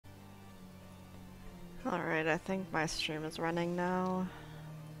Alright, I think my stream is running now.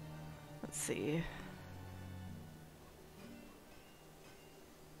 Let's see.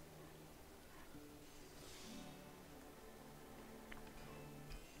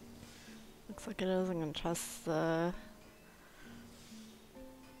 Looks like it is. I'm gonna test the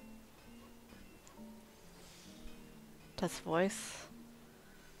test voice.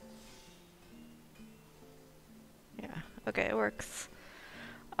 Yeah, okay, it works.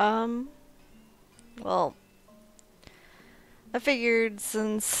 Well, I figured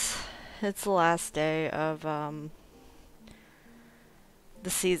since it's the last day of the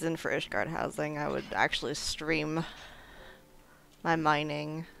season for Ishgard housing, I would actually stream my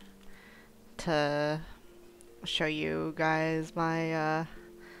mining to show you guys my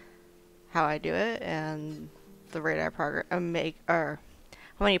how I do it and the rate I make, or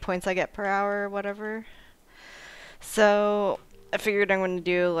how many points I get per hour or whatever. So I figured I'm going to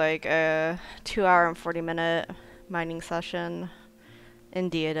do like a 2-hour and 40-minute mining session in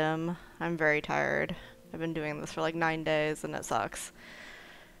Diadem. I'm very tired. I've been doing this for like 9 days and it sucks.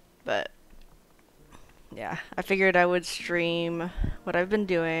 But yeah, I figured I would stream what I've been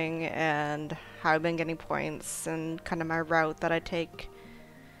doing and how I've been getting points and kind of my route that I take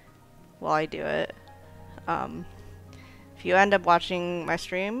while I do it. If you end up watching my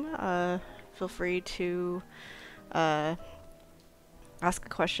stream, feel free to ask a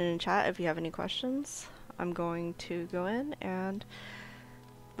question in chat if you have any questions. I'm going to go in, and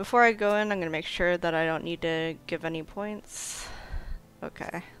before I go in, I'm going to make sure that I don't need to give any points.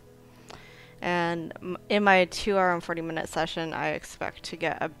 Okay. And in my 2-hour and 40-minute session, I expect to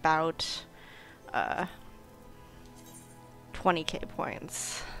get about 20k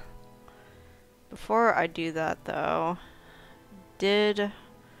points. Before I do that, though, did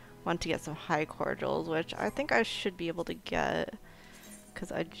want to get some high cordials, which I think I should be able to get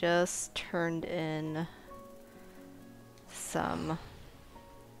because I just turned in some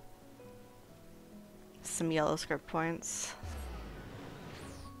yellow script points.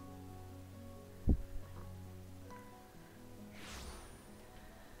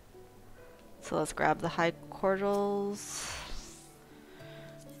 So let's grab the high cordials.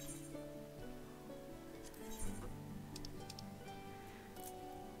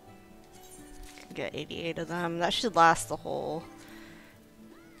 Get 88 of them. That should last the whole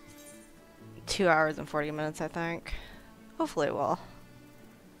 2 hours and 40 minutes, I think. Hopefully it will.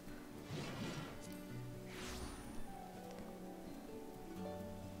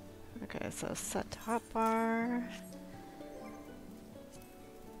 Okay, so set to hotbar.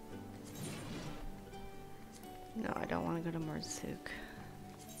 No, I don't want to go to Marzuk.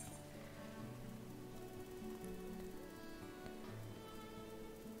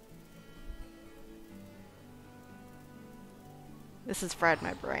 This has fried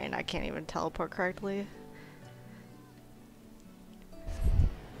my brain. I can't even teleport correctly.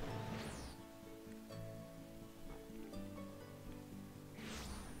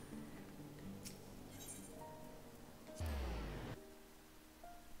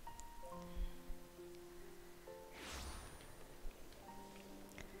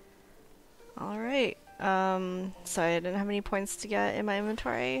 Alright, so I didn't have any points to get in my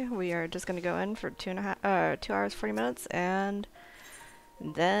inventory. We are just gonna go in for 2 hours, 40 minutes, and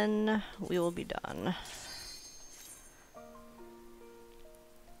then we will be done.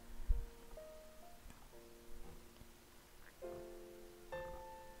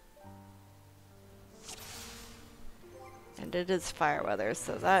 And it is fire weather,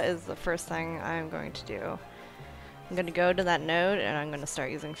 so that is the first thing I'm going to do. I'm going to go to that node and I'm going to start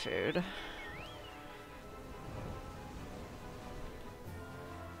using food.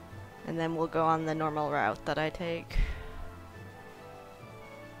 And then we'll go on the normal route that I take.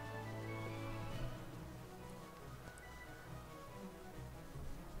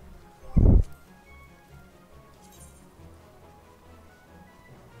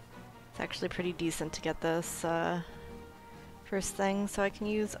 It's actually pretty decent to get this first thing so I can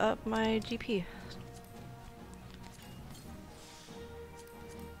use up my GP.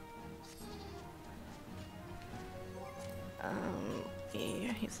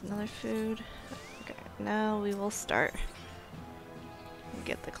 Yeah, here's another food. Okay, now we will start.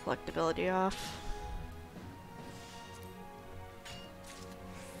 Get the collectability off.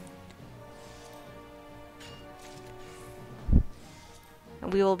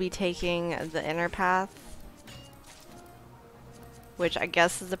 And we will be taking the inner path, which I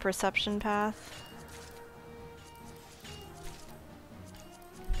guess is the perception path.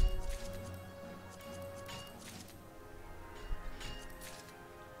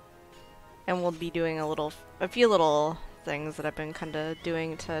 And we'll be doing a few little things that I've been kind of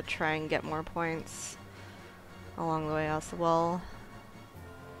doing to try and get more points. along the way as well.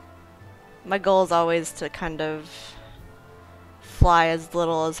 My goal is always to kind of fly as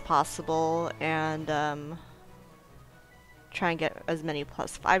little as possible and try and get as many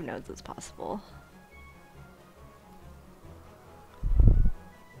 +5 nodes as possible.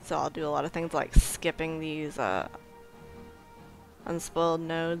 So I'll do a lot of things like skipping these unspoiled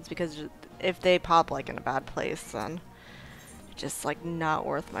nodes, because if they pop like in a bad place, then it's just like not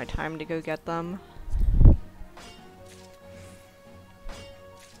worth my time to go get them.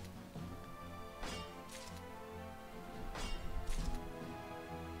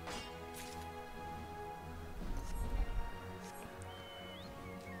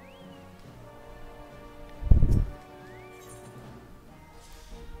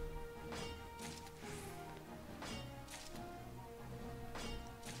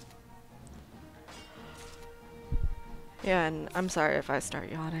 Yeah, and I'm sorry if I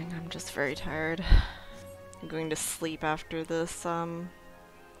start yawning. I'm just very tired. I'm going to sleep after this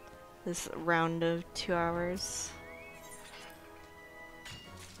this round of 2 hours.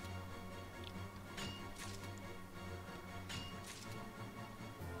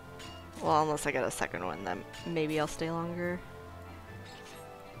 Well, unless I get a second one, then maybe I'll stay longer.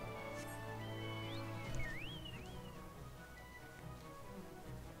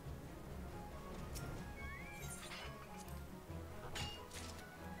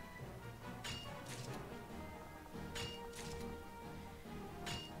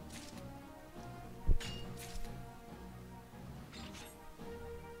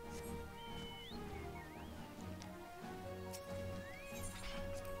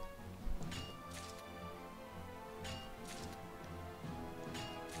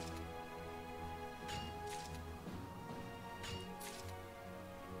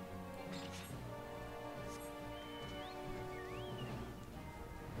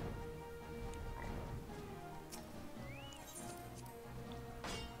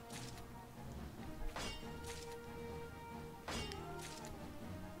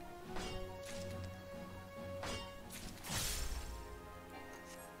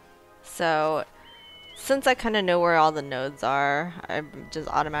 So, since I kind of know where all the nodes are, I'm just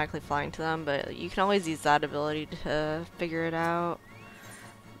automatically flying to them, but you can always use that ability to figure it out.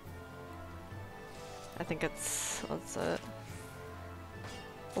 I think it's, what's it?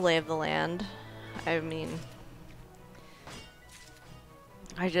 Lay of the land. I mean,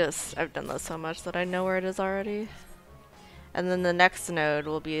 I've done this so much that I know where it is already. And then the next node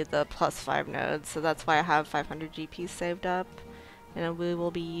will be the +5 node, so that's why I have 500 GP saved up. And we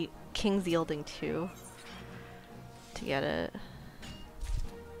will be King's Yielding 2 to get it.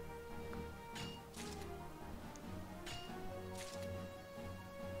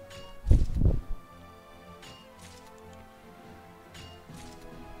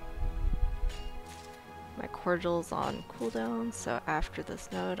 My cordial's on cooldown, so after this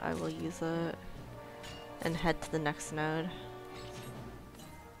node I will use it and head to the next node.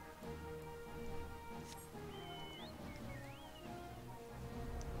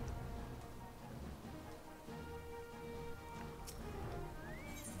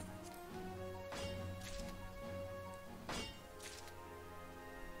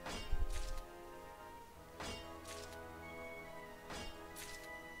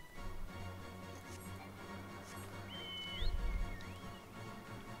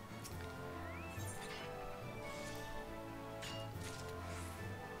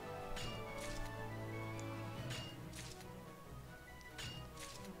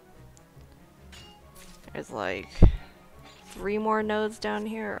 There's like 3 more nodes down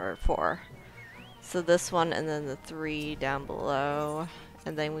here, or 4. So this one and then the 3 down below.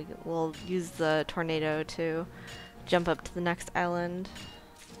 And then we'll use the tornado to jump up to the next island.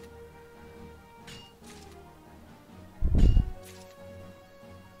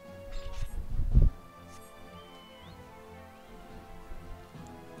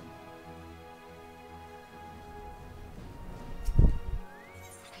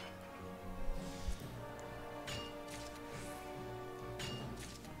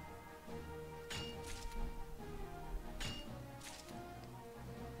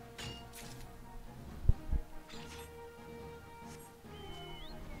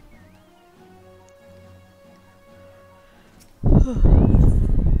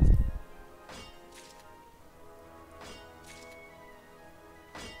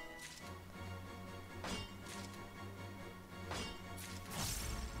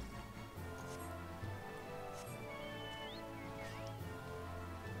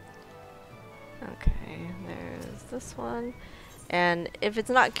 Okay, there's this one. And if it's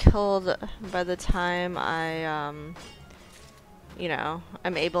not killed by the time I you know,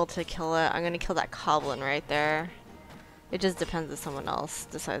 I'm able to kill it, I'm gonna kill that goblin right there. It just depends if someone else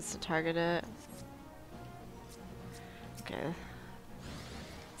decides to target it. Okay.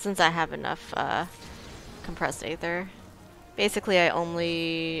 Since I have enough compressed aether. Basically I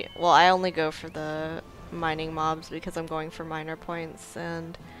only go for the mining mobs because I'm going for miner points,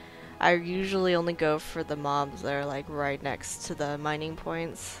 and I usually only go for the mobs that are like right next to the mining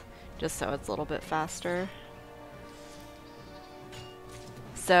points, just so it's a little bit faster.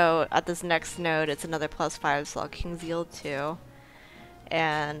 So at this next node, it's another +5 slot King's Yield 2.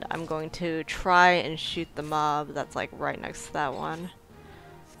 And I'm going to try and shoot the mob that's like right next to that one.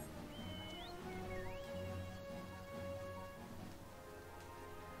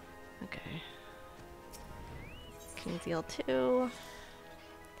 Okay. King's Yield 2.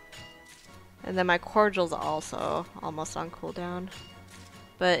 And then my cordial's also almost on cooldown.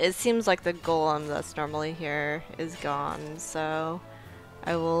 But it seems like the golem that's normally here is gone, so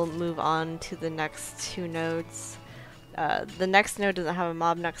I will move on to the next two nodes. The next node doesn't have a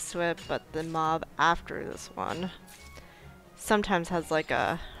mob next to it, but the mob after this one sometimes has like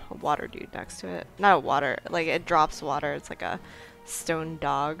a water dude next to it. Not a water, like it drops water, it's like a stone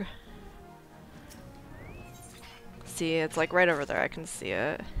dog. See, it's like right over there, I can see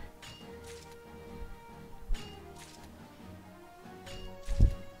it.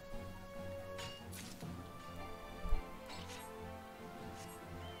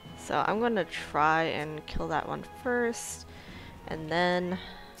 So I'm going to try and kill that one first, and then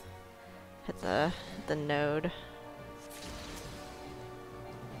hit the node.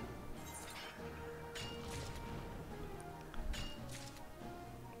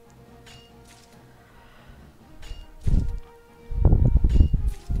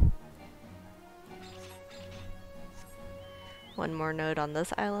 One more node on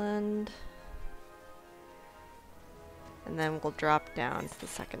this island. And then we'll drop down to the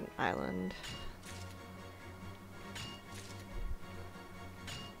second island.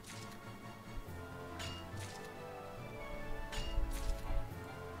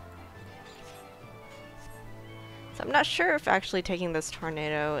 So I'm not sure if actually taking this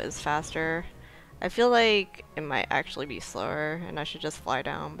tornado is faster. I feel like it might actually be slower and I should just fly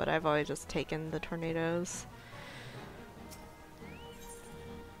down, but I've always just taken the tornadoes.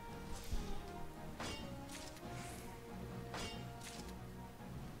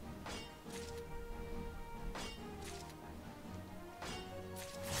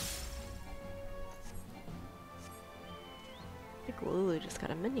 I think Lulu just got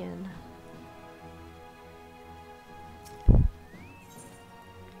a minion.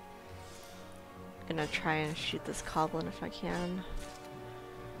 Gonna try and shoot this goblin if I can.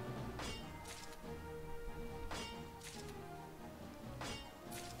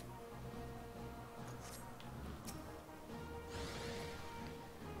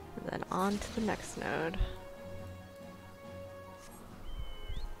 And then on to the next node.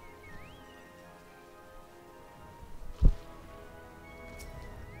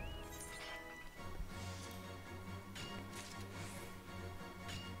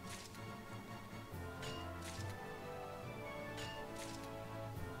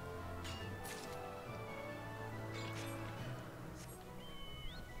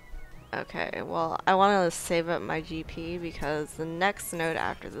 Okay, well, I want to save up my GP because the next node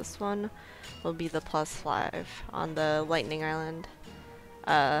after this one will be the +5 on the Lightning Island.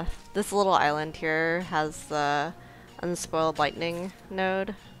 This little island here has the Unspoiled Lightning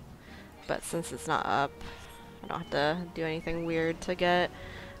node, but since it's not up, I don't have to do anything weird to get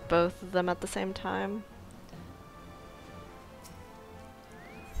both of them at the same time.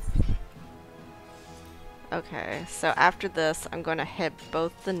 Okay, so after this, I'm going to hit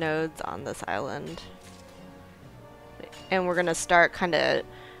both the nodes on this island. And we're going to start kind of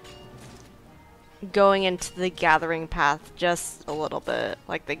going into the gathering path just a little bit.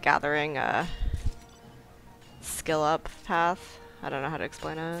 Like the gathering skill up path. I don't know how to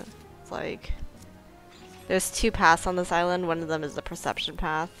explain it. It's like, there's two paths on this island. One of them is the perception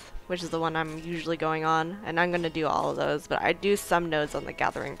path, which is the one I'm usually going on. And I'm going to do all of those, but I do some nodes on the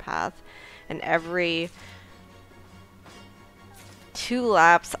gathering path. And every 2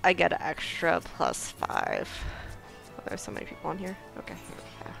 laps, I get an extra +5. Oh, there's so many people on here. Okay.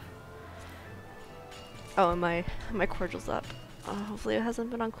 Yeah. Oh, and my cordial's up. Hopefully it hasn't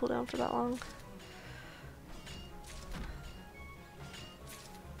been on cooldown for that long.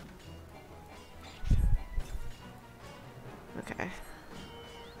 Okay.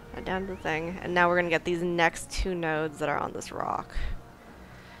 I downed the thing, and now we're gonna get these next 2 nodes that are on this rock.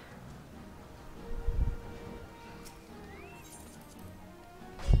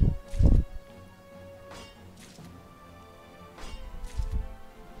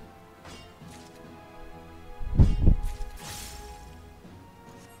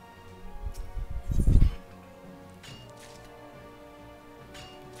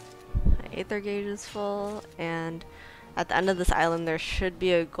 their gauge is full, and at the end of this island there should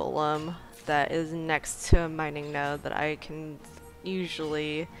be a golem that is next to a mining node that I can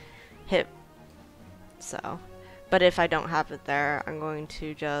usually hit. So, but if I don't have it there, I'm going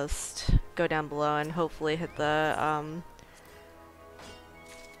to just go down below and hopefully hit the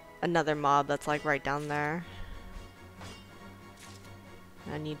another mob that's like right down there.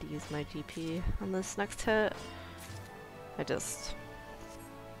 I need to use my GP on this next hit.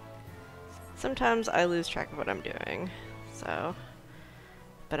 Sometimes I lose track of what I'm doing, so,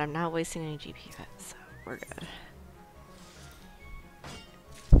 but I'm not wasting any GP yet, so we're good.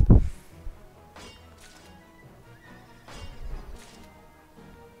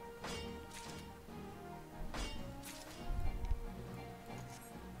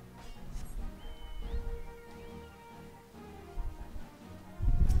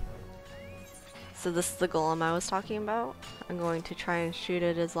 So this is the golem I was talking about. I'm going to try and shoot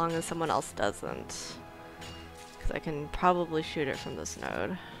it as long as someone else doesn't, because I can probably shoot it from this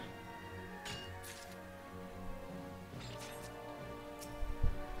node.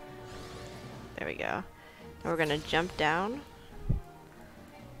 There we go. Now we're gonna jump down.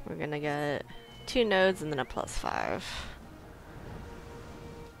 We're gonna get 2 nodes and then a +5.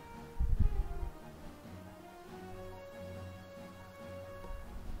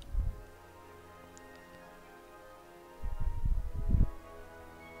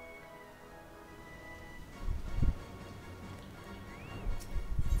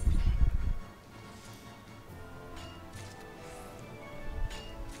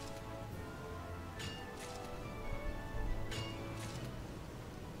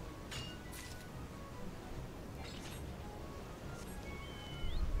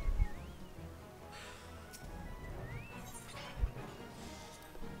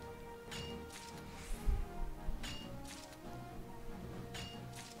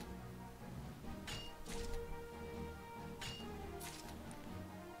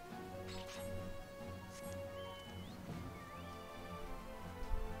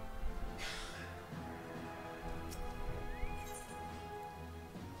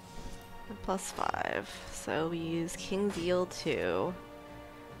 +5. So we use King's Yield 2.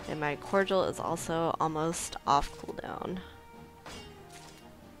 And my cordial is also almost off cooldown.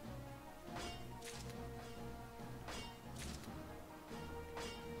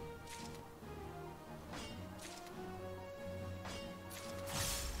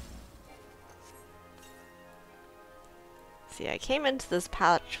 See, I came into this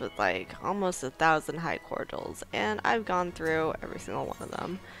patch with like almost 1,000 high cordials, and I've gone through every single one of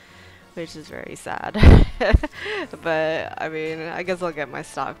them, which is very sad. But I mean, I guess I'll get my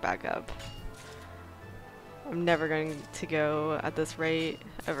stock back up. I'm never going to go at this rate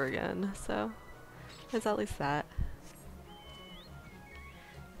ever again, so there's at least that.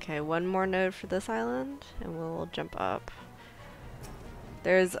 Okay, one more node for this island, and we'll jump up.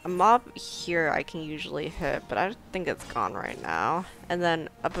 There's a mob here I can usually hit, but I think it's gone right now. And then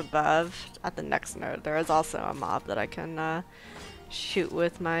up above, at the next node, there is also a mob that I can shoot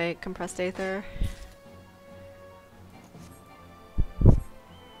with my compressed aether.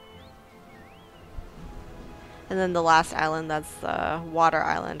 And then the last island, that's the water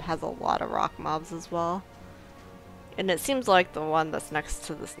island, has a lot of rock mobs as well. And it seems like the one that's next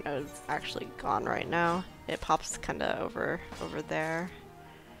to this node is actually gone right now. It pops kinda over there.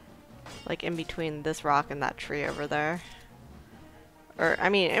 Like in between this rock and that tree over there. Or, I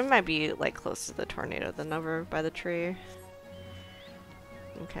mean, it might be like close to the tornado than over by the tree.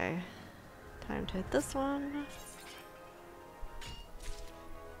 Okay, time to hit this one.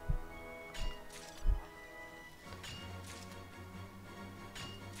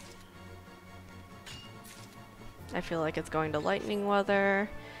 I feel like it's going to lightning weather,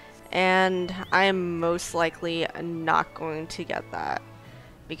 and I am most likely not going to get that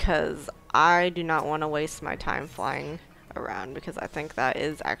because I do not want to waste my time flying around, because I think that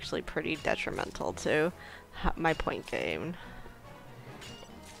is actually pretty detrimental to my point gain.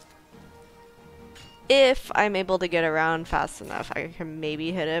 If I'm able to get around fast enough, I can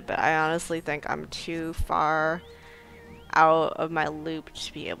maybe hit it, but I honestly think I'm too far out of my loop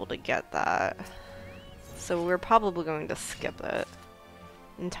to be able to get that. So we're probably going to skip it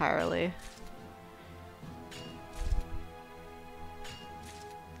entirely.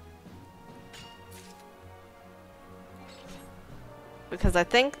 Because I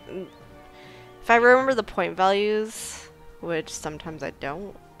think, if I remember the point values, which sometimes I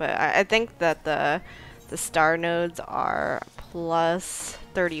don't, but I think that the star nodes are plus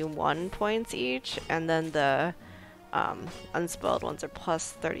 31 points each, and then the unspoiled ones are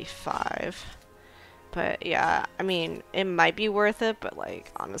plus 35. But yeah, I mean, it might be worth it, but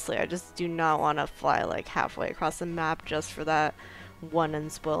like, honestly, I just do not want to fly like halfway across the map just for that one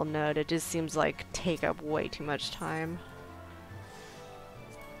unspoiled node. It just seems like take up way too much time.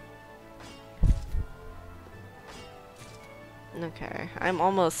 Okay, I'm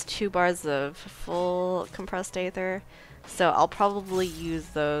almost 2 bars of full compressed aether, so I'll probably use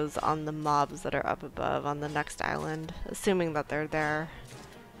those on the mobs that are up above on the next island, assuming that they're there.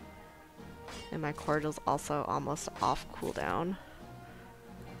 And my cordial's also almost off cooldown,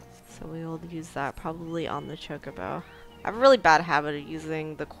 so we will use that probably on the chocobo. I have a really bad habit of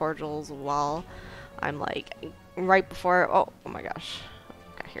using the cordials while I'm like right before, oh my gosh,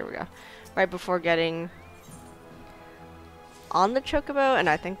 okay, here we go, right before getting on the chocobo, and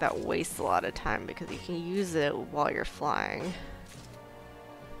I think that wastes a lot of time because you can use it while you're flying.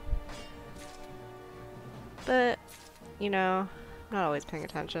 But, you know, I'm not always paying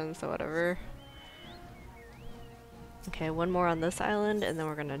attention, so whatever. Okay, one more on this island, and then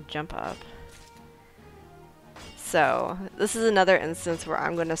we're gonna jump up. So, this is another instance where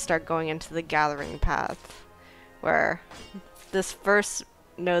I'm gonna start going into the gathering path, where this first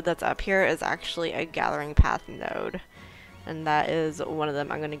node that's up here is actually a gathering path node. And that is one of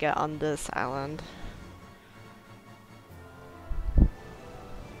them I'm going to get on this island.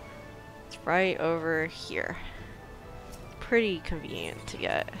 It's right over here. Pretty convenient to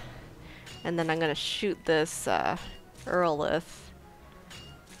get. And then I'm going to shoot this Earlith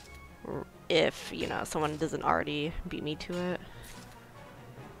if, you know, someone doesn't already beat me to it.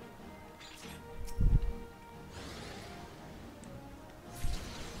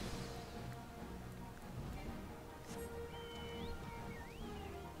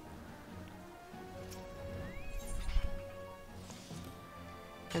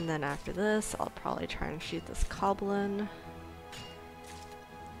 And then after this, I'll probably try and shoot this Goblin.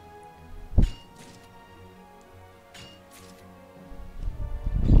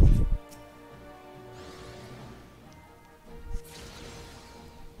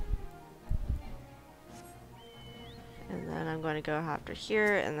 And then I'm going to go after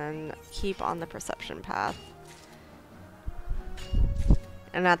here and then keep on the perception path.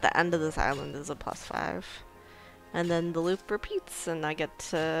 And at the end of this island is a +5. And then the loop repeats, and I get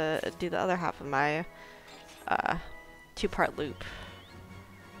to do the other half of my 2-part loop.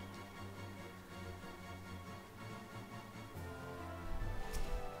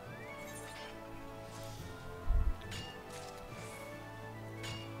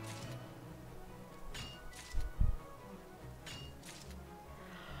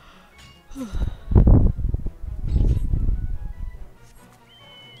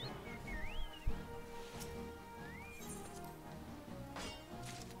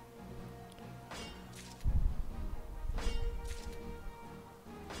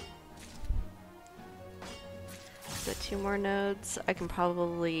 So 2 more nodes. I can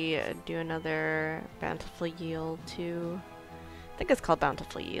probably do another bountiful yield too. I think it's called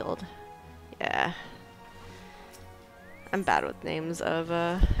bountiful yield. Yeah. I'm bad with names of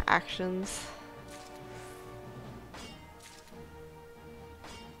actions.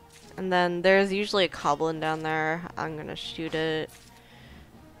 And then there's usually a Goblin down there. I'm gonna shoot it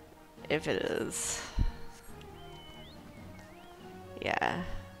if it is. Yeah.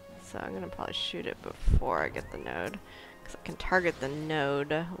 So I'm gonna probably shoot it before I get the node, because I can target the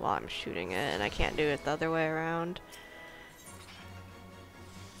node while I'm shooting it, and I can't do it the other way around.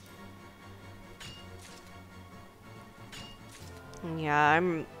 And yeah,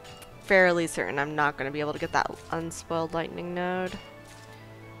 I'm fairly certain I'm not gonna be able to get that unspoiled lightning node.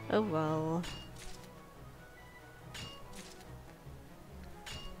 Oh well.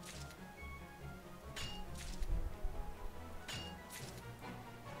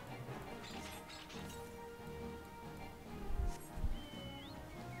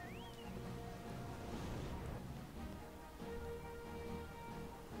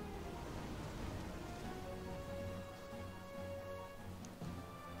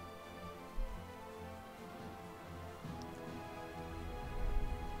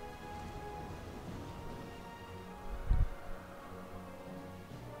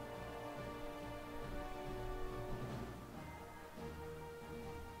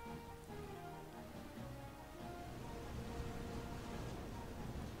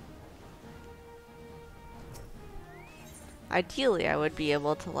 Ideally, I would be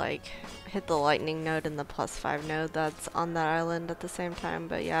able to like hit the lightning node and the +5 node that's on that island at the same time,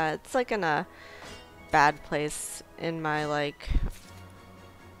 but yeah, it's like in a bad place in my like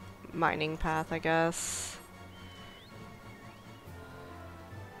mining path, I guess.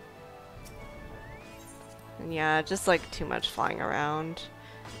 And yeah, just like too much flying around.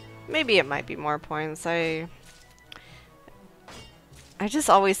 Maybe it might be more points. I just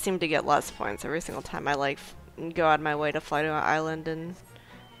always seem to get less points every single time I like go out of my way to fly to an island and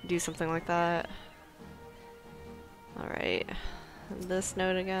do something like that. Alright, this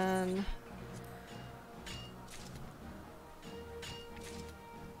node again.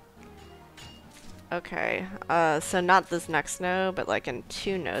 Okay, so not this next node, but like in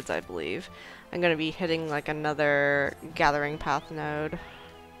 2 nodes, I believe. I'm gonna be hitting like another gathering path node.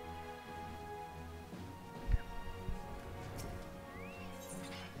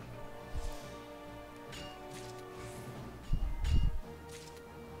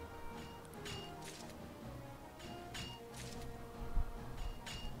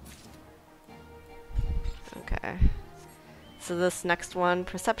 Okay. So this next one,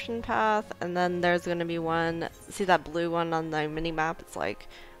 perception path, and then there's going to be one, see that blue one on the mini map? It's like,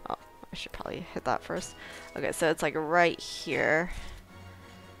 oh, I should probably hit that first. Okay, so it's like right here.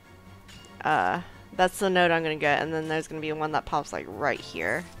 That's the node I'm going to get, and then there's going to be one that pops like right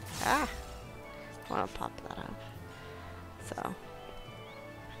here. Ah! I want to pop that up. So.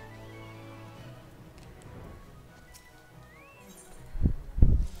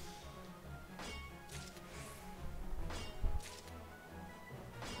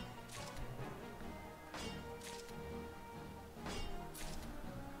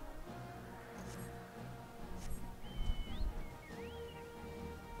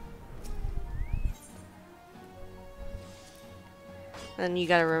 Then you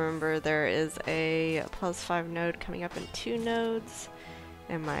gotta remember there is a +5 node coming up in 2 nodes,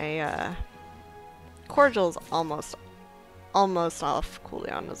 and my cordial's almost off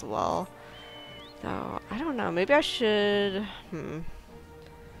cooldown as well. So I don't know. Maybe I should.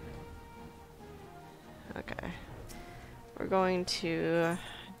 Okay, we're going to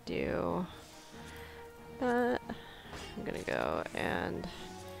do that. I'm gonna go and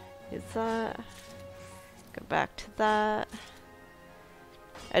use that. Go back to that.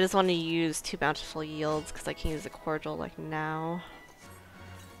 I just want to use 2 bountiful yields because I can use the cordial like now.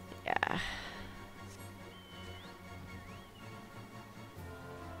 Yeah.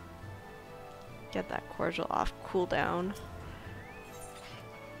 Get that cordial off cooldown.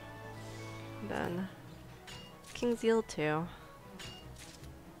 Then King's Yield too.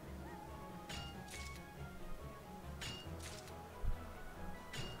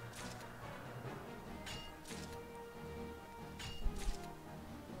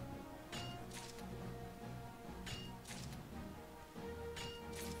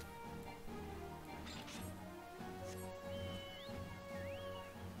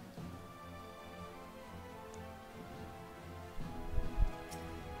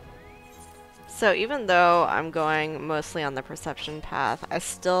 So even though I'm going mostly on the perception path, I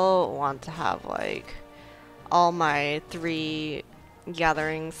still want to have like all my 3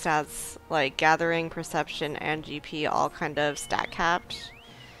 gathering stats, like gathering, perception, and GP all kind of stat capped,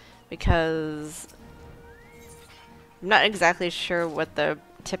 because I'm not exactly sure what the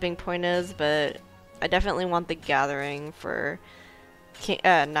tipping point is, but I definitely want the gathering for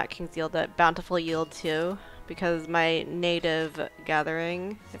not King's Yield, but Bountiful Yield too. Because my native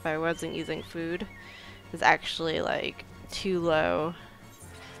gathering, if I wasn't using food, is actually like too low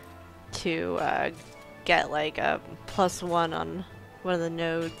to get like a +1 on one of the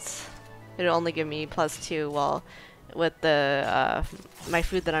nodes. It'll only give me +2, while with the my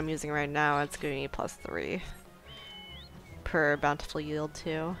food that I'm using right now, it's giving me +3 per bountiful yield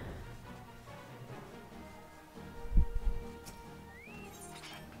too.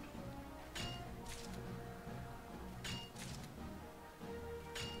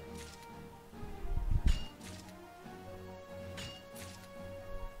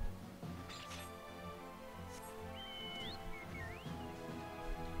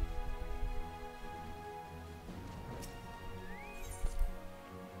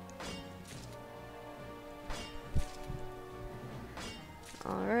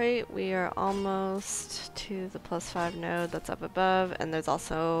 Alright, we are almost to the +5 node that's up above, and there's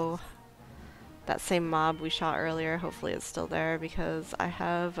also that same mob we shot earlier. Hopefully it's still there because I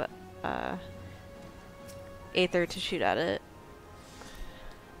have Aether to shoot at it.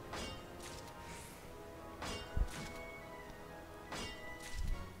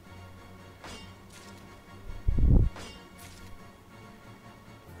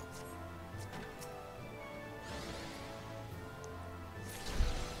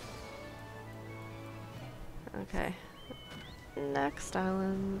 Okay, next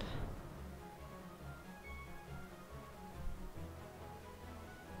island.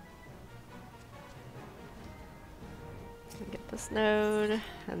 Get this node,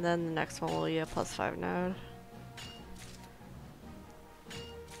 and then the next one will be a +5 node.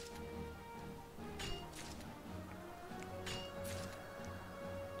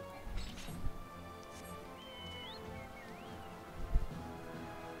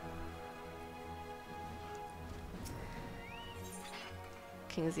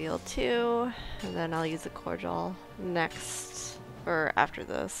 King's Eel 2, and then I'll use the cordial next, or after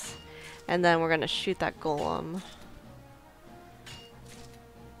this. And then we're gonna shoot that golem.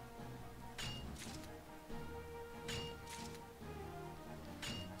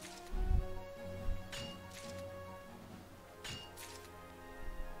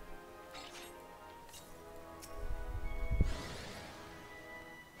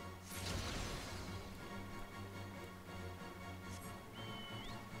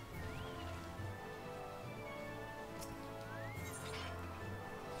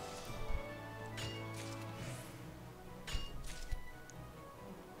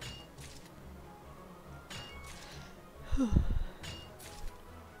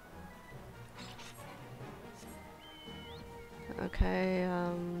 Okay,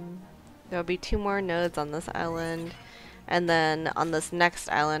 there'll be 2 more nodes on this island, and then on this next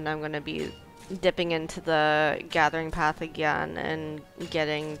island I'm going to be dipping into the gathering path again and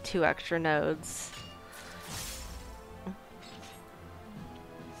getting 2 extra nodes.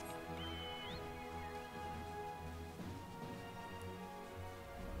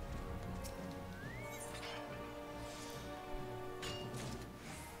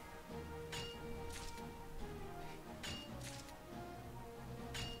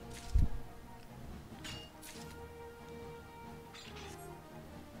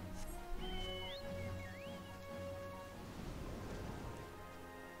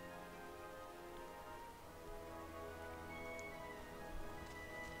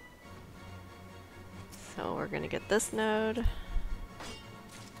 So we're gonna get this node.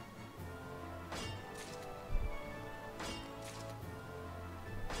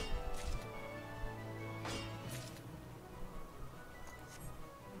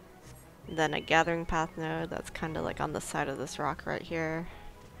 Then a gathering path node that's kind of like on the side of this rock right here.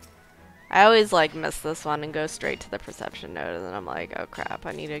 I always like miss this one and go straight to the perception node, and then I'm like, oh crap,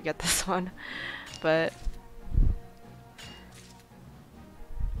 I need to get this one. But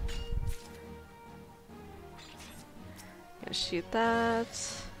gonna shoot that.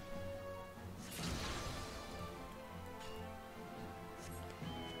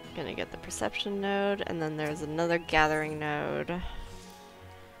 Gonna get the perception node, and then there's another gathering node.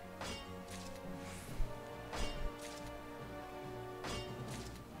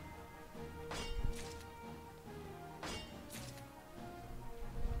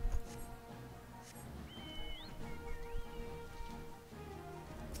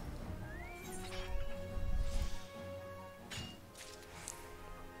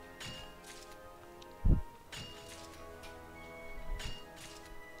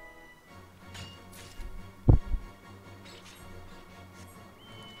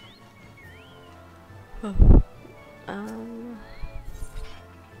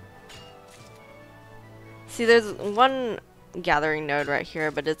 See, there's one gathering node right here,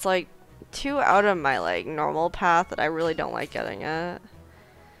 but it's like 2 out of my like normal path that I really don't like getting at.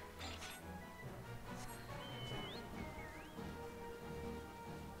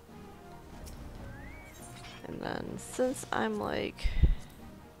 And then since I'm like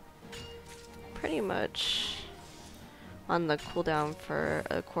pretty much on the cooldown for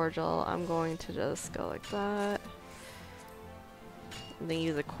a cordial, I'm going to just go like that. And then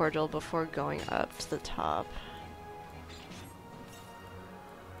use a cordial before going up to the top.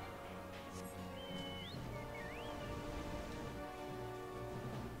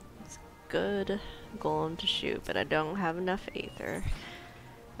 It's good golem to shoot, but I don't have enough aether.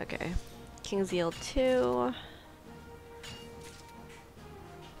 Okay, King's Eel 2.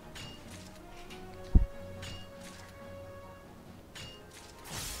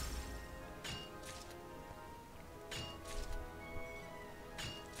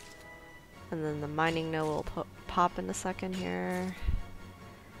 And then the mining node will pop in a second here.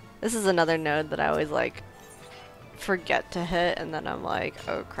 This is another node that I always like forget to hit, and then I'm like,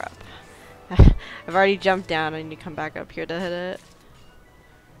 oh crap. I've already jumped down, I need to come back up here to hit it.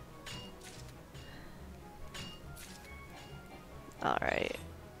 Alright.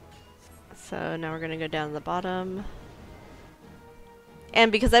 So now we're gonna go down to the bottom.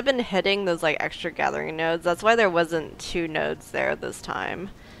 And because I've been hitting those like extra gathering nodes, that's why there wasn't 2 nodes there this time.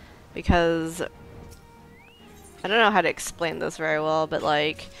 Because I don't know how to explain this very well, but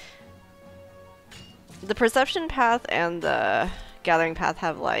like the perception path and the gathering path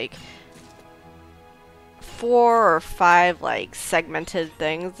have like 4 or 5 like segmented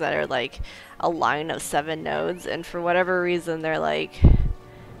things that are like a line of 7 nodes, and for whatever reason they're like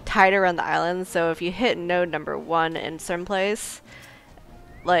tied around the island. So if you hit node number 1 in some place,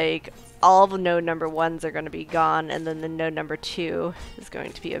 like all of the node number 1s are going to be gone, and then the node number 2 is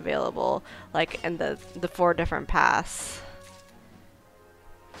going to be available, like in the 4 different paths.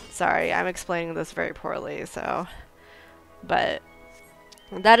 Sorry, I'm explaining this very poorly, so... But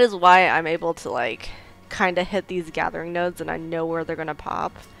that is why I'm able to, like, kind of hit these gathering nodes and I know where they're gonna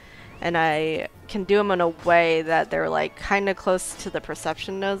pop. And I can do them in a way that they're, like, kind of close to the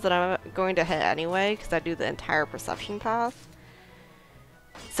perception nodes that I'm going to hit anyway, because I do the entire perception path.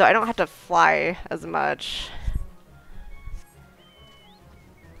 So I don't have to fly as much.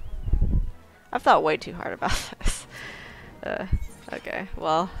 I've thought way too hard about this. Okay,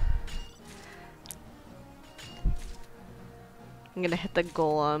 well. I'm gonna hit the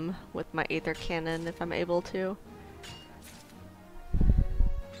golem with my Aether Cannon if I'm able to.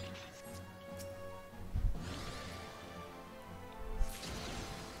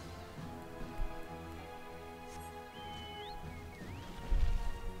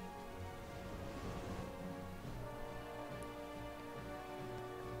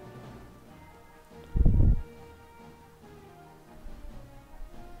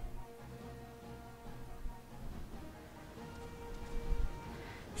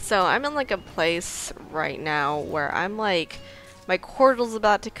 So I'm in like a place right now where I'm like, my cordial's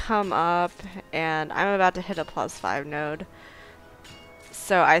about to come up and I'm about to hit a +5 node.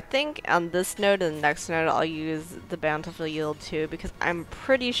 So I think on this node and the next node I'll use the Bountiful Yield too, because I'm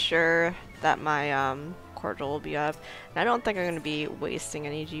pretty sure that my cordial will be up. And I don't think I'm going to be wasting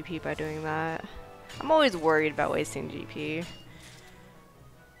any GP by doing that. I'm always worried about wasting GP.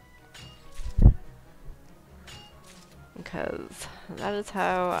 Because that is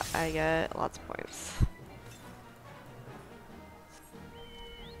how I get lots of points.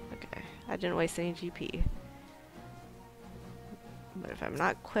 Okay, I didn't waste any GP. But if I'm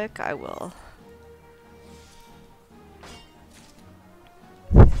not quick, I will.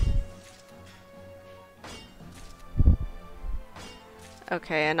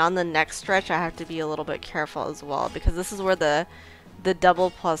 Okay, and on the next stretch I have to be a little bit careful as well, because this is where the double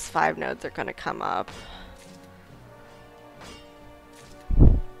 +5 nodes are going to come up.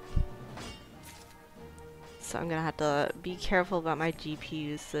 So I'm gonna have to be careful about my GP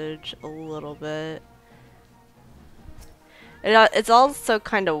usage a little bit. It's also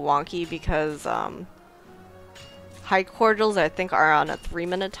kind of wonky because high cordials I think are on a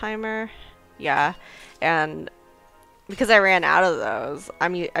 3-minute timer. Yeah, and because I ran out of those,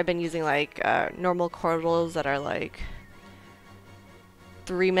 I've been using like normal cordials that are like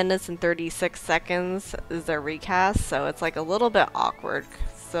 3 minutes and 36 seconds is their recast, so it's like a little bit awkward.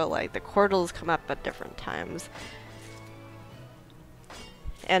 So like the cordials come up at different times.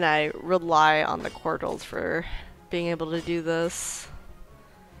 And I rely on the cordials for being able to do this.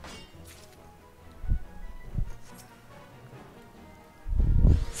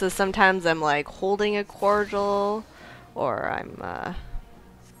 So sometimes I'm like holding a cordial, or I'm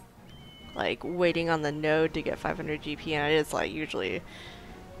like waiting on the node to get 500 GP, and I just like usually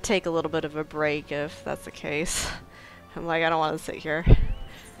take a little bit of a break if that's the case. I'm like, I don't want to sit here.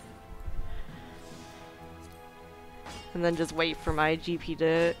 And then just wait for my GP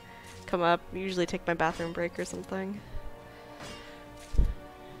to come up. Usually take my bathroom break or something.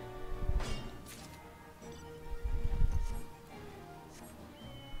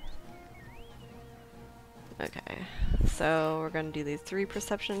 Okay, so we're gonna do these 3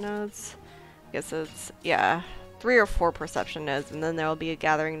 perception nodes. I guess it's, yeah, 3 or 4 perception nodes, and then there will be a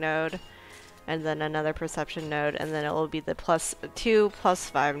gathering node, and then another perception node, and then it will be the +2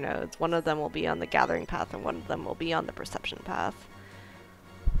 +5 nodes. One of them will be on the gathering path, and one of them will be on the perception path.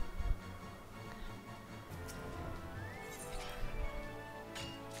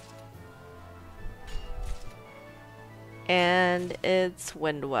 And it's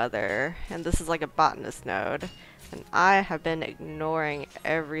wind weather, and this is like a botanist node, and I have been ignoring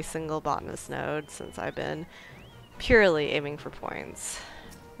every single botanist node since I've been purely aiming for points.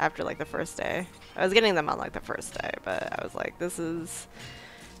 After like the first day. I was getting them on like the first day, but I was like, this is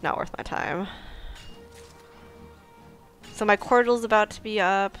not worth my time. So my cordial's about to be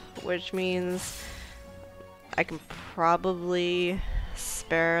up, which means I can probably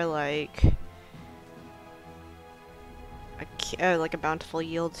spare like a bountiful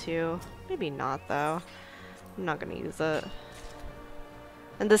yield too. Maybe not though. I'm not gonna use it.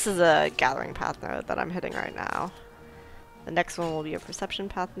 And this is a gathering path node that I'm hitting right now. The next one will be a perception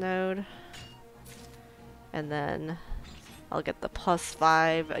path node. And then I'll get the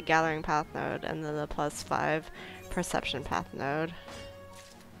 +5 gathering path node, and then the +5 perception path node.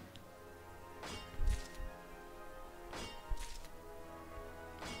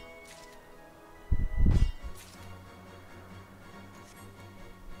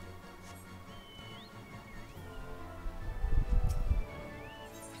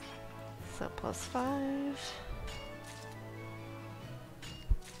 So +5.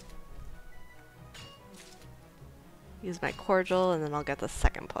 use my cordial, and then I'll get the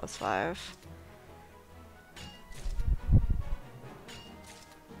second +5.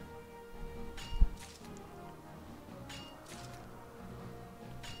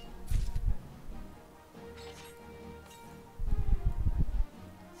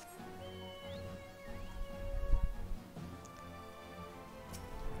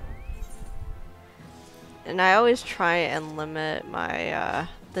 And I always try and limit my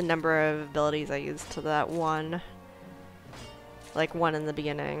the number of abilities I use to that one. Like one in the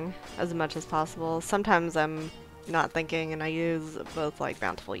beginning, as much as possible. Sometimes I'm not thinking and I use both like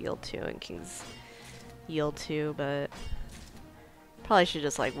Bountiful Yield 2 and King's Yield 2, but probably should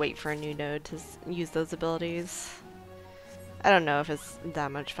just like wait for a new node to use those abilities. I don't know if it's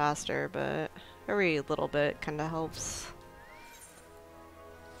that much faster, but every little bit kind of helps.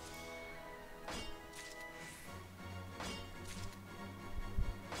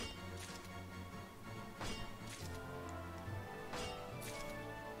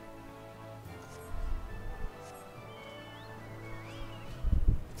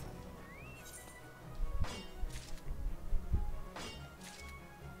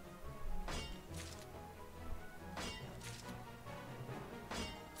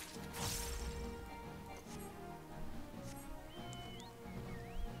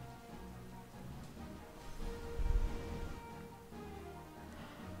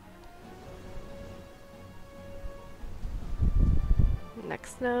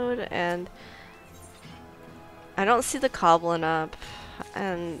 Next node, and I don't see the Goblin up,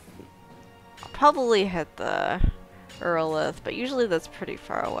 and I'll probably hit the Earlith, but usually that's pretty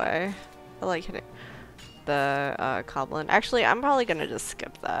far away. I like hitting the Goblin. Actually, I'm probably gonna just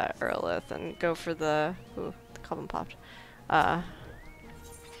skip that Earlith and go for the... Ooh, the Goblin popped.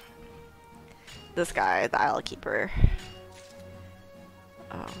 This guy, the Isle Keeper.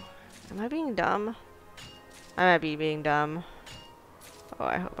 Oh, am I being dumb? I might be being dumb. Oh,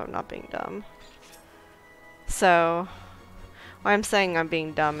 I hope I'm not being dumb. So, why I'm saying I'm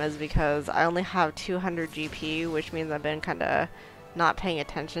being dumb is because I only have 200 GP, which means I've been kind of not paying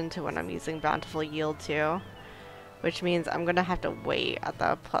attention to when I'm using Bountiful Yield 2, which means I'm going to have to wait at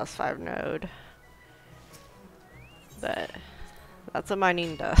the +5 node. But that's what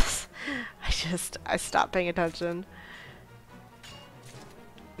mining does. I stopped paying attention.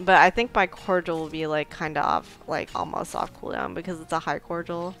 But I think my cordial will be like kind of off, like almost off cooldown because it's a high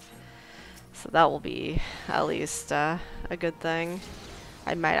cordial. So that will be at least a good thing.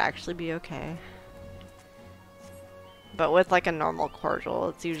 I might actually be okay. But with like a normal cordial,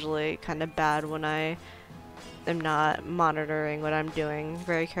 it's usually kind of bad when I am not monitoring what I'm doing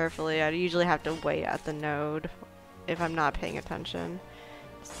very carefully. I usually have to wait at the node if I'm not paying attention.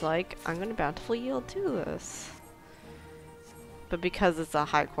 It's like, I'm gonna Bountiful Yield to this. But because it's a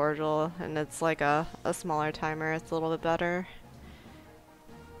high cordial and it's like a smaller timer, it's a little bit better.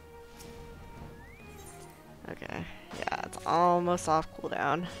 Okay, yeah, it's almost off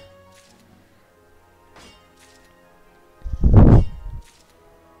cooldown.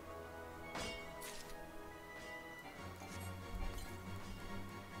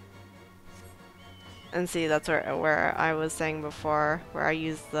 And see, that's where I was saying before, where I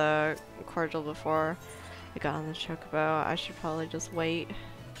used the cordial before I got on the chocobo. I should probably just wait.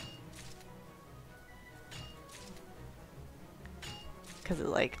 Because it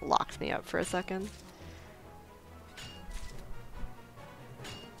like locked me up for a second.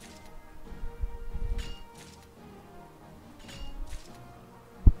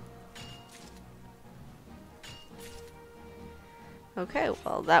 Okay,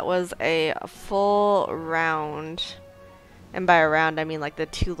 well that was a full round. And by a round I mean like the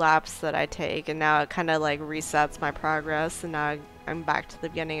 2 laps that I take, and now it kind of like resets my progress, and now I'm back to the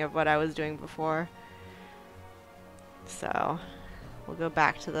beginning of what I was doing before. So we'll go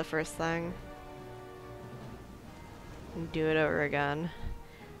back to the first thing and do it over again.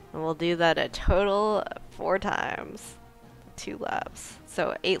 And we'll do that a total 4 times. 2 laps.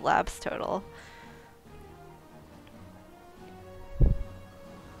 So 8 laps total.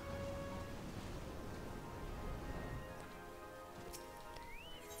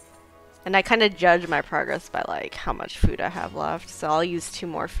 And I kind of judge my progress by like how much food I have left. So I'll use 2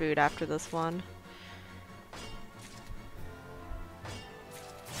 more food after this one.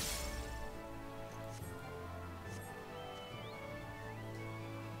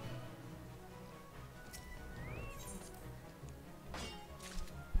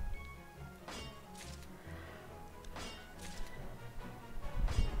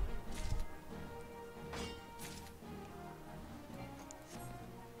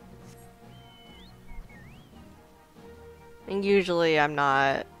 And usually I'm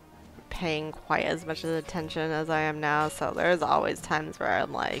not paying quite as much attention as I am now, so there's always times where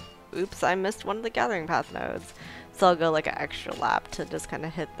I'm like, oops, I missed one of the gathering path nodes. So I'll go like an extra lap to just kind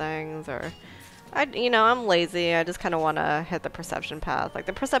of hit things, or I'm lazy. I just kind of want to hit the perception path. Like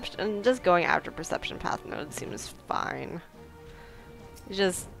the perception, just going after perception path node seems fine.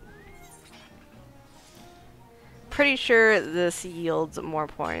 Just pretty sure this yields more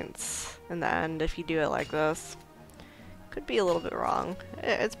points in the end if you do it like this. Could be a little bit wrong.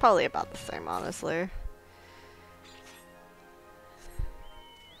 It's probably about the same, honestly.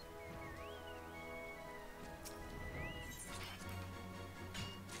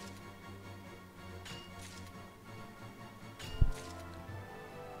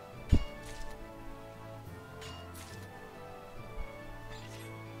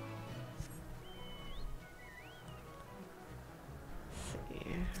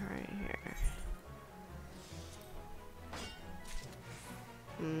 Right here.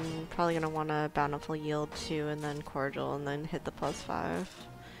 Probably gonna want a bountiful yield too, and then cordial, and then hit the +5.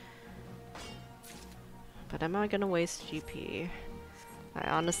 But am I gonna waste GP? I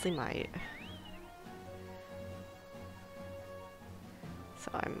honestly might.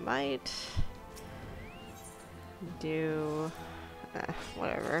 So I might do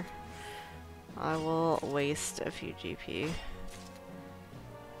whatever. I will waste a few GP.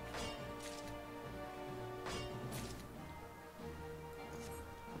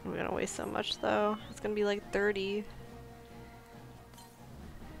 I'm gonna waste so much though. It's gonna be like 30.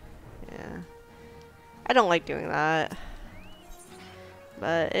 Yeah. I don't like doing that.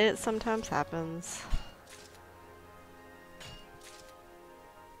 But it sometimes happens.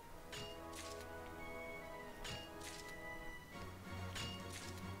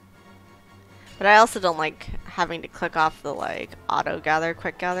 But I also don't like having to click off the like auto gather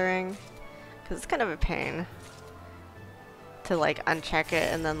quick gathering, because it's kind of a pain to like uncheck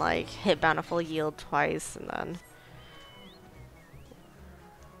it and then like hit bountiful yield twice and then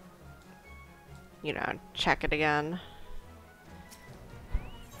check it again.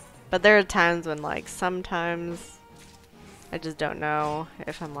 But there are times when like sometimes I just don't know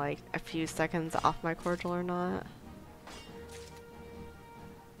if I'm like a few seconds off my cordial or not.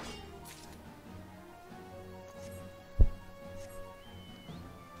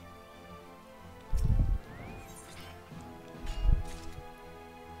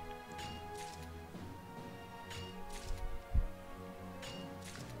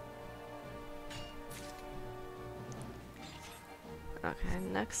 Okay,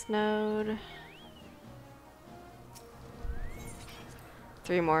 next node.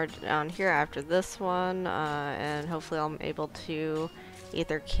 3 more down here after this one, and hopefully I'm able to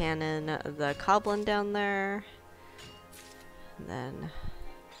either cannon the Coblin down there. And then,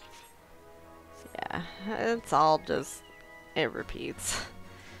 yeah, it's all just, it repeats.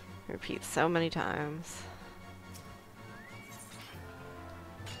 It repeats so many times.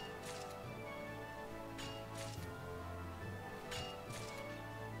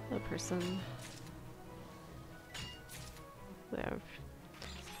 The person live.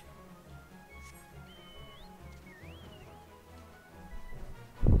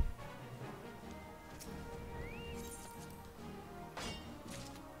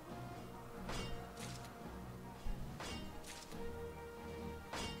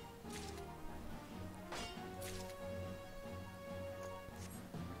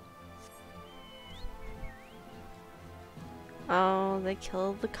 Oh, they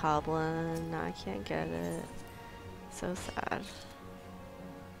killed the Coblin. Now I can't get it. So sad.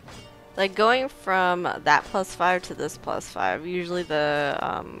 Like going from that +5 to this +5, usually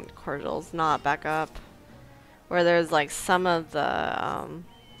the cordial's not back up. Where there's like some of the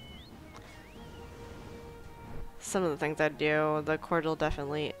things I do, the cordial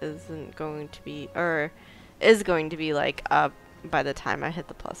definitely isn't going to be, or is going to be like up by the time I hit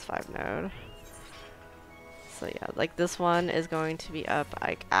the +5 node. So yeah, like this one is going to be up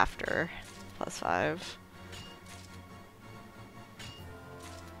like after +5.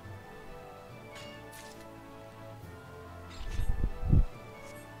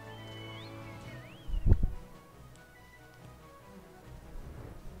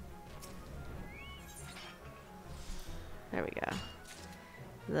 There we go.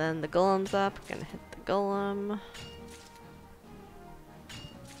 Then the golem's up. We're gonna hit the golem.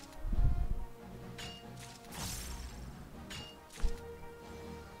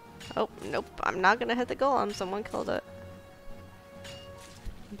 Oh, nope. I'm not gonna hit the golem. Someone killed it.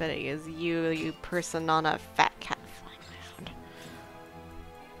 I bet it is you person on a fat cat flying around.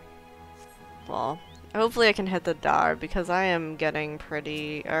 Well, hopefully I can hit the Dar because I am getting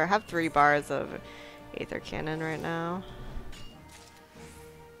pretty, or have 3 bars of Aether Cannon right now.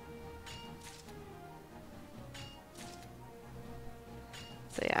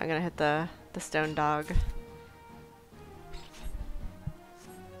 So yeah, I'm gonna hit the stone dog.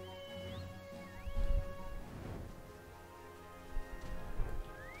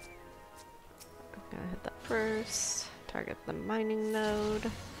 I'm gonna hit that first. Target the mining node.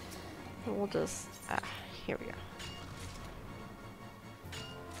 And we'll just here we go.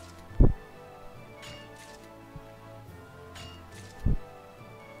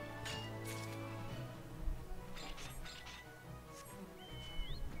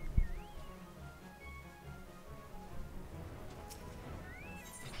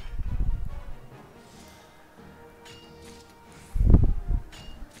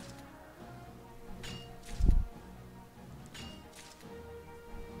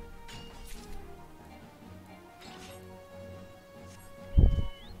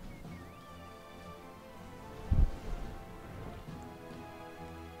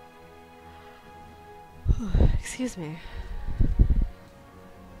 Excuse me.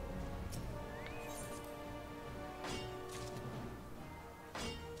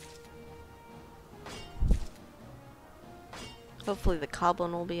 Hopefully the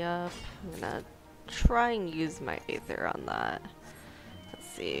goblin will be up. I'm gonna try and use my Aether on that. Let's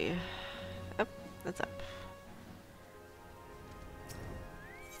see. Oh, that's up.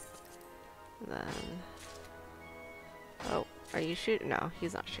 And then... Oh, are you shooting? No,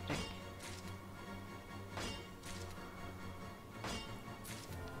 he's not shooting.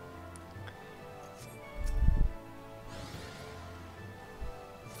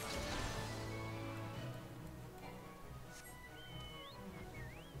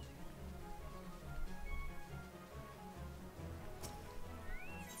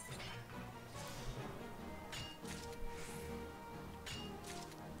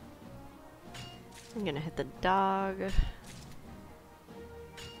 I'm gonna hit the dog.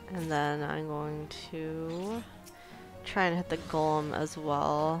 And then I'm going to try and hit the golem as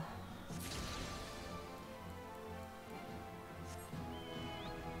well.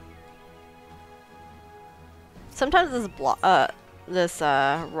 Sometimes this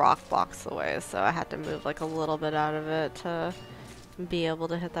rock blocks the way, so I had to move like a little bit out of it to be able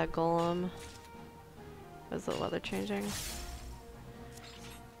to hit that golem. Is the weather changing?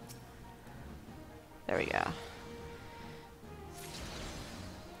 There we go.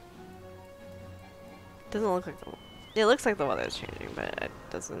 Doesn't look like it looks like the weather's changing, but it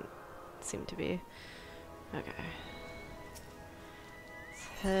doesn't seem to be. Okay. Let's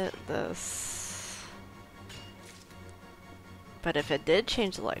hit this. But if it did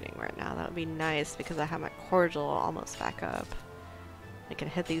change the lighting right now, that would be nice because I have my cordial almost back up. I can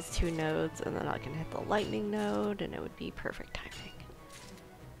hit these two nodes and then I can hit the lightning node and it would be perfect timing.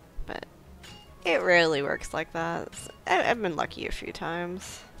 But it rarely works like that. I've been lucky a few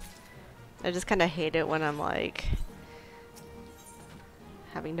times. I just kind of hate it when I'm like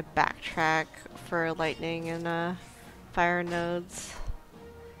having to backtrack for lightning and fire nodes.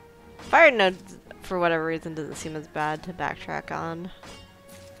 Fire nodes, for whatever reason, doesn't seem as bad to backtrack on.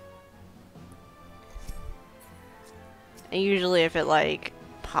 And usually if it like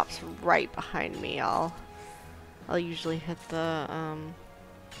pops right behind me, I'll usually hit the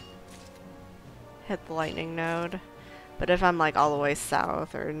lightning node. But if I'm like all the way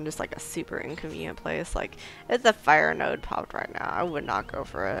south or in just like a super inconvenient place, like if the fire node popped right now, I would not go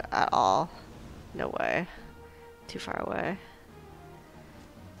for it at all. No way. Too far away.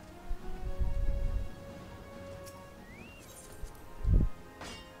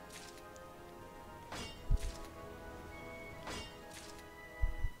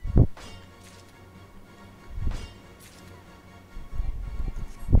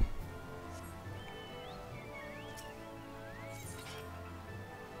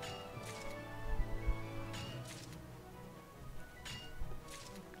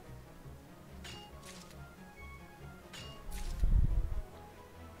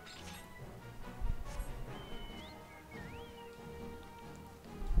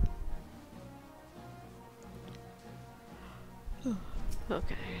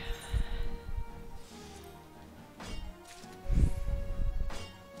 Okay.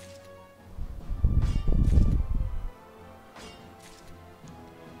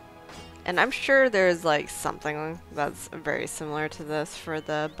 And I'm sure there's like something that's very similar to this for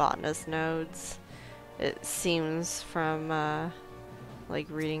the botanist nodes. It seems from like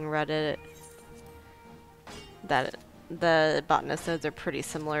reading Reddit that the botanist nodes are pretty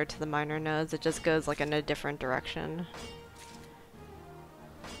similar to the miner nodes. It just goes like in a different direction.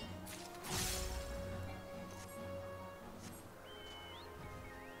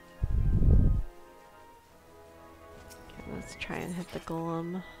 Okay, let's try and hit the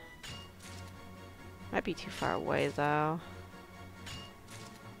golem. Might be too far away though.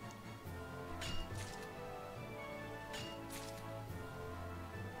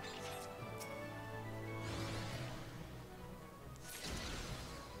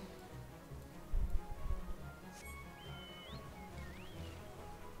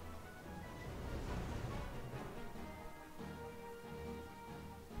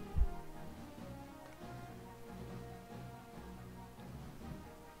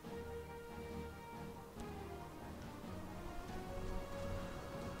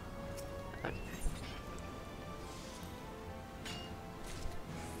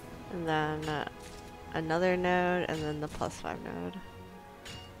 And then another node, and then the +5 node.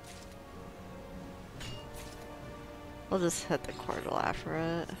 We'll just hit the cordial after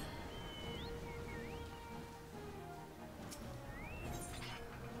it.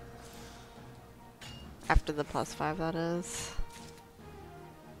 After the +5, that is.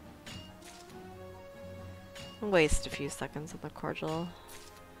 Waste a few seconds on the cordial.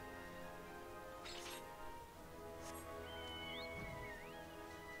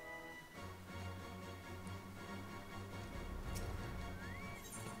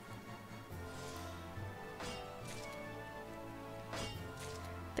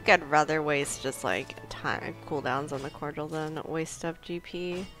 I think I'd rather waste just like time cooldowns on the cordial than waste up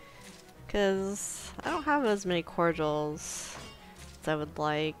GP, because I don't have as many cordials as I would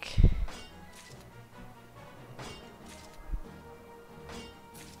like.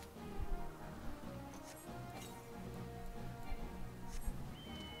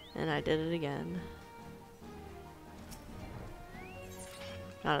 And I did it again.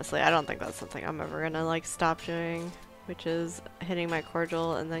 Honestly, I don't think that's something I'm ever gonna like stop doing, which is hitting my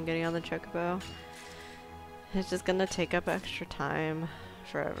cordial and then getting on the chocobo. It's just gonna take up extra time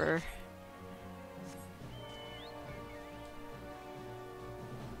forever.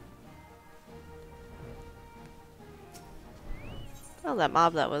 Oh, that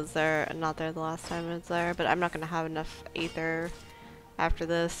mob that was there, not there the last time it was there, but I'm not gonna have enough Aether after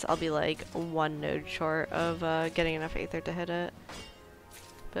this. I'll be like one node short of getting enough Aether to hit it.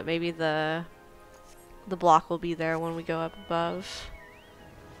 But maybe the block will be there when we go up above.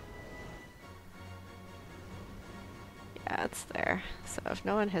 Yeah, it's there. So if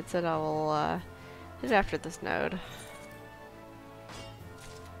no one hits it, I will hit it after this node.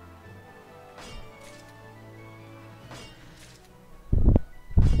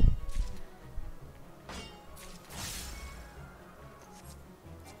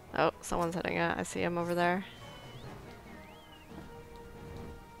 Oh, someone's hitting it. I see him over there.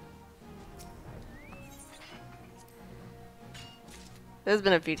 There's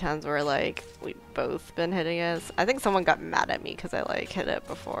been a few times where like we've both been hitting it. I think someone got mad at me because I like hit it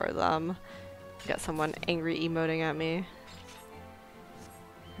before them. Got someone angry emoting at me.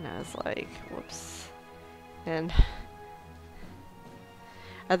 And I was like, whoops. And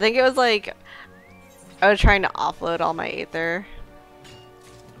I think it was like I was trying to offload all my Aether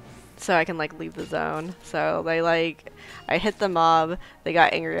so I can like leave the zone. So they like, I hit the mob, they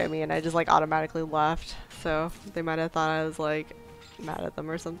got angry at me, and I just like automatically left. So they might have thought I was like mad at them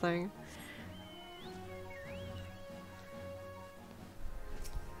or something.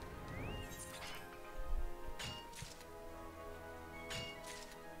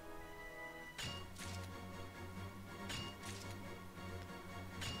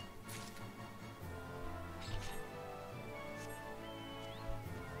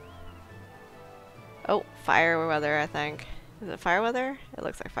 Oh, fire weather, I think. Is it fire weather? It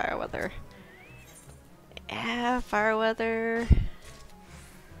looks like fire weather. Yeah, fire weather.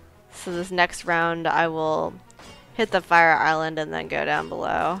 So this next round I will hit the fire island and then go down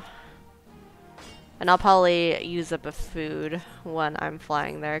below. And I'll probably use up a food when I'm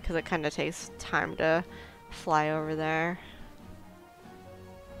flying there because it kind of takes time to fly over there.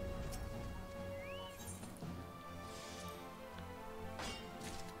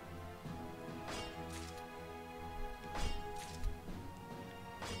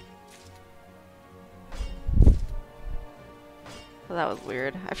 That was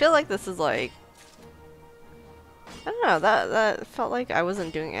weird. I feel like this is like, I don't know, that felt like I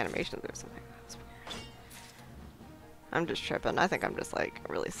wasn't doing animations or something. That was weird. I'm just tripping. I think I'm just like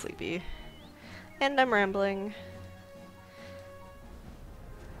really sleepy. And I'm rambling.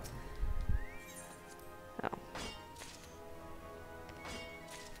 Oh.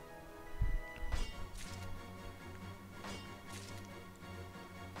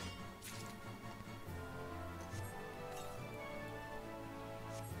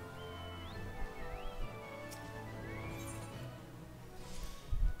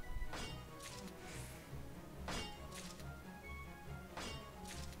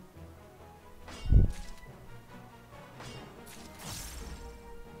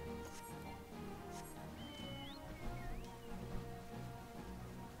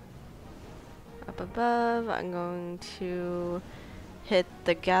 Up above, I'm going to hit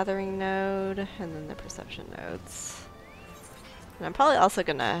the gathering node and then the perception nodes. And I'm probably also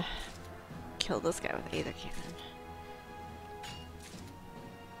gonna kill this guy with Aether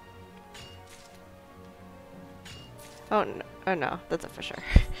Cannon. Oh no, that's a Fisher.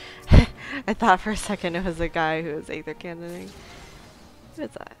 I thought for a second it was a guy who was Aether Cannoning. Who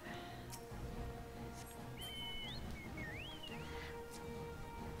is that?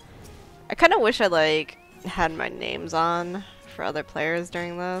 kind of wish I like had my names on for other players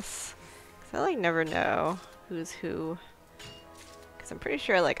during this, cause I like never know who's who. Cause I'm pretty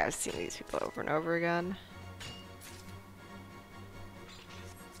sure like I've seen these people over and over again.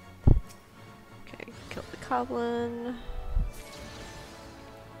 Okay, kill the goblin.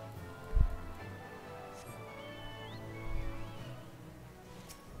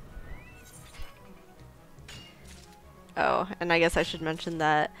 Oh, and I guess I should mention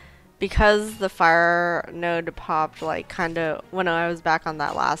that because the fire node popped like kinda when I was back on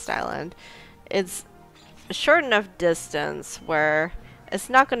that last island, it's a short enough distance where it's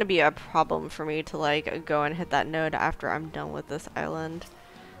not going to be a problem for me to like go and hit that node after I'm done with this island.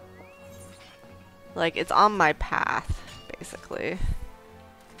 Like, it's on my path, basically.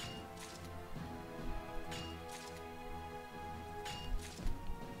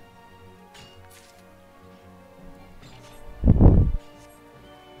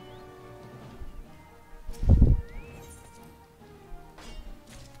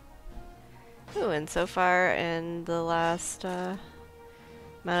 Ooh, and so far in the last amount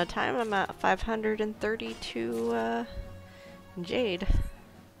of time, I'm at 532 jade.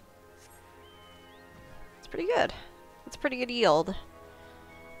 It's pretty good. It's a pretty good yield.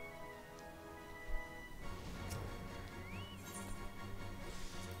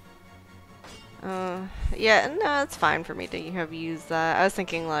 Yeah, no, it's fine for me to have used that. I was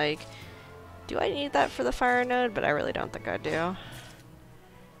thinking like, do I need that for the fire node? But I really don't think I do.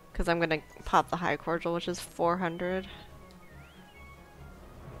 Because I'm gonna pop the high cordial, which is 400.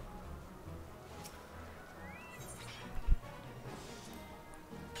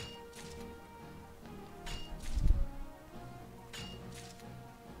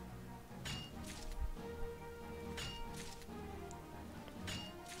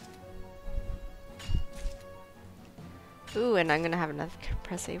 Ooh, and I'm gonna have enough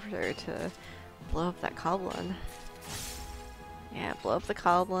press saver to blow up that goblin. Yeah, blow up the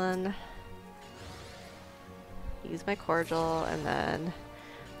goblin. Use my cordial, and then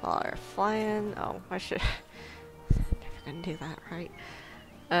while we're flying, oh, I should never gonna do that, right?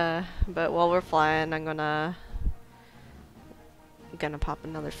 But while we're flying, I'm gonna pop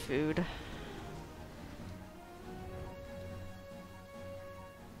another food.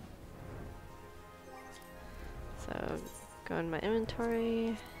 So go in my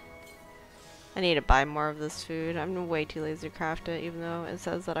inventory. I need to buy more of this food. I'm way too lazy to craft it, even though it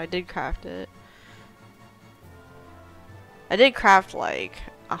says that I did craft it. I did craft like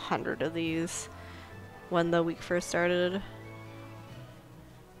 100 of these when the week first started.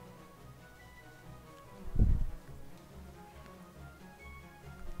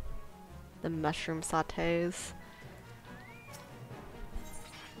 The mushroom sautés.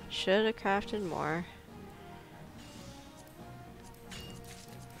 Should have crafted more.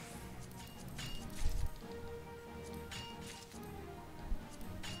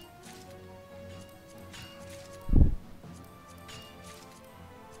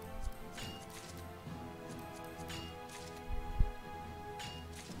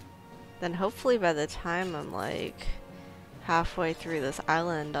 Then hopefully by the time I'm like halfway through this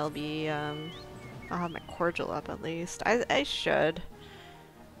island, I'll be I'll have my cordial up at least. I should.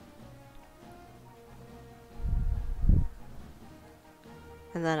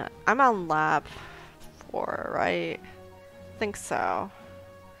 And then I'm on lap 4, right? I think so. I'm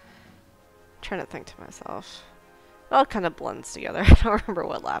trying to think to myself. It all kind of blends together. I don't remember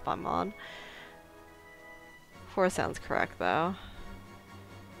what lap I'm on. 4 sounds correct though.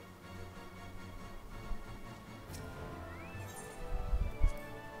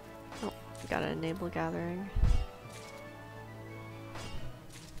 Oh, gotta enable gathering.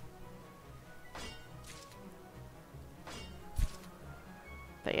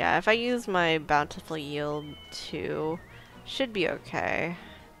 But yeah, if I use my bountiful yield too, should be okay.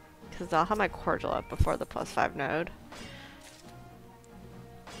 Because I'll have my cordial up before the +5 node.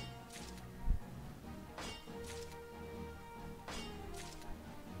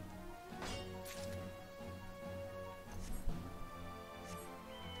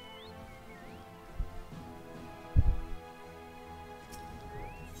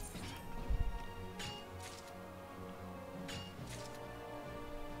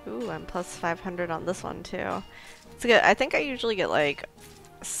 Ooh, I'm +500 on this one too. It's good. I think I usually get like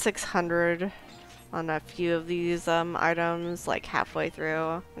 600 on a few of these items like halfway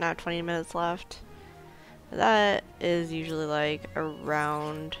through. Now I have 20 minutes left. That is usually like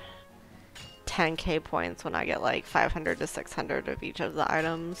around 10k points when I get like 500 to 600 of each of the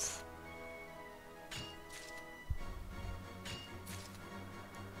items.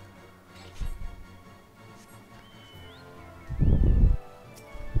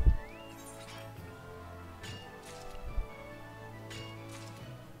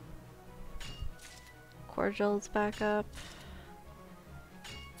 cordials back up.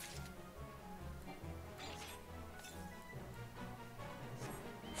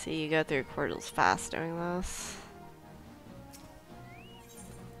 See, you go through cordials fast doing this.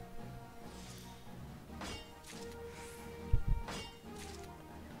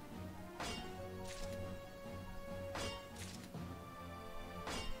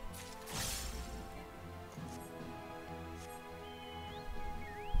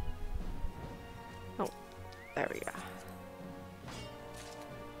 There we go.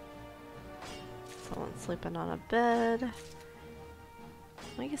 Someone's sleeping on a bed.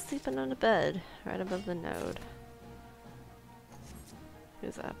 Why are you sleeping on a bed right above the node?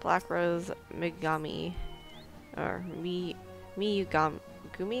 Who's that? Black Rose Migami. Or Miyugumi?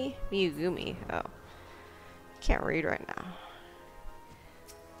 Miyugumi. Oh. Can't read right now.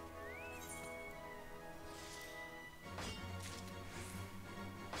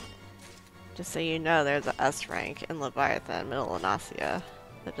 Just so you know, there's a S rank in Leviathan, Middle of Nausea,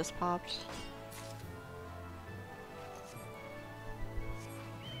 that just popped.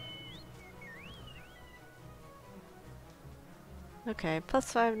 Okay,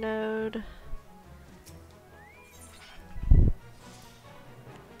 +5 node.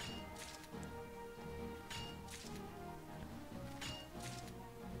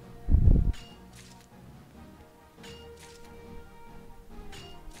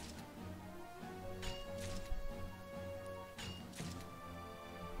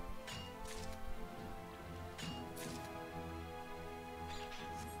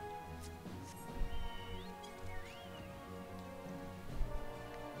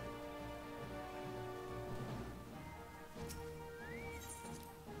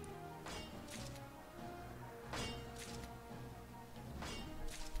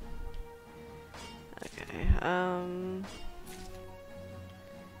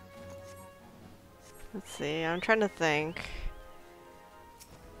 Let's see, I'm trying to think.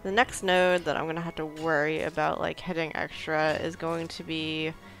 The next node that I'm gonna have to worry about like hitting extra is going to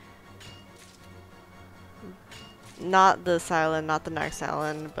be not this island, not the next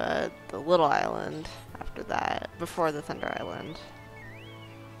island, but the little island after that, before the Thunder Island.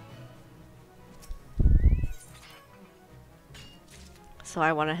 So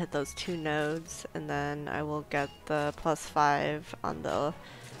I want to hit those 2 nodes, and then I will get the +5 on the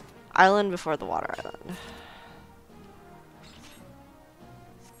island before the water island.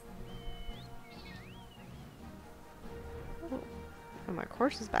 Oh, my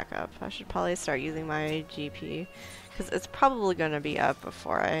course is back up. I should probably start using my GP, because it's probably going to be up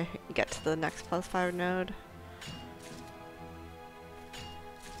before I get to the next +5 node.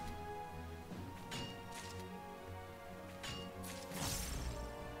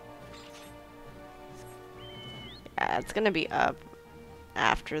 Yeah, it's going to be up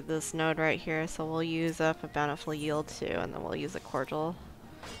after this node right here, so we'll use up a bountiful yield too, and then we'll use a cordial.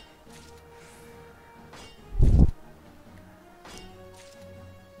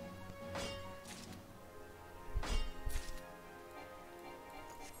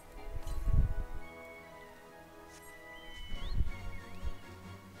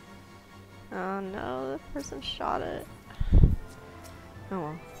 Oh no, the person shot it. Oh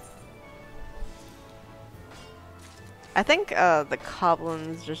well. I think the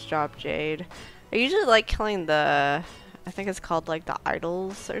goblins just dropped Jade. I usually like killing the, I think it's called like the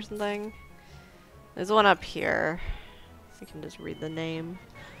idols or something. There's one up here. You can just read the name.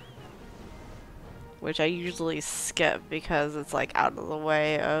 Which I usually skip because it's like out of the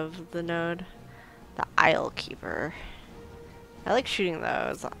way of the node. The Isle Keeper. I like shooting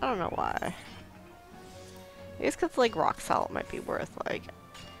those. I don't know why. I guess because like rock salt might be worth like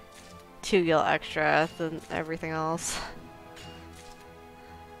 2 gil extra than everything else.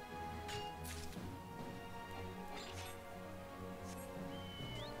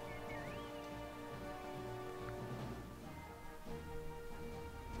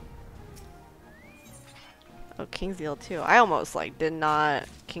 Oh, King's Yield 2. I almost like did not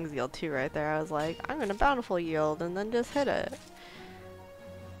King's Yield 2 right there. I was like, I'm gonna bountiful yield and then just hit it.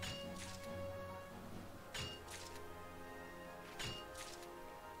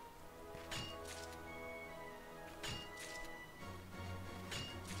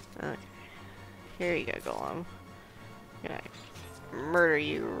 Okay. Here you go, Golem. I'm gonna murder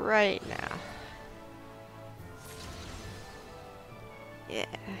you right now. Yeah.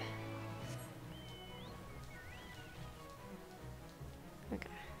 Okay.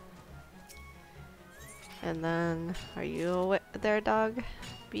 And then, are you there, dog?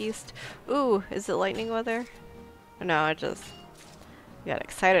 Beast? Ooh, is it lightning weather? No, I just got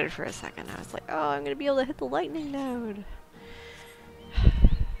excited for a second. I was like, oh, I'm gonna be able to hit the lightning node.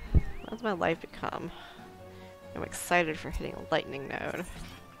 How's my life become? I'm excited for hitting a lightning node.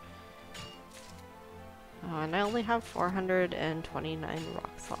 Oh, and I only have 429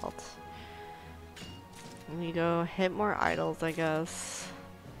 rock salt. Let me go hit more idols, I guess.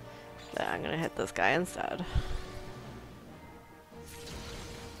 But I'm gonna hit this guy instead.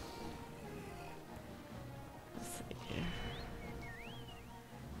 Let's see.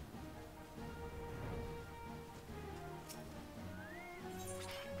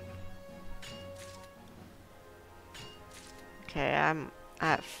 Okay, I'm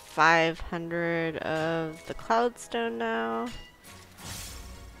at 500 of the cloudstone now,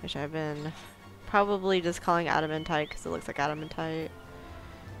 which I've been probably just calling adamantite because it looks like adamantite.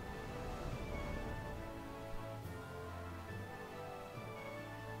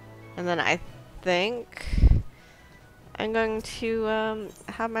 And then I think I'm going to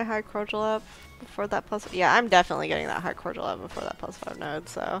have my high cordial up before that plus. Yeah, I'm definitely getting that high cordial up before that +5 node,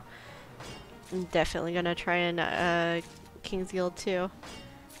 so I'm definitely gonna try and King's Guild too.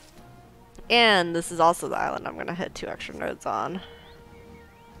 And this is also the island I'm gonna hit 2 extra nodes on.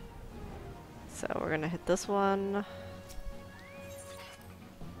 So we're gonna hit this one.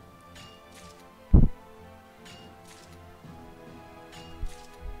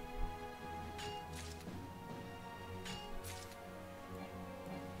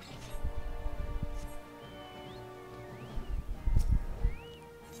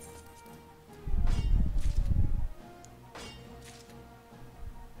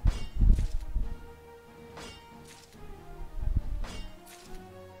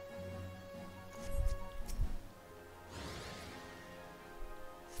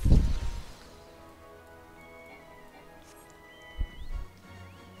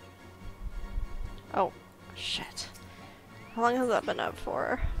 Oh, shit. How long has that been up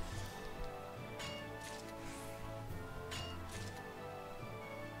for?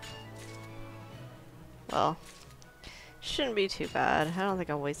 Well, shouldn't be too bad. I don't think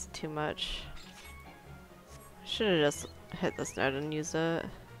I wasted too much. Should have just hit this node and used it.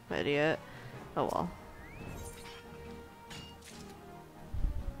 I'm an idiot. Oh well.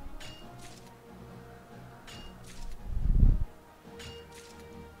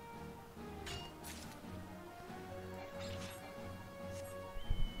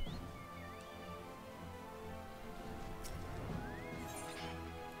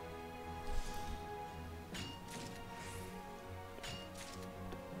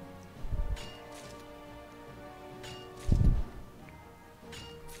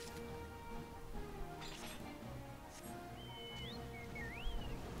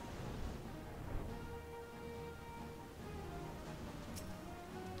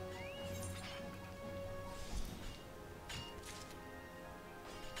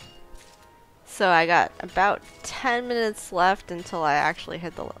 So I got about 10 minutes left until I actually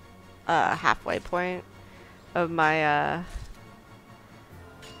hit the halfway point of my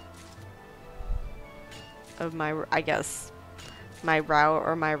I guess my route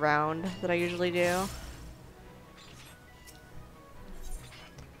or my round that I usually do.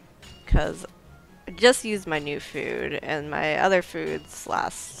 Because I just used my new food and my other foods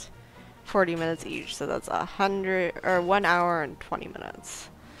last 40 minutes each, so that's 1 hour and 20 minutes.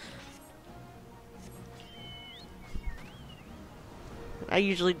 I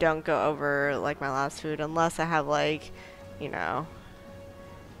usually don't go over like my last food unless I have like, you know,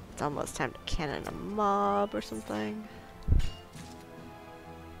 it's almost time to cannon a mob or something.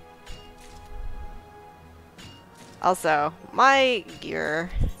 Also, my gear,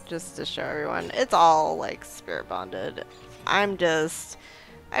 just to show everyone, it's all like spirit bonded. I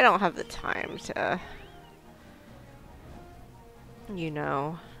don't have the time to, you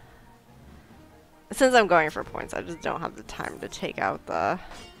know, since I'm going for points, I just don't have the time to take out the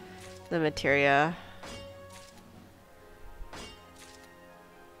materia.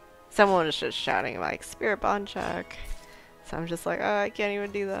 Someone was just shouting like, spirit bond check. So I'm just like, oh, I can't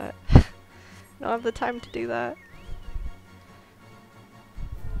even do that. I don't have the time to do that.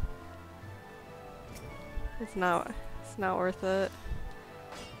 It's not worth it.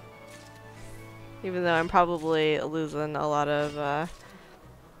 Even though I'm probably losing a lot of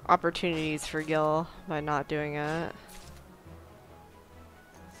opportunities for Gil by not doing it.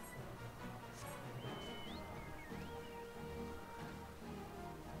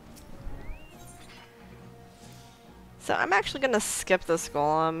 So I'm actually gonna skip this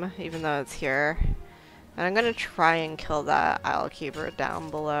golem, even though it's here. And I'm gonna try and kill that Isle Keeper down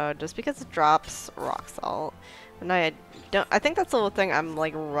below, just because it drops rock salt. And I think that's the thing I'm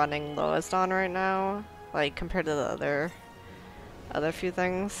like running lowest on right now, like compared to the other few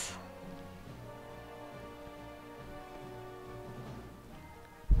things.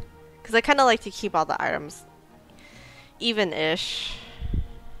 Because I kind of like to keep all the items even-ish,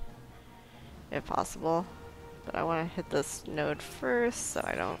 if possible. But I want to hit this node first so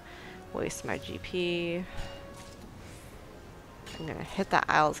I don't waste my GP. I'm gonna hit the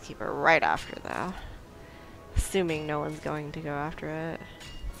Isles Keeper right after though, assuming no one's going to go after it.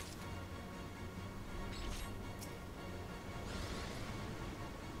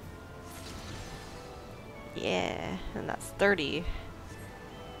 Yeah, and that's 30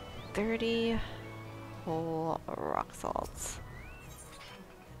 whole rock salts.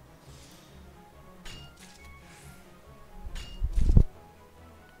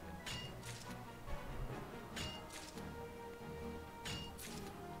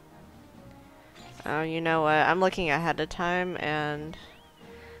 Oh, you know what? I'm looking ahead of time, and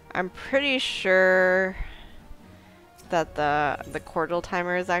I'm pretty sure that the cordial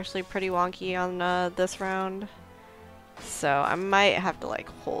timer is actually pretty wonky on this round. So I might have to like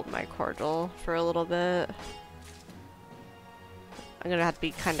hold my cordial for a little bit. I'm gonna have to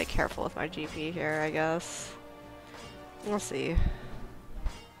be kind of careful with my GP here, I guess. We'll see.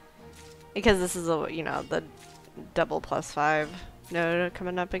 Because this is a, you know, the double +5 node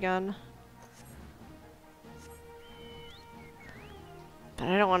coming up again. But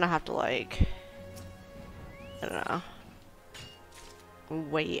I don't want to have to like, I don't know,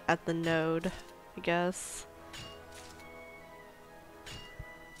 wait at the node, I guess.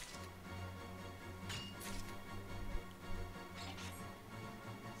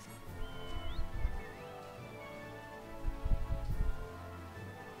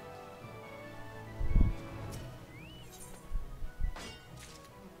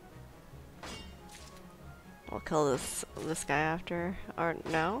 We'll kill this guy after. Or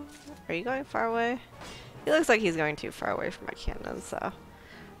no? Are you going far away? He looks like he's going too far away from my cannon, so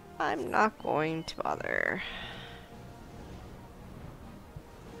I'm not going to bother.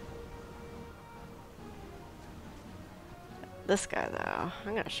 This guy though,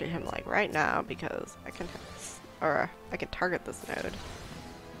 I'm gonna shoot him like right now because I can I can target this node.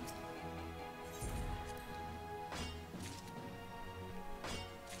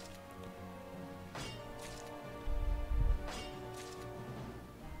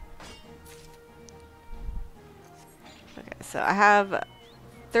 Okay, so I have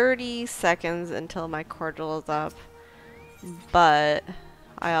 30 seconds until my cordial is up, but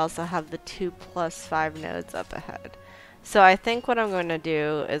I also have the 2 + 5 nodes up ahead. So I think what I'm going to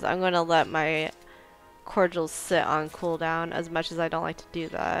do is I'm going to let my cordials sit on cooldown, as much as I don't like to do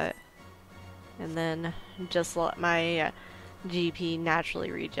that, and then just let my GP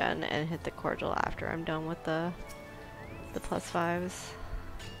naturally regen and hit the cordial after I'm done with the +5s.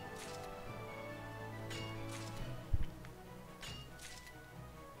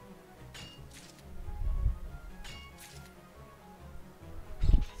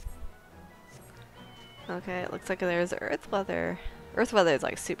 Okay, it looks like there's earth weather. Earth weather is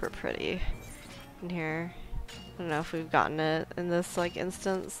like super pretty in here. I don't know if we've gotten it in this like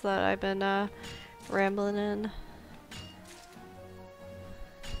instance that I've been rambling in.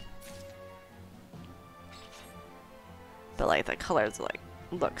 But like the colors like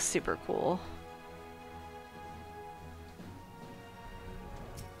look super cool.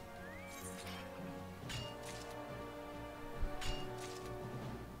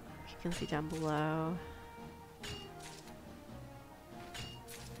 You can see down below.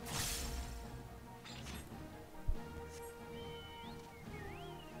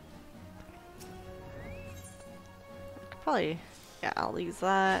 Probably, yeah, I'll use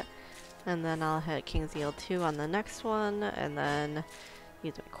that, and then I'll hit King's Yield 2 on the next one, and then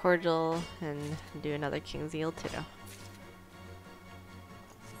use my cordial and do another King's Yield 2.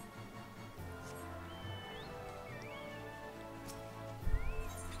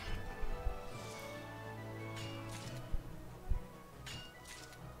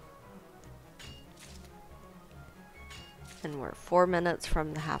 And we're 4 minutes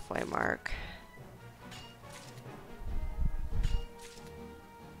from the halfway mark.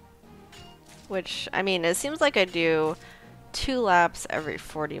 Which, I mean, it seems like I do 2 laps every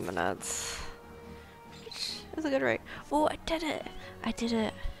 40 minutes. Which is a good rate. Oh, I did it! I did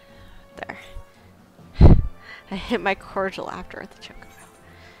it. There. I hit my cordial after the choke.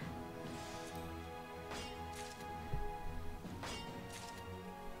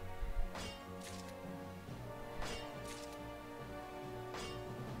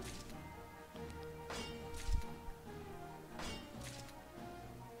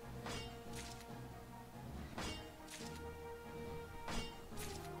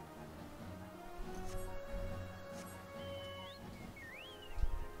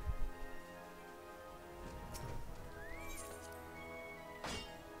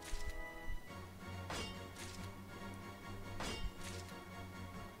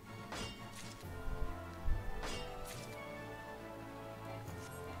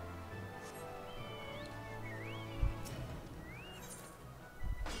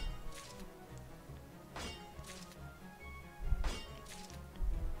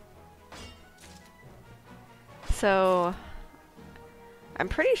 So I'm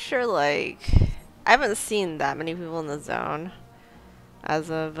pretty sure, like, I haven't seen that many people in the zone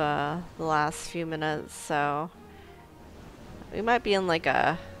as of the last few minutes, so we might be in like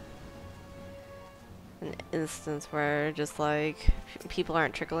an instance where just like people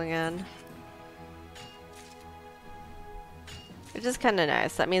aren't trickling in, which is kind of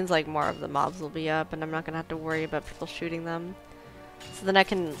nice. That means like more of the mobs will be up and I'm not gonna have to worry about people shooting them. So then I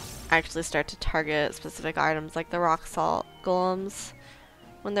can actually start to target specific items like the rock salt golems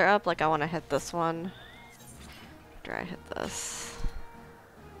when they're up. Like I want to hit this one after I hit this.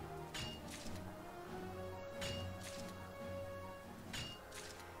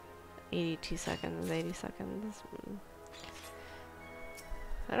 $82 seconds, 80 seconds.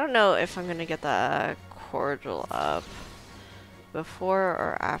 I don't know if I'm gonna get the cordial up before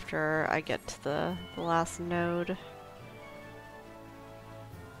or after I get to the last node.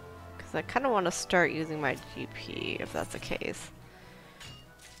 Because I kind of want to start using my GP if that's the case.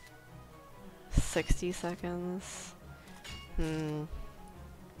 60 seconds.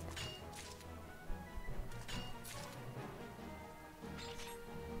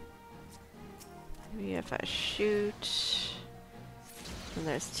 Maybe if I shoot, and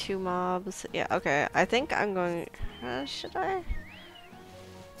there's 2 mobs. Yeah, okay. I think I'm going. Should I?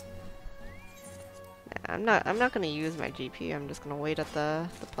 Nah, I'm not gonna use my GP. I'm just gonna wait at the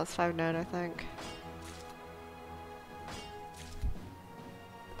 +5 node, I think.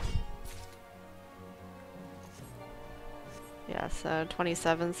 Yeah, so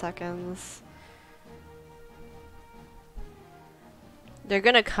 27 seconds. They're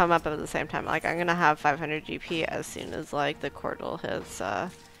gonna come up at the same time. Like I'm gonna have 500 GP as soon as like the cordial hits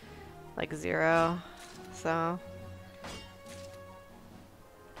like 0. So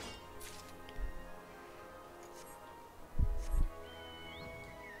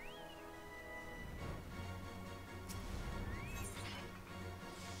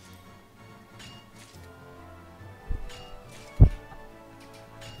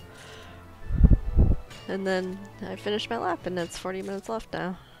and then I finish my lap and it's 40 minutes left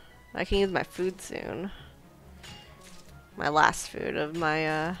now. I can use my food soon. My last food of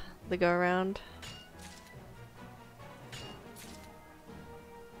my the go around.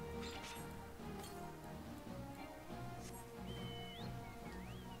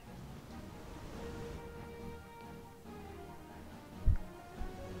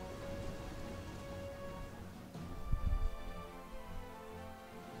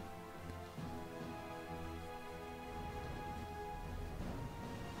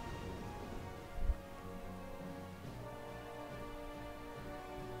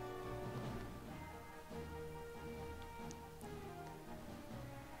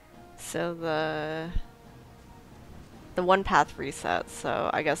 So the one path resets, so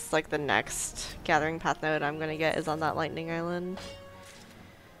I guess like the next gathering path node I'm gonna get is on that lightning island.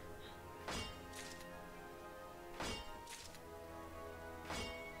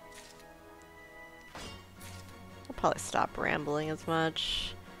 I'll probably stop rambling as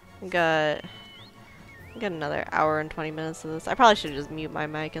much. Got another hour and 20 minutes of this. I probably should just mute my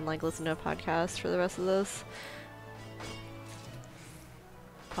mic and like listen to a podcast for the rest of this.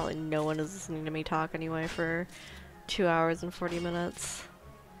 Probably no one is listening to me talk anyway for 2 hours and 40 minutes.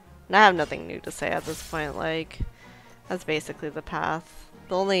 And I have nothing new to say at this point, like, that's basically the path.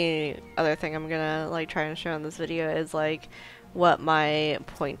 The only other thing I'm gonna, like, try and show in this video is, like, what my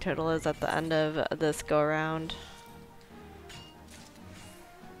point total is at the end of this go-around.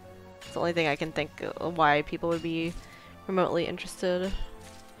 It's the only thing I can think of why people would be remotely interested.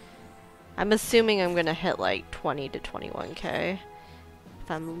 I'm assuming I'm gonna hit, like, 20 to 21k. If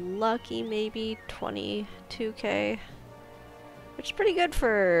I'm lucky, maybe 22k, which is pretty good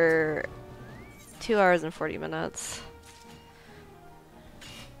for 2 hours and 40 minutes.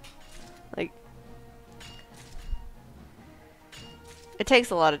 Like, it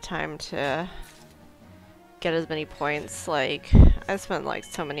takes a lot of time to get as many points. Like, I spent like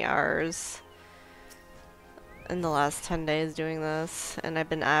so many hours in the last 10 days doing this, and I've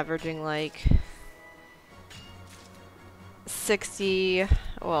been averaging like 60,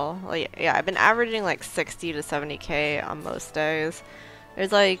 well, yeah, I've been averaging like 60 to 70k on most days.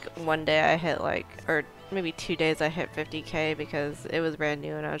 There's like one day I hit like, or maybe 2 days I hit 50k because it was brand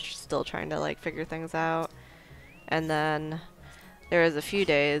new and I was still trying to like figure things out. And then there was a few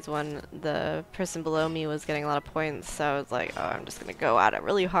days when the person below me was getting a lot of points, so I was like, oh, I'm just gonna go at it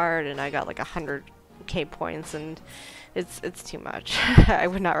really hard, and I got like 100k points, and it's too much. I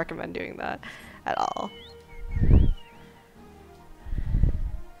would not recommend doing that at all.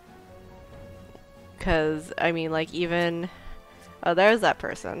 Because, I mean, like, even... Oh, there's that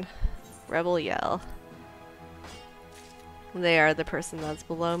person. Rebel Yell. They are the person that's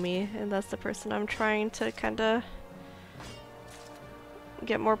below me, and that's the person I'm trying to kinda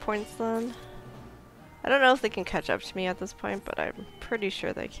get more points than. I don't know if they can catch up to me at this point, but I'm pretty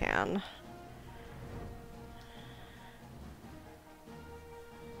sure they can.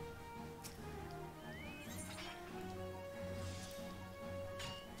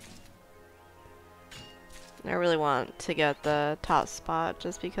 I really want to get the top spot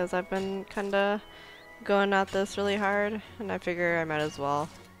just because I've been kinda going at this really hard, and I figure I might as well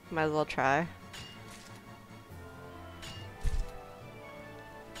try.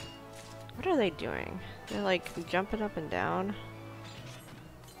 What are they doing? They're like jumping up and down.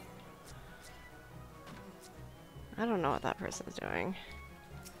 I don't know what that person's doing.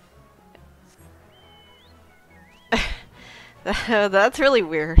 That's really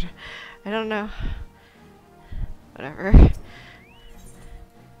weird. I don't know. Whatever.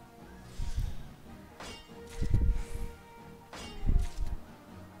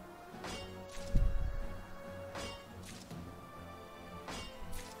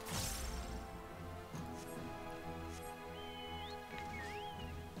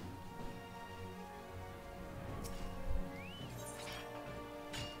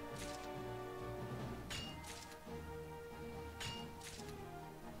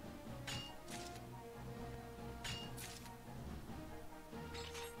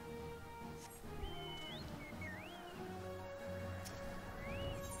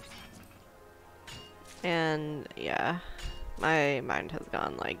 And yeah, my mind has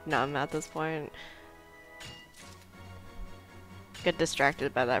gone like numb at this point. Get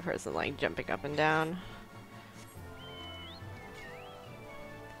distracted by that person like jumping up and down.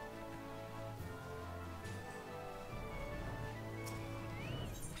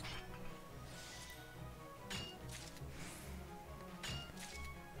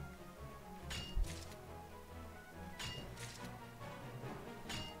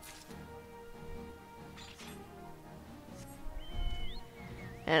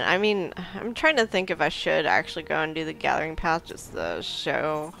 And I mean, I'm trying to think if I should actually go and do the gathering path just to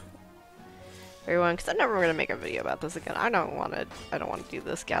show everyone, because I'm never gonna make a video about this again. I don't want to do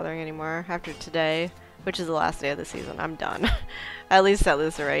this gathering anymore after today, which is the last day of the season. I'm done. At least at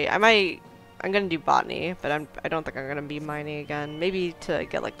Lucerate. I'm gonna do botany, but I don't think I'm gonna be mining again. Maybe to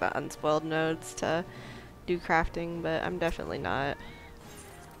get like the unspoiled nodes to do crafting, but I'm definitely not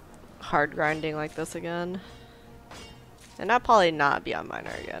hard grinding like this again. And I'll probably not be on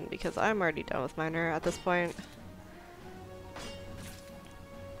miner again because I'm already done with miner at this point.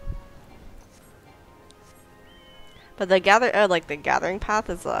 But the gathering path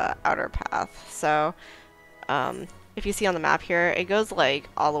is the outer path. So if you see on the map here, it goes like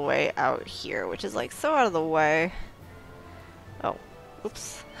all the way out here, which is like so out of the way. Oh,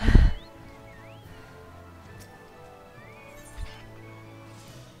 oops.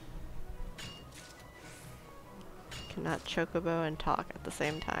 Cannot chocobo and talk at the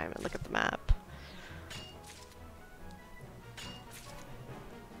same time and look at the map.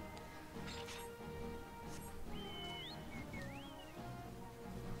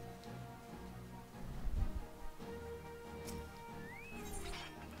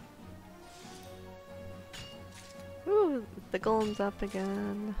 Ooh, the golem's up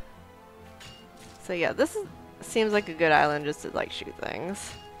again. So yeah, seems like a good island just to like shoot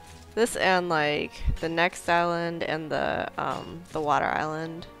things. This and like the next island and the water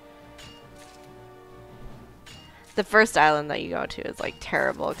island. The first island that you go to is like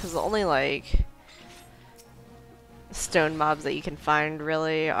terrible because the only like stone mobs that you can find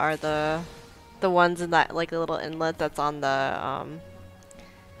really are the ones in that like little inlet that's on the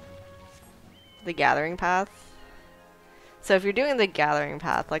gathering path. So if you're doing the gathering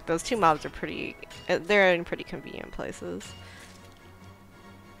path, like those two mobs are they're in pretty convenient places.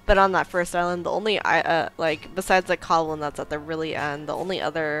 But on that first island, the only like besides the goblin that's at the really end, the only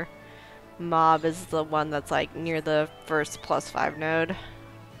other mob is the one that's like near the first +5 node.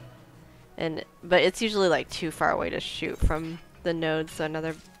 But it's usually like too far away to shoot from the node, so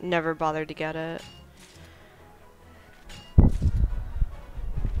I never bothered to get it.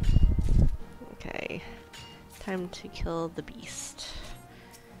 Okay, time to kill the beast.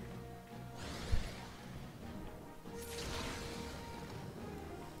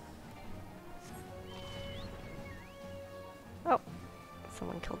 Oh,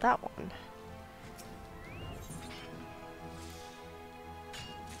 someone killed that one.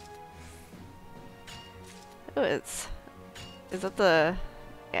 Oh, is that the...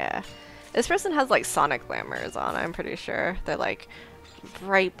 yeah. This person has like sonic glamours on, I'm pretty sure. They're like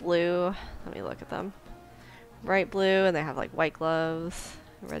bright blue. Let me look at them. Bright blue, and they have like white gloves,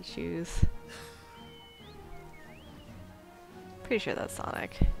 red shoes. Pretty sure that's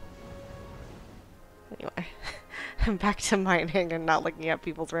Sonic. Anyway, I'm back to mining and not looking at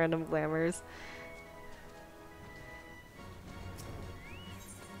people's random glamours.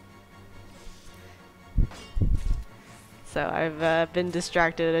 So I've been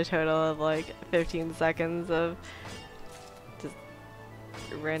distracted a total of like 15 seconds of just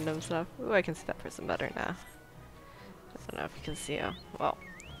random stuff. Ooh, I can see that person better now. I don't know if you can see him. Well,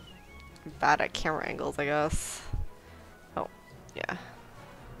 I'm bad at camera angles, I guess. Oh, yeah.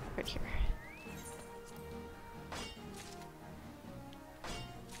 Right here.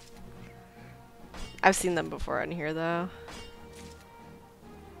 I've seen them before in here, though.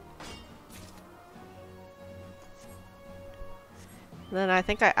 Then I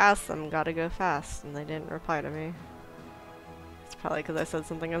think I asked them, gotta go fast, and they didn't reply to me. It's probably because I said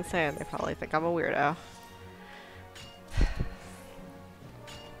something insane. They probably think I'm a weirdo.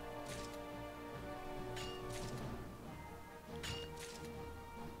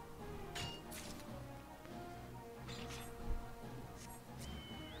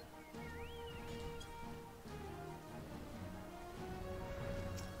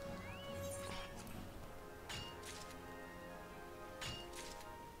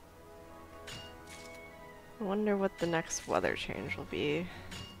 I wonder what the next weather change will be.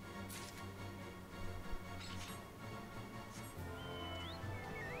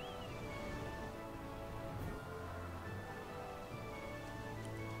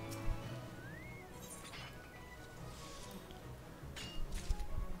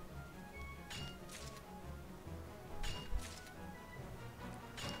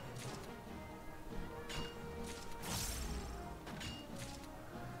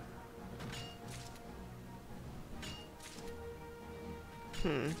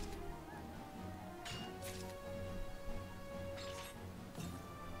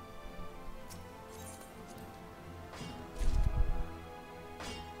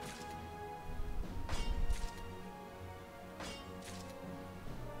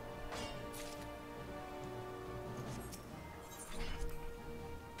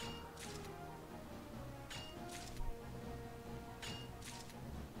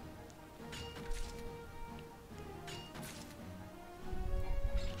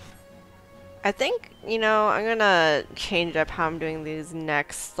 I think, you know, I'm gonna change up how I'm doing these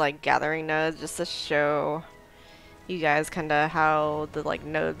next, like, gathering nodes just to show you guys kind of how the, like,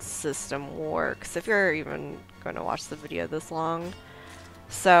 node system works, if you're even going to watch the video this long.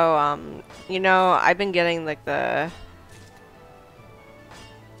 So, you know, I've been getting, like, the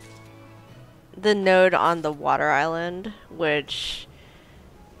node on the water island, which,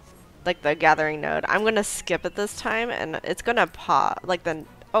 like, the gathering node. I'm gonna skip it this time, and it's gonna pop, like, the...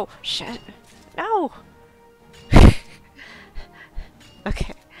 Oh, shit. No!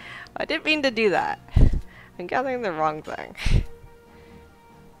 Okay. I didn't mean to do that. I'm gathering the wrong thing.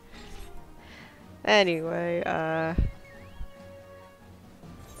 Anyway,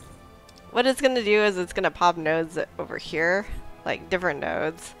 what it's gonna do is it's gonna pop nodes over here, like different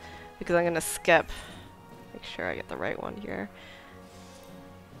nodes, because I'm gonna skip. Make sure I get the right one here.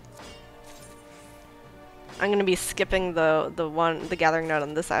 I'm gonna be skipping the gathering node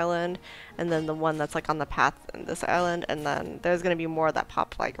on this island, and then the one that's like on the path in this island, and then there's gonna be more that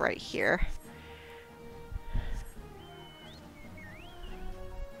pop like right here.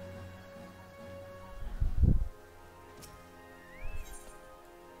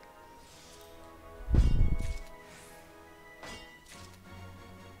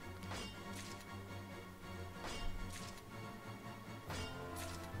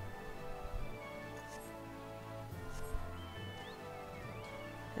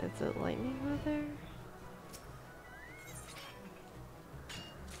 Is it lightning weather?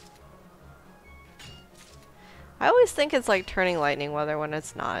 I always think it's like turning lightning weather when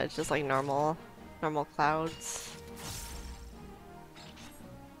it's not. It's just like normal clouds.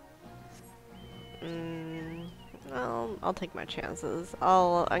 Well, I'll take my chances.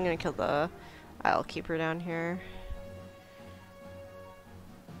 I'm gonna kill the Isle Keeper down here.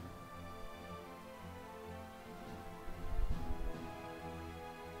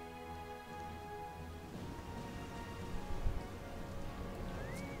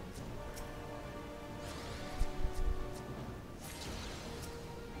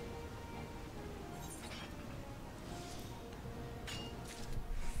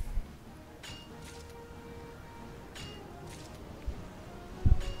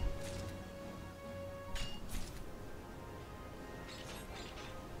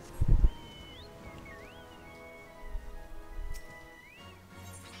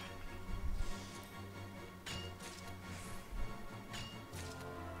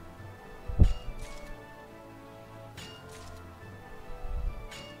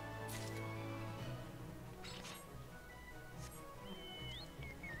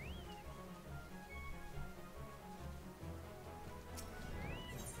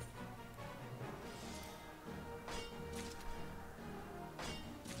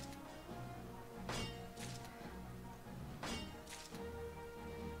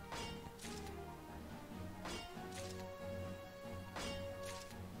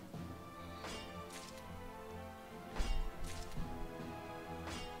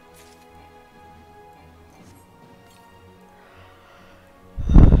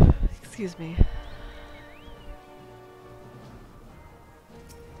 Excuse me.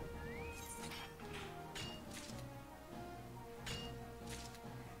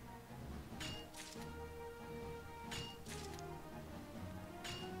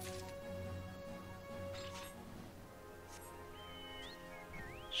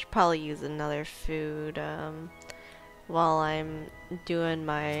 Should probably use another food while I'm doing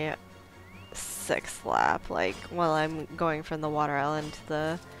my 6th lap, like while I'm going from the water island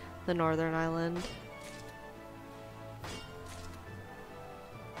to the northern island.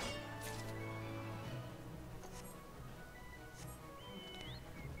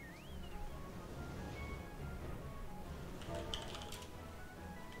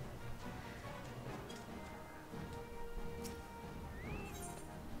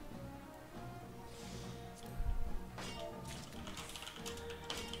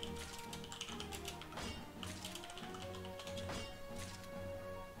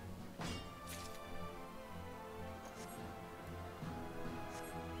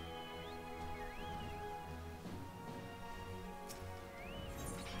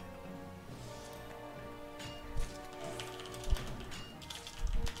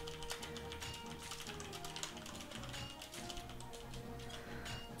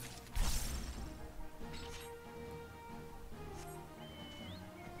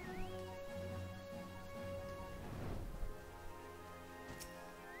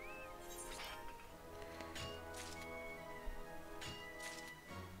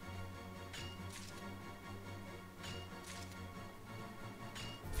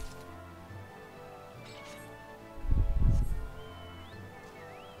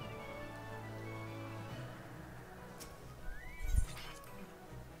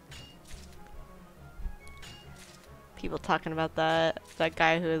 People talking about that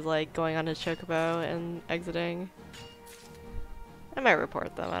guy who is like going on his chocobo and exiting. I might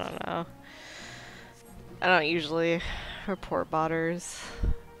report them, I don't know. I don't usually report botters,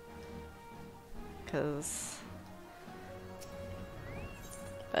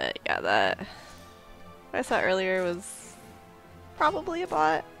 but yeah, that what I saw earlier was probably a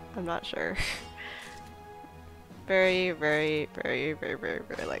bot. I'm not sure. Very, very, very, very, very,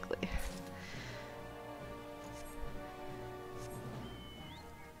 very likely.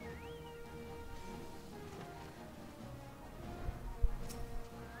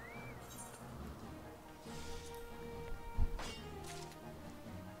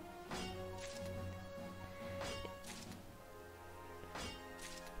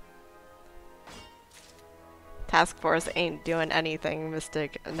 Task Force ain't doing anything,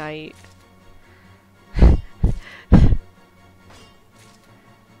 Mystic Knight.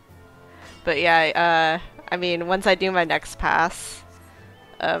 But yeah, I mean, once I do my next pass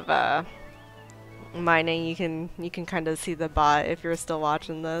of mining, you can kind of see the bot if you're still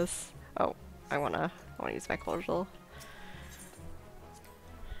watching this. Oh, I wanna use my cordial.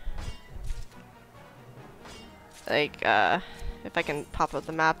 Like, if I can pop up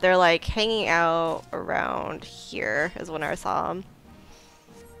the map, they're like hanging out around here is when I saw them.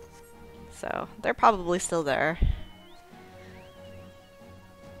 So they're probably still there.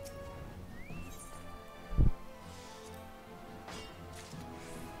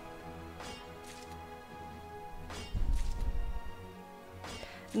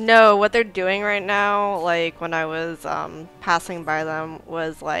 No, what they're doing right now, like when I was passing by them,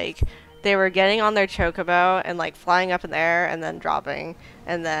 was like they were getting on their chocobo and like flying up in the air and then dropping,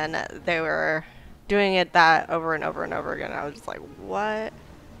 and then they were doing it that over and over and over again. I was just like, what?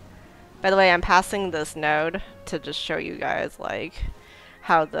 By the way, I'm passing this node to just show you guys like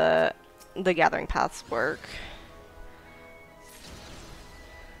how the gathering paths work.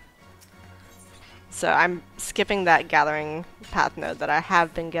 So I'm skipping that gathering path node that I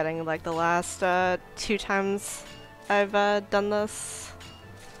have been getting like the last 2 times I've done this.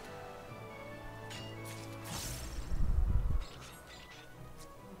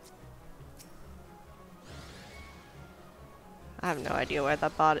 I have no idea why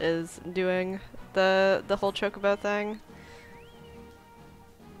that bot is doing the whole chocobo thing.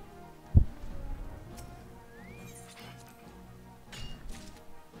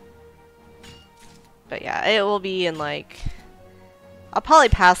 But yeah, it will be in like... I'll probably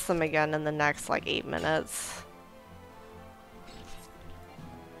pass them again in the next like 8 minutes.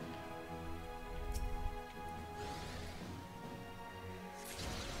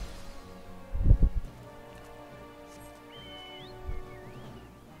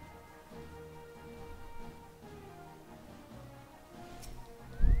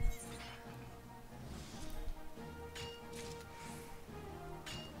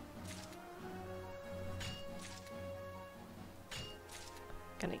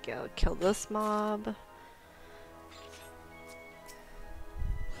 Gonna go kill this mob.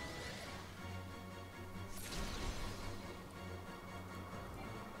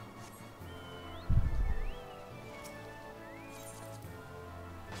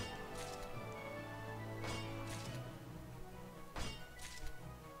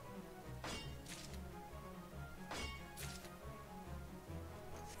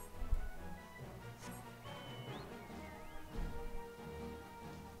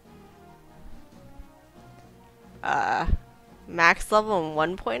 Max level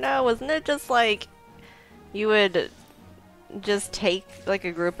in 1.0, wasn't it just like you would just take like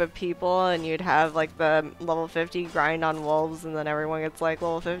a group of people and you'd have like the level 50 grind on wolves and then everyone gets like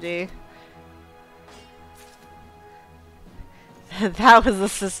level 50? That was the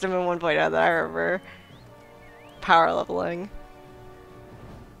system in 1.0 that I remember power leveling.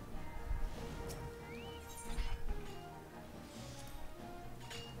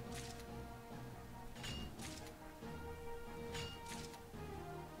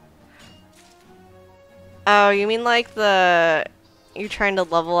 Oh, you mean like you're trying to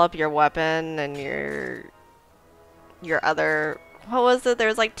level up your weapon and your other, what was it?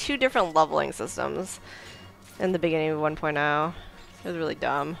 There's like 2 different leveling systems in the beginning of 1.0. It was really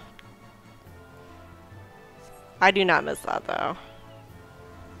dumb. I do not miss that though.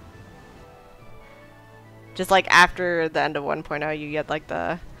 Just like after the end of 1.0 you get like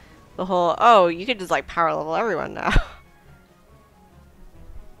the whole, oh, you could just like power level everyone now.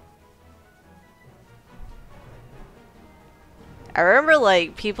 I remember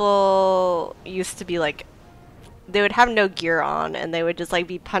like people used to be like, they would have no gear on and they would just like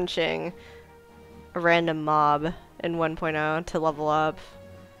be punching a random mob in 1.0 to level up.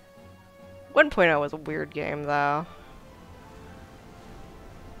 1.0 was a weird game though.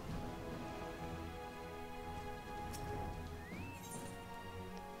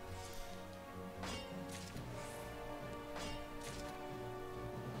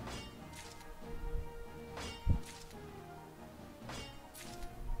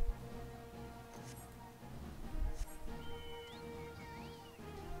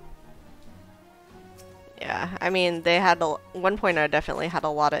 Yeah, I mean, they had 1.0 definitely had a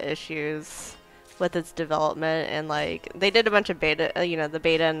lot of issues with its development, and like they did a bunch of beta, you know, the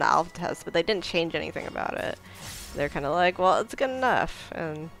beta and the alpha tests, but they didn't change anything about it. They're kind of like, well, it's good enough,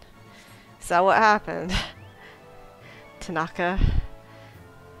 and so what happened? Tanaka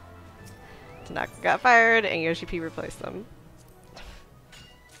got fired, and Yoshi P replaced them.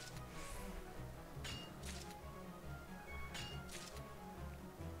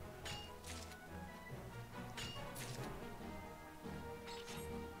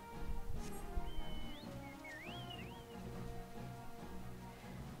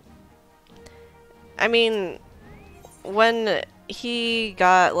 I mean, when he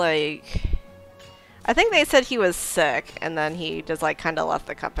got like, I think they said he was sick and then he just like kind of left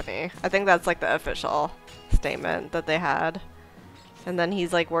the company. I think that's like the official statement that they had. And then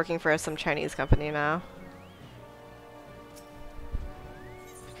he's like working for some Chinese company now.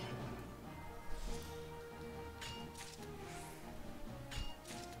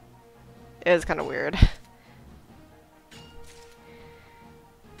 It was kind of weird.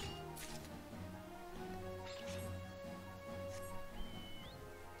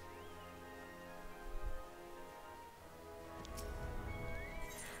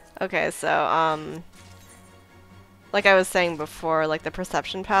 Okay, so, like I was saying before, like the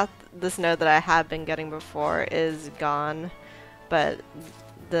perception path, this node that I have been getting before is gone, but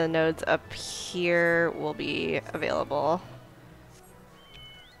the nodes up here will be available.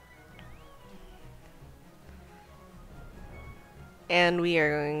 And we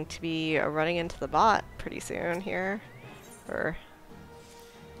are going to be running into the bot pretty soon here, or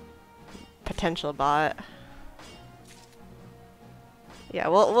potential bot. Yeah,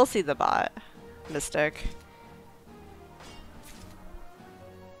 we'll see the bot, Mystic.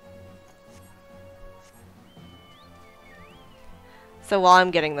 So while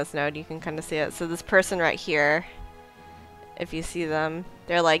I'm getting this node, you can kind of see it. So this person right here, if you see them,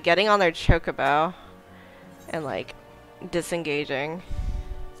 they're like getting on their chocobo and like disengaging,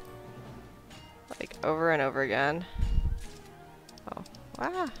 like over and over again. Oh,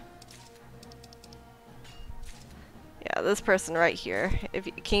 wow. Yeah, this person right here.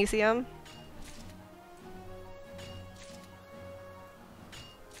 Can you see him?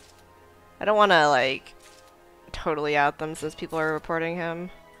 I don't want to like totally out them since people are reporting him,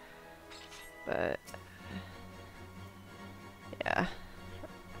 but yeah.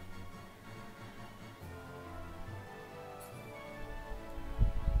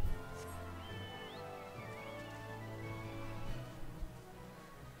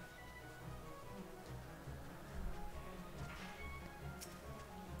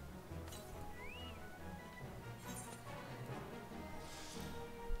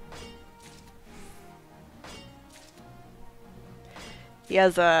 He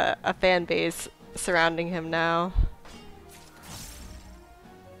has a fan base surrounding him now.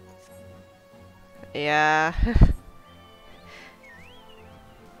 Yeah.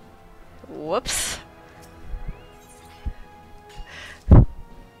 Whoops.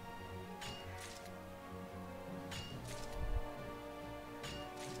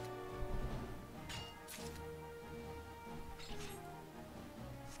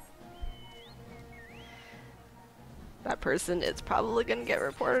 That person is probably gonna get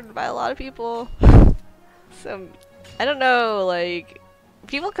reported by a lot of people. So, I don't know, like,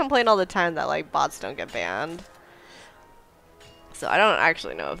 people complain all the time that, like, bots don't get banned. So I don't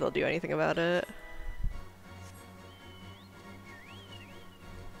actually know if they'll do anything about it.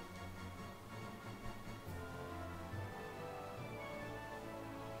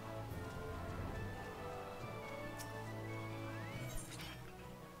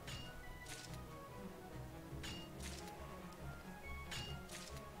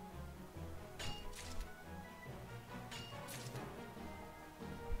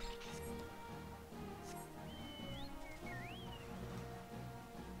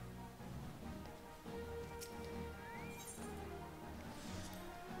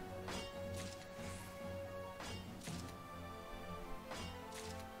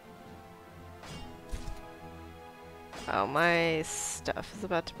 Oh, my stuff is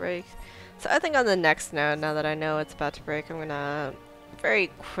about to break. So I think on the next node, now that I know it's about to break, I'm gonna very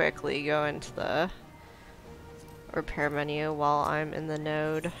quickly go into the repair menu while I'm in the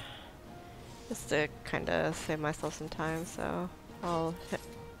node. Just to kind of save myself some time, so I'll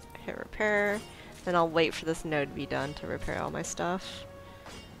hit repair, then I'll wait for this node to be done to repair all my stuff.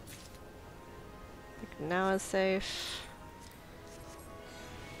 I think now is safe.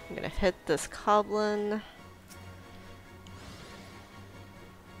 I'm gonna hit this goblin.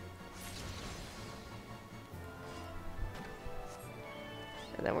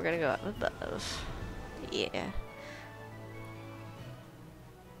 And then we're gonna go up above. Yeah.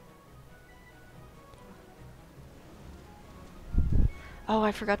 Oh,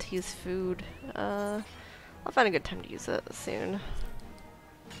 I forgot to use food. I'll find a good time to use it soon.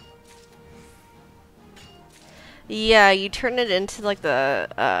 Yeah, you turn it into like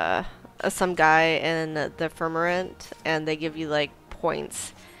the some guy in the firmament, and they give you like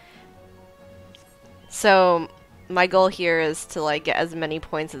points. So my goal here is to like get as many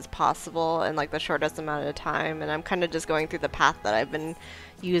points as possible in like the shortest amount of time, and I'm kind of just going through the path that I've been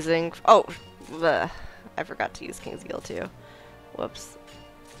using. Oh, I forgot to use King's Guild too. Whoops.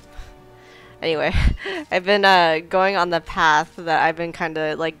 Anyway, I've been going on the path that I've been kind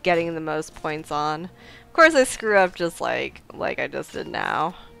of like getting the most points on. Of course, I screw up just like I just did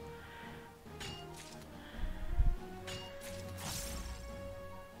now.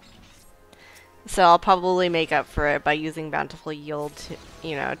 So I'll probably make up for it by using Bountiful Yield,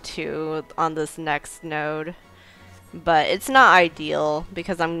 you know, 2 on this next node. But it's not ideal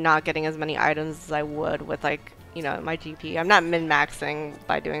because I'm not getting as many items as I would with, like, you know, my GP. I'm not min-maxing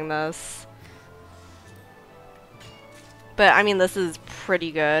by doing this. But, I mean, this is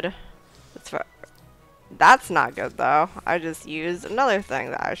pretty good. That's not good, though. I just used another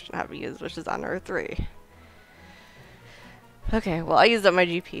thing that I shouldn't have used, which is Honor 3. Okay, well, I used up my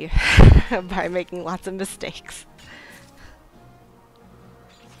GP by making lots of mistakes.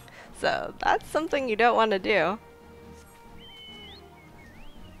 So, that's something you don't want to do.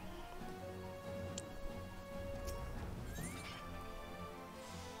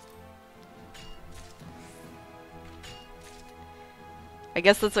 I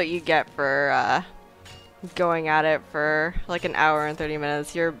guess that's what you get for going at it for like an hour and 30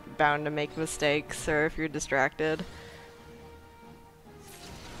 minutes. You're bound to make mistakes, or if you're distracted.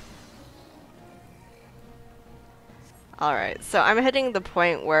 Alright, so I'm hitting the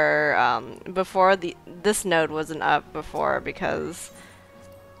point where before this node wasn't up before because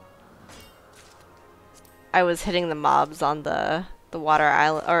I was hitting the mobs on the water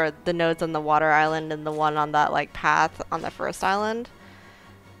island, or the nodes on the water island and the one on that like path on the first island.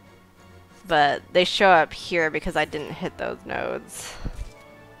 But they show up here because I didn't hit those nodes.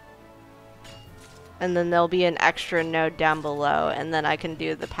 And then there'll be an extra node down below, and then I can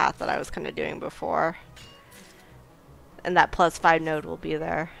do the path that I was kind of doing before. And that +5 node will be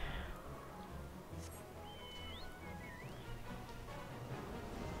there.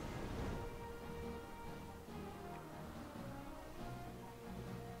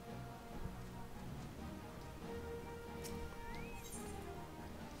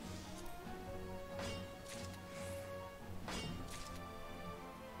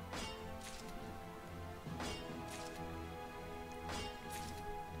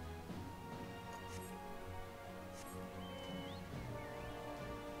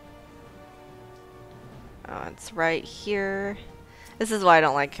 Oh, it's right here. This is why I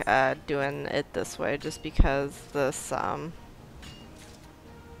don't like doing it this way, just because this, I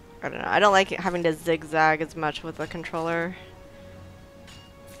don't know, I don't like having to zigzag as much with the controller.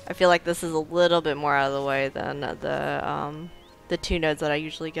 I feel like this is a little bit more out of the way than the two nodes that I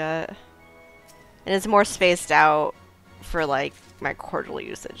usually get. And it's more spaced out for like my cordial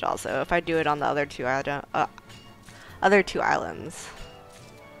usage also, if I do it on the other two islands.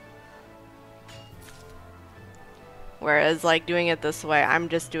 Whereas like doing it this way, I'm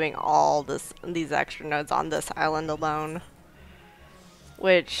just doing all these extra nodes on this island alone.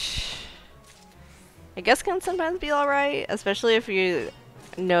 Which I guess can sometimes be alright, especially if you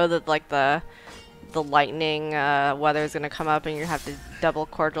know that like the lightning weather is gonna come up and you have to double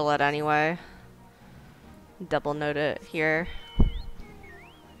cordial it anyway. Double node it here.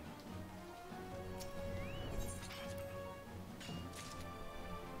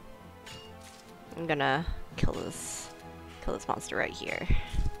 I'm gonna kill this monster right here.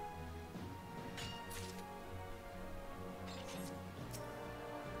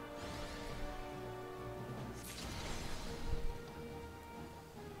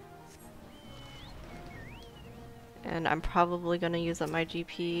 And I'm probably gonna use up my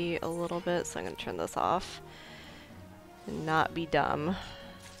GP a little bit, so I'm gonna turn this off and not be dumb.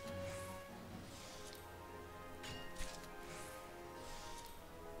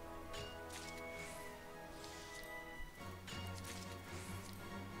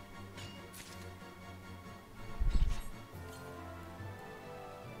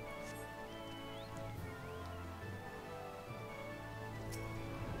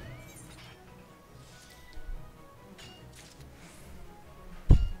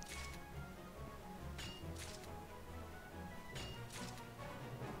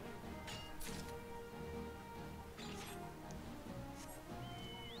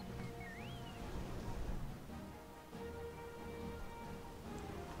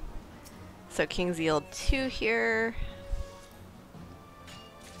 So King's Yield 2 here.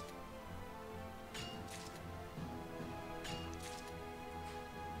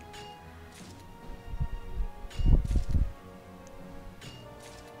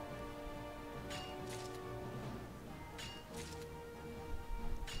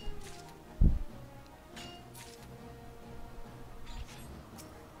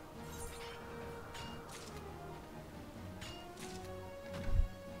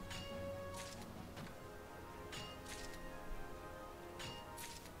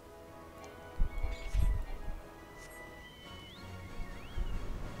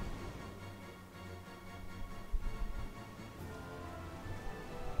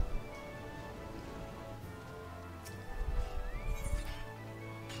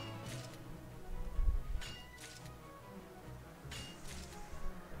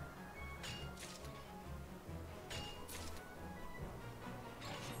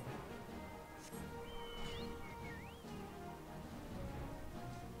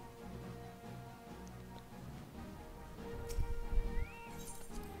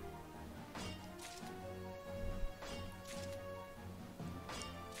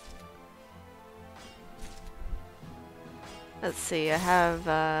 Let's see, I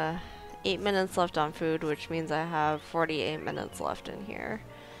have 8 minutes left on food, which means I have 48 minutes left in here.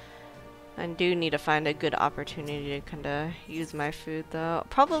 I do need to find a good opportunity to kind of use my food though.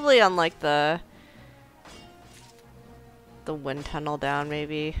 Probably on like the wind tunnel down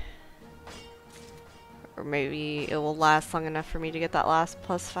maybe. Or maybe it will last long enough for me to get that last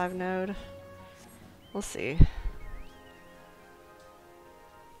 +5 node. We'll see.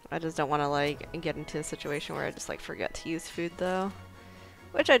 I just don't want to like get into a situation where I just like forget to use food though.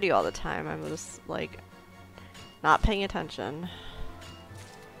 Which I do all the time. I'm just like not paying attention.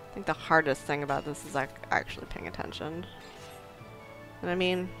 I think the hardest thing about this is like actually paying attention. And I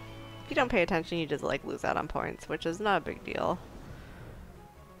mean, if you don't pay attention you just like lose out on points, which is not a big deal.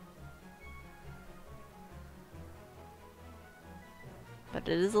 But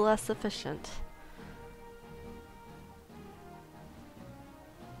it is less efficient.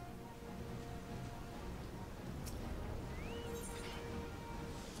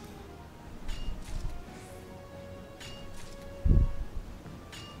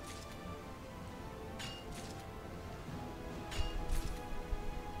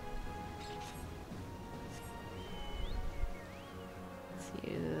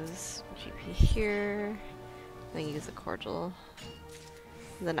 Use GP here, then use a cordial.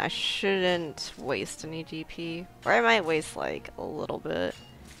 Then I shouldn't waste any GP, or I might waste like a little bit,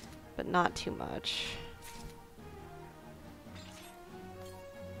 but not too much.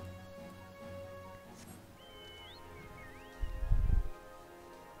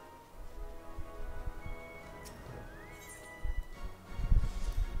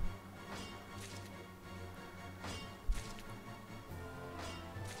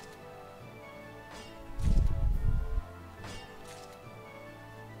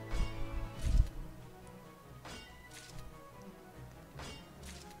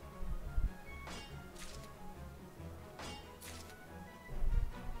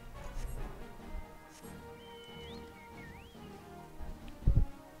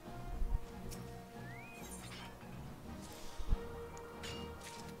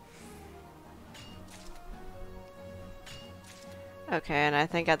 Okay, and I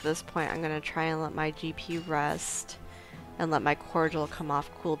think at this point I'm gonna try and let my GP rest and let my cordial come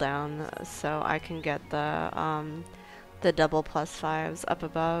off cooldown so I can get the double +5s up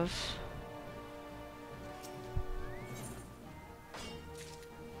above.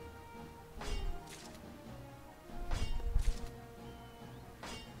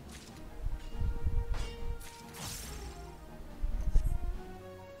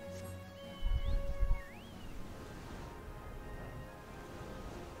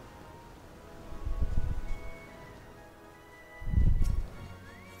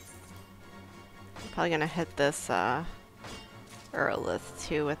 Probably gonna hit this Earlith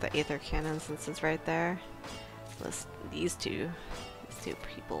too with the Aether Cannon since it's right there. Unless these two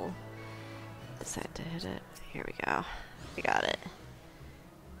people decide to hit it. Here we go. We got it.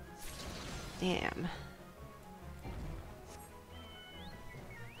 Damn.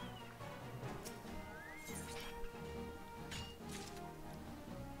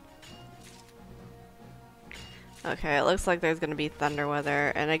 Okay, it looks like there's gonna be thunder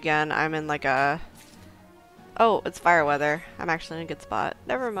weather, and again, I'm in like a... Oh, it's fire weather. I'm actually in a good spot.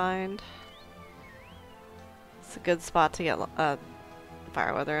 Never mind. It's a good spot to get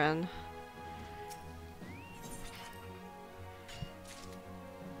fire weather in.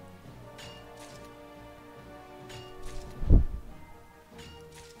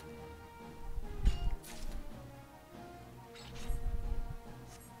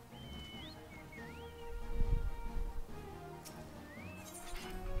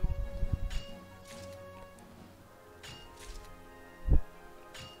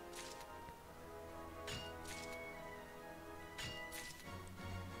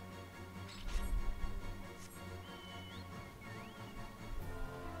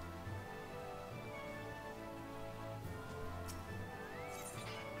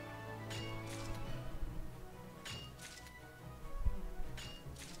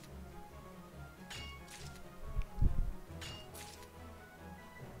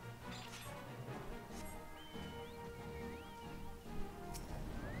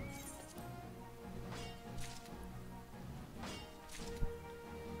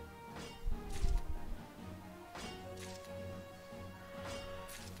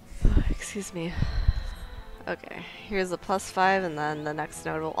 Excuse me. Okay, here's a +5, and then the next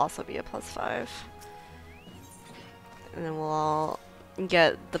node will also be a +5. And then we'll all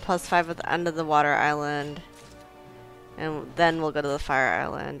get the +5 at the end of the water island. And then we'll go to the fire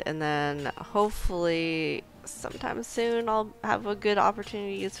island. And then hopefully sometime soon I'll have a good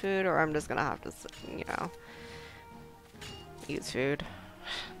opportunity to use food, or I'm just gonna have to, you know, use food.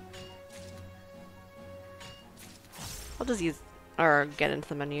 I'll just use, or get into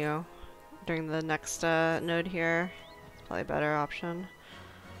the menu during the next node here. It's probably a better option.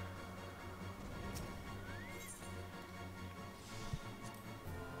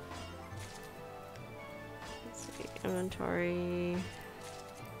 Let's see, inventory.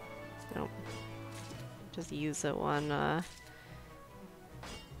 Nope. Just use it when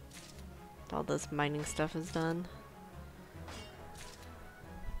all this mining stuff is done.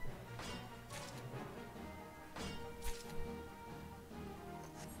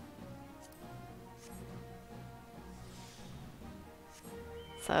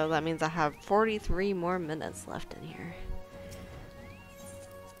 So that means I have 43 more minutes left in here.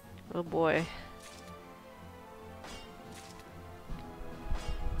 Oh boy.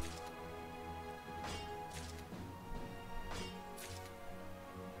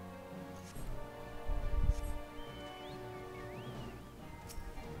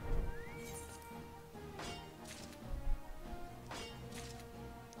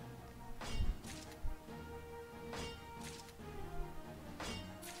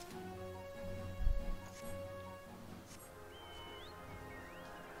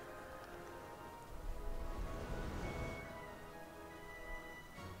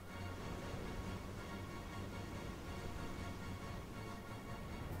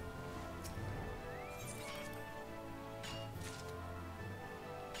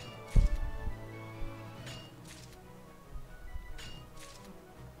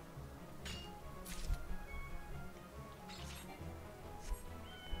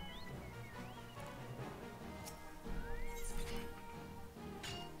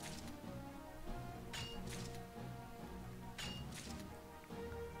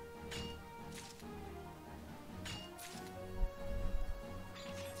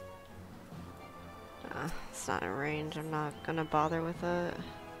 It's not in range. I'm not gonna bother with it.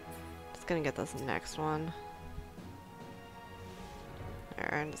 Just gonna get this next one.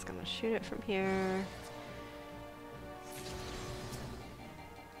 There, I'm just gonna shoot it from here.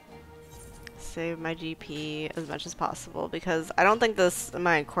 save my GP as much as possible because I don't think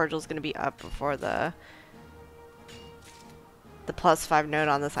my cordial is going to be up before the +5 node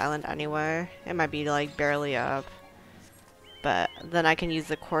on this island anyway. It might be like barely up. But then I can use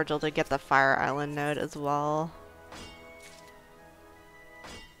the cordial to get the fire island node as well.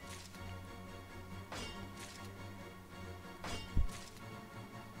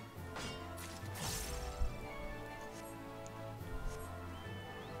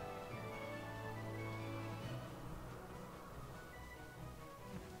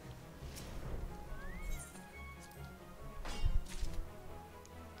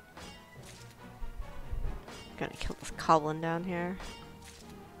 Gonna kill this goblin down here.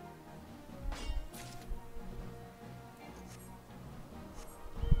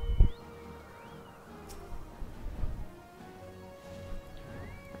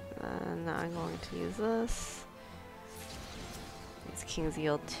 And now I'm going to use this. Use King's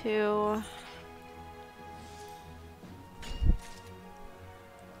Yield 2.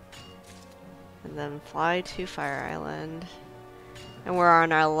 And then fly to Fire Island. And we're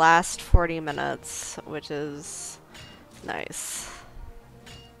on our last 40 minutes, which is nice.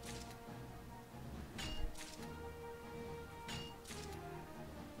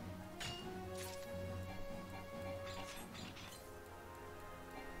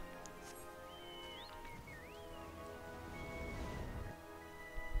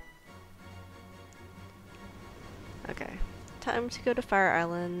 Okay, time to go to Fire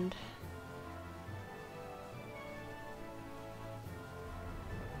Island.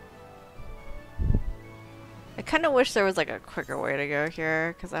 I kind of wish there was like a quicker way to go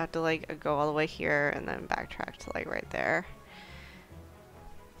here, because I have to like go all the way here and then backtrack to like right there.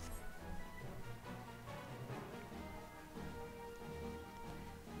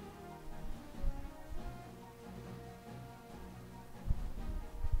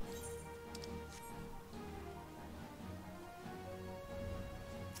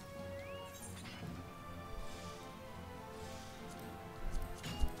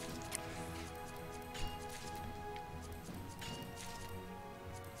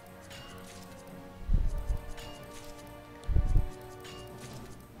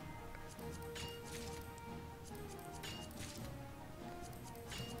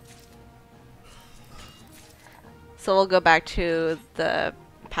 So we'll go back to the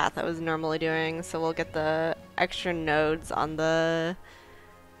path I was normally doing. So we'll get the extra nodes on the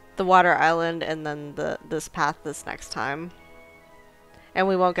water island and then this path this next time. And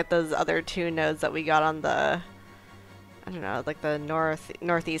we won't get those other 2 nodes that we got on the, I don't know, like the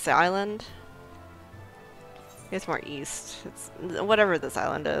northeast island. It's more east. It's whatever this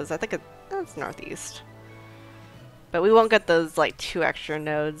island is. I think it's northeast. But we won't get those like 2 extra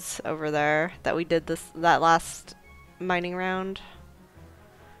nodes over there that we did that last mining round.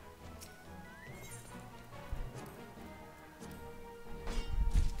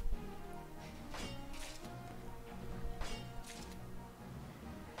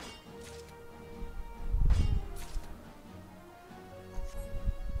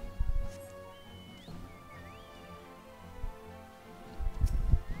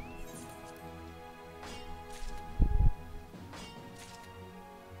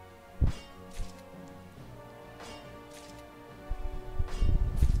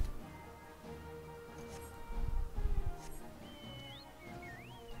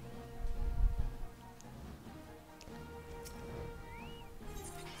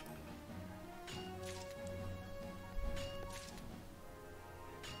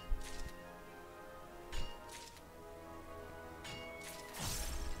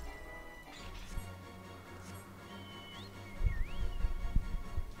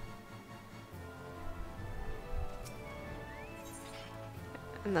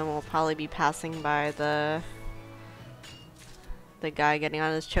 And then we'll probably be passing by the guy getting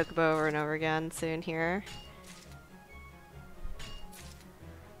on his chocobo over and over again soon here.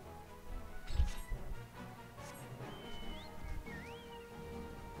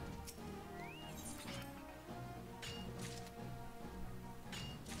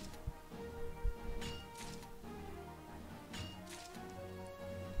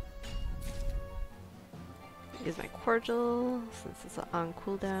 Use my cordial since it's on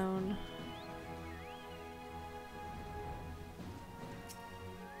cooldown.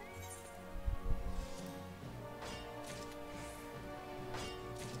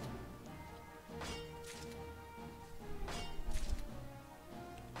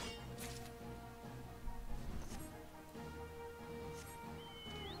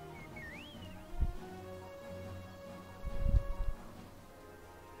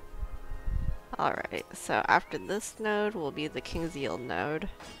 Alright, so after this node will be the King's Yield node.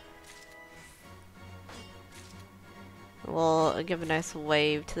 we'll give a nice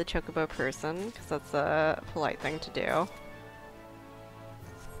wave to the chocobo person, because that's a polite thing to do.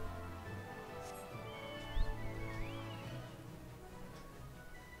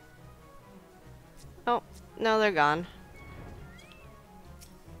 Oh, no, they're gone.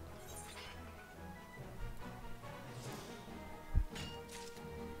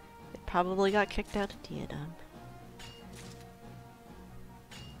 They probably got kicked out of Diadem.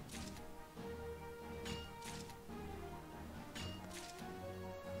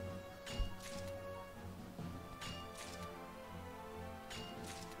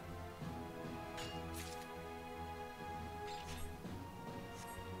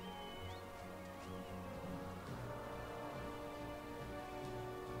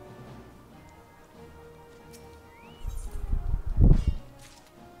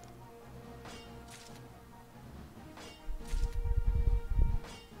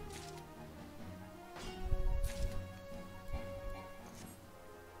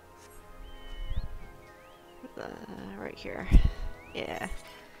 Right here. Yeah.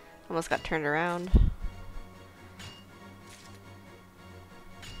 Almost got turned around.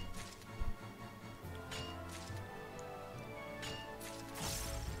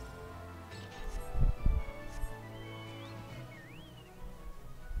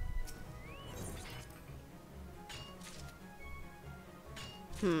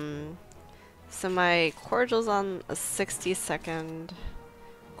 So my cordial's on a 60-second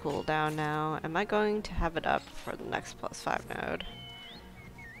cooldown now. Am I going to have it up for the next +5 node?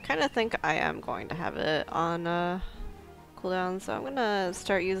 Kinda think I am going to have it on cooldown, so I'm gonna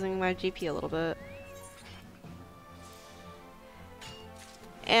start using my GP a little bit.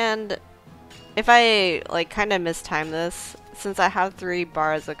 And if I like kinda mistime this, since I have 3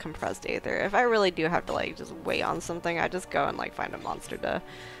 bars of compressed aether, if I really do have to like just wait on something, I just go and like find a monster to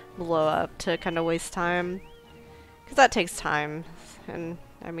blow up to kinda waste time. Because that takes time, and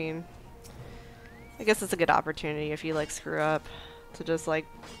I mean, I guess it's a good opportunity if you like screw up to just like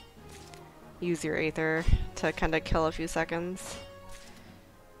use your aether to kind of kill a few seconds.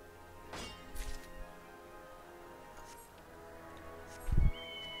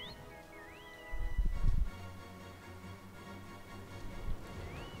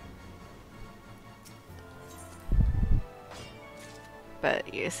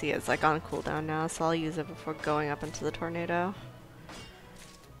 But you see it's like on cooldown now, so I'll use it before going up into the tornado.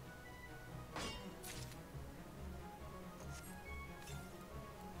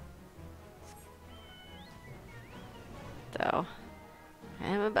 Though, I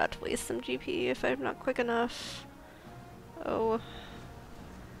am about to waste some GP if I'm not quick enough. Oh.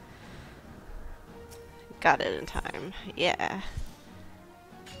 Got it in time. Yeah.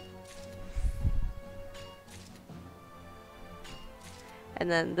 And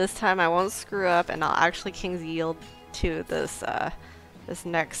then this time I won't screw up and I'll actually King's Yield to this this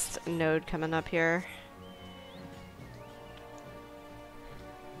next node coming up here.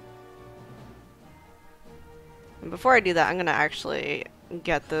 And before I do that, I'm gonna actually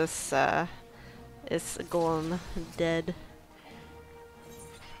get this this golem dead.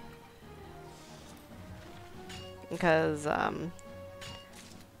 Because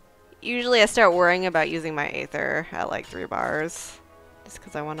usually I start worrying about using my aether at like 3 bars. Just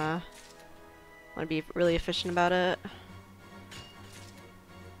because I wanna be really efficient about it.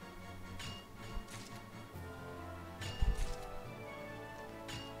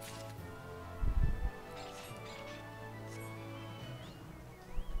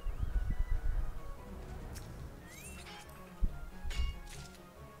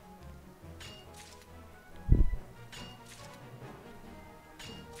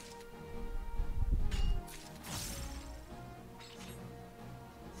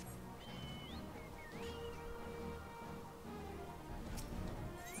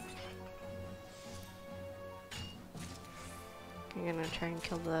 I'm gonna try and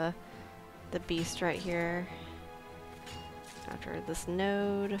kill the beast right here after this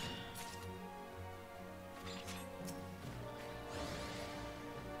node.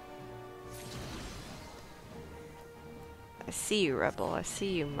 I see you, Rebel. I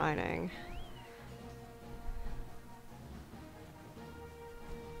see you mining.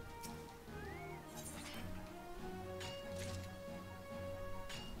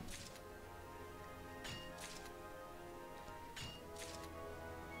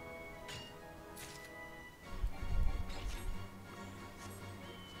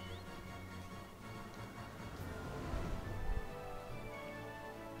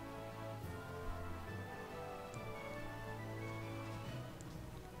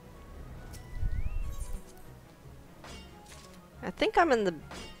 I think I'm in the...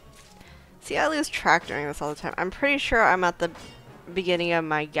 See, I lose track doing this all the time. I'm pretty sure I'm at the beginning of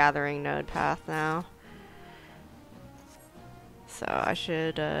my gathering node path now. So I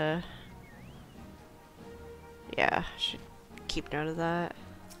should, yeah, should keep note of that.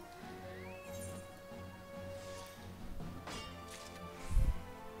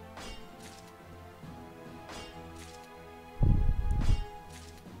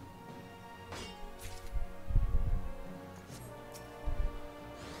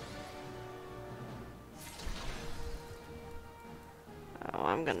 Oh,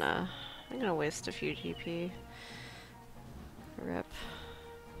 I'm gonna waste a few GP. Rip.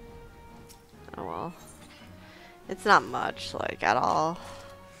 Oh well. It's not much, like, at all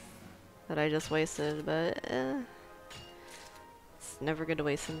that I just wasted, but it's never good to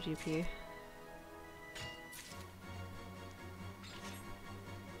waste some GP.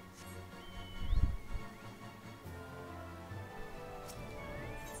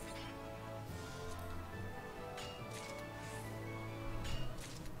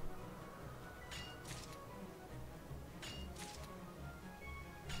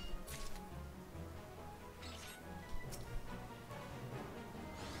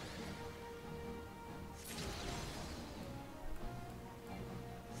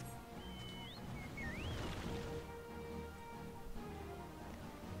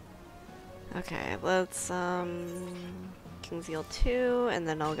 Okay, let's King's Yield 2, and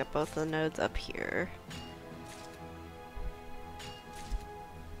then I'll get both the nodes up here.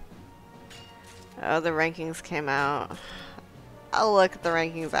 Oh, the rankings came out. I'll look at the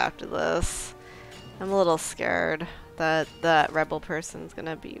rankings after this. I'm a little scared that that rebel person's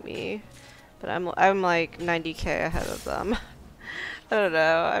gonna beat me, but I'm like 90k ahead of them. I don't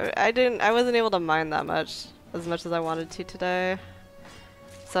know. I wasn't able to mine that much as I wanted to today.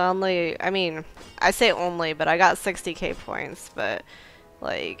 So I mean, I say only, but I got 60k points, but,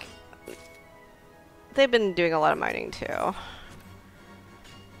 like, they've been doing a lot of mining, too.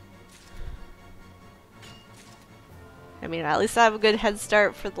 I mean, at least I have a good head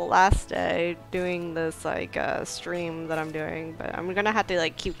start for the last day doing this, like, stream that I'm doing, but I'm gonna have to,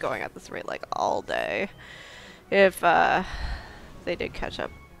 like, keep going at this rate, like, all day if, they did catch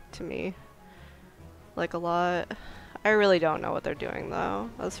up to me, like, a lot. I really don't know what they're doing, though,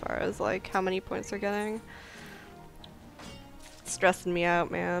 as far as, like, how many points they're getting. It's stressing me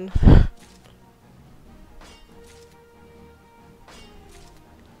out, man.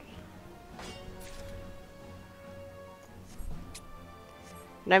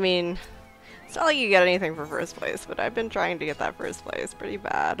 And I mean, it's not like you get anything for first place, but I've been trying to get that first place pretty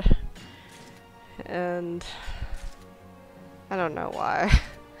bad. And I don't know why.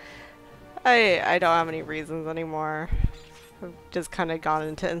 I don't have any reasons anymore. I've just kind of gone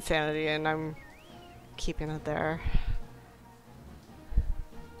into insanity and I'm keeping it there.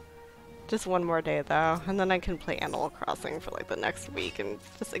 Just one more day though, and then I can play Animal Crossing for like the next week and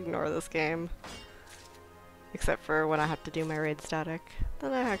just ignore this game. Except for when I have to do my raid static.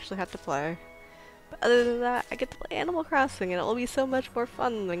 Then I actually have to play. But other than that, I get to play Animal Crossing and it will be so much more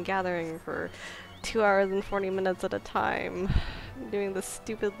fun than gathering for 2 hours and 40 minutes at a time. Doing this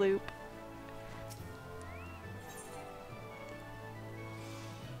stupid loop.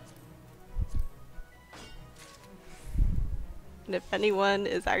 And if anyone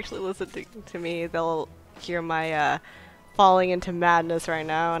is actually listening to me, they'll hear my falling into madness right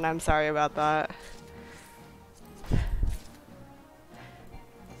now, and I'm sorry about that.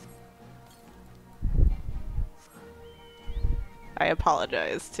 I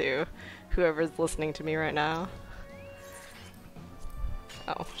apologize to whoever's listening to me right now.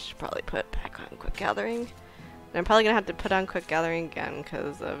 Oh, I should probably put back on Quick Gathering. And I'm probably gonna have to put on Quick Gathering again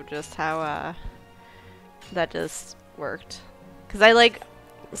because of just how that just worked. Because I like,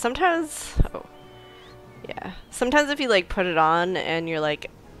 sometimes, oh, yeah. Sometimes if you like put it on and you're like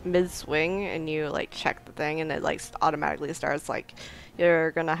mid-swing and you like check the thing and it like automatically starts, like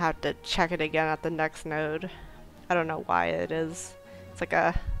you're gonna have to check it again at the next node. I don't know why it is. It's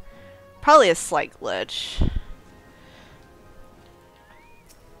like probably a slight glitch.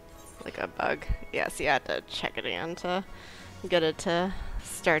 Like a bug. Yeah, so you had to check it again to get it to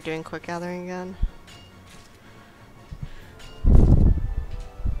start doing Quick Gathering again.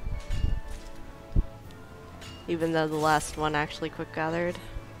 Even though the last one actually quick gathered.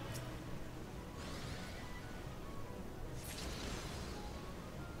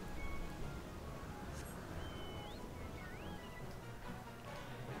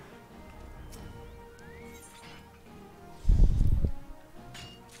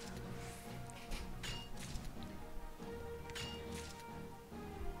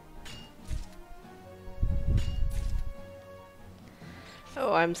 Oh,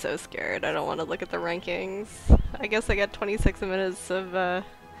 Oh, I'm so scared. I don't want to look at the rankings. I guess I got 26 minutes of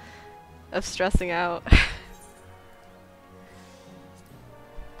stressing out.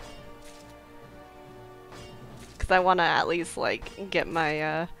 Because I want to at least, like, get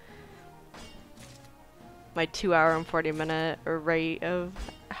my, my 2 hour and 40 minute rate of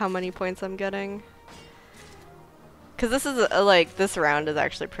how many points I'm getting. Because this is, like, this round is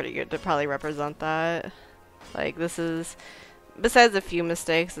actually pretty good to probably represent that. Like, this is, besides a few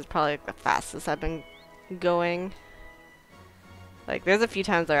mistakes, it's probably like the fastest I've been going. Like, there's a few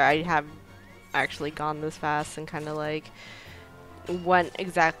times where I have actually gone this fast and kind of, like, went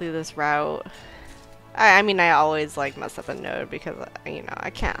exactly this route. I mean, I always, like, mess up a node because, you know, I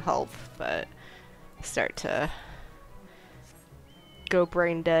can't help but start to go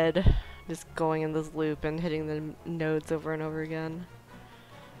brain dead, just going in this loop and hitting the nodes over and over again.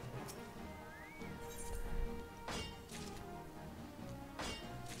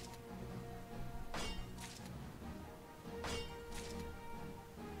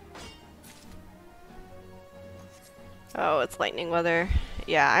 Oh, it's lightning weather.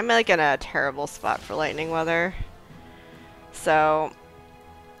 Yeah, I'm like in a terrible spot for lightning weather. So,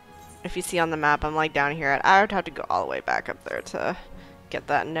 if you see on the map, I'm like down here. I would have to go all the way back up there to get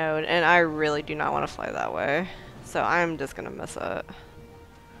that node, and I really do not want to fly that way. So I'm just gonna miss it.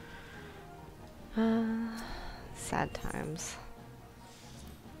 Sad times.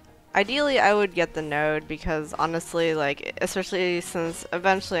 Ideally, I would get the node because honestly, like, especially since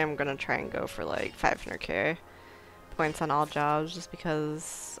eventually I'm gonna try and go for like 500k. Points on all jobs just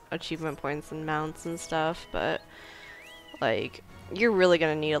because achievement points and mounts and stuff, but like you're really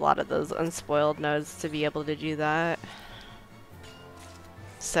gonna need a lot of those unspoiled nodes to be able to do that.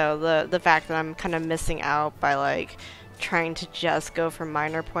 So the fact that I'm kind of missing out by like trying to just go for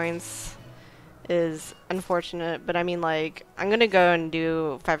minor points is unfortunate, but I mean, like, I'm gonna go and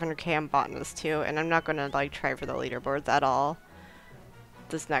do 500k on botanist too, and I'm not gonna like try for the leaderboards at all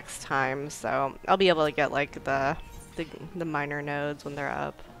this next time, so I'll be able to get like the minor nodes when they're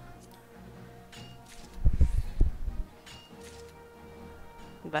up.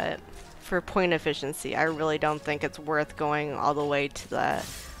 But for point efficiency, I really don't think it's worth going all the way to the,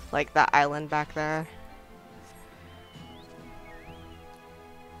 like, that island back there.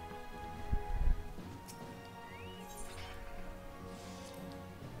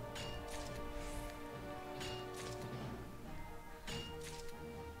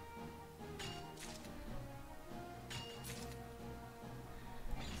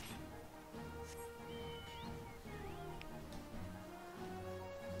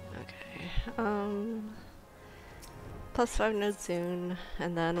 Plus 5 nodes soon,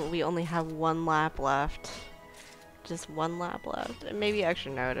 and then we only have 1 lap left. Just 1 lap left. And maybe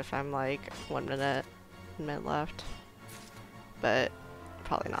extra node if I'm like 1 minute left. But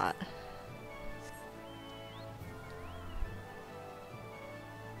probably not.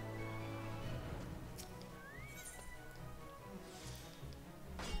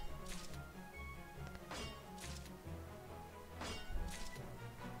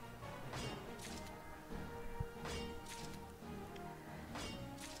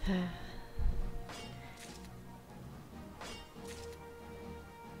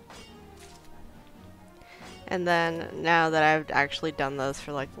 And then now that I've actually done this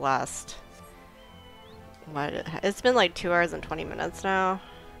for like the last, it's been like 2 hours and 20 minutes now.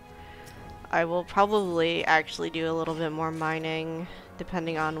 I will probably actually do a little bit more mining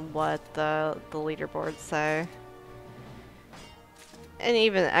depending on what the leaderboards say. And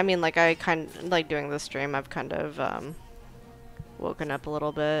even, I mean, like, I kind of like doing this stream, I've kind of woken up a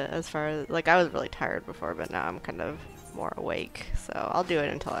little bit as far as, like, I was really tired before, but now I'm kind of more awake, so I'll do it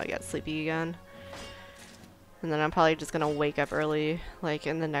until I get sleepy again. And then I'm probably just gonna wake up early, like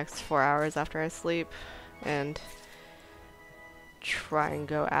in the next 4 hours after I sleep, and try and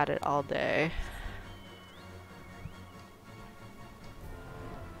go at it all day.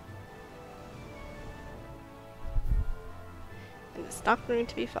 And it's not going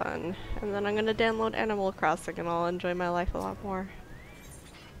to be fun. And then I'm gonna download Animal Crossing and I'll enjoy my life a lot more.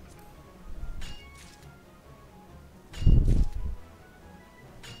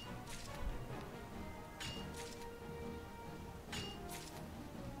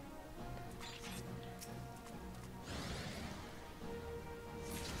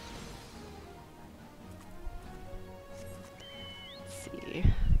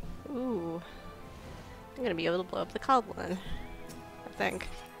 Ooh. I'm gonna be able to blow up the goblin, I think.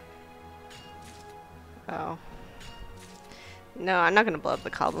 Oh. No, I'm not gonna blow up the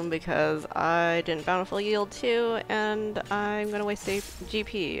goblin because I didn't bountiful yield too, and I'm gonna waste a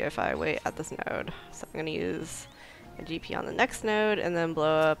GP if I wait at this node. So I'm gonna use a GP on the next node, and then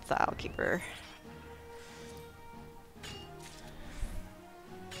blow up the Owlkeeper.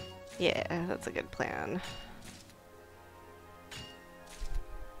 Yeah, that's a good plan.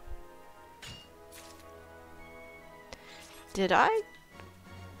 Did I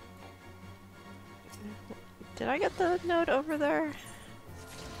get the node over there?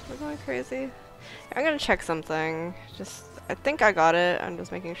 We're going crazy. I'm gonna check something. I think I got it. I'm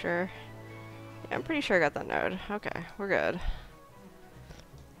just making sure. Yeah, I'm pretty sure I got that node. Okay, we're good.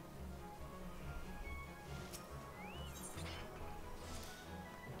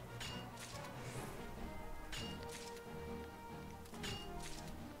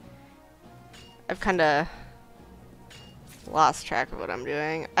 I've kinda lost track of what I'm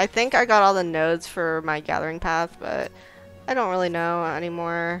doing. I think I got all the nodes for my gathering path, but I don't really know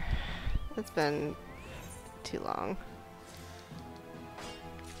anymore. It's been too long.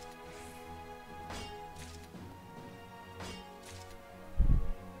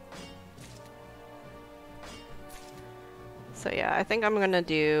 So yeah, I think I'm gonna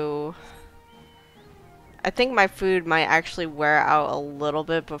do... I think my food might actually wear out a little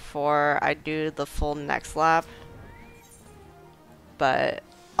bit before I do the full next lap. But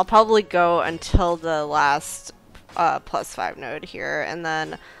I'll probably go until the last +5 node here, and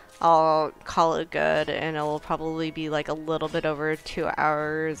then I'll call it good, and it will probably be like a little bit over 2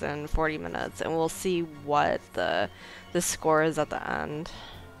 hours and 40 minutes, and we'll see what the score is at the end.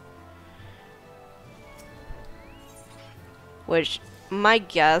 Which, my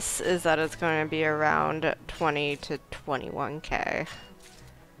guess is that it's going to be around 20 to 21k.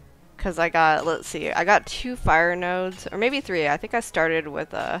 Because I got, let's see, I got 2 fire nodes, or maybe 3. I think I started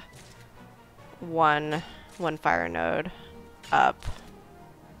with a one fire node up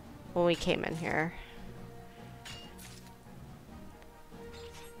when we came in here.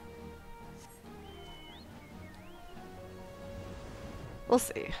 We'll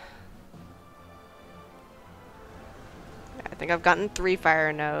see. I think I've gotten 3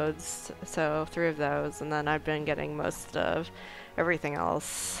 fire nodes, so 3 of those, and then I've been getting most of everything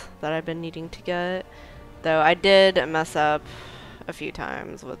else that I've been needing to get. Though I did mess up a few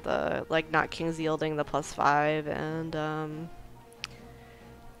times with the, like, not king's yielding the +5 and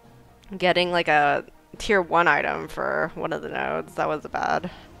getting like a tier 1 item for one of the nodes. That was a bad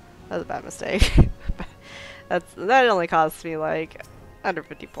mistake. That only cost me like under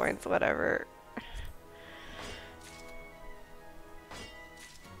 50 points, whatever.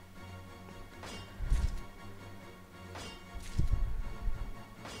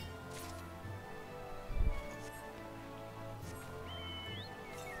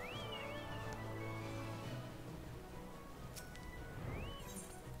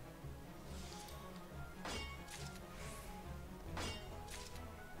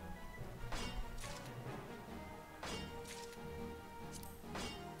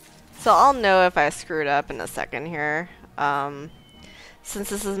 So I'll know if I screwed up in a second here.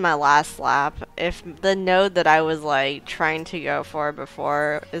 Since this is my last lap, if the node that I was like trying to go for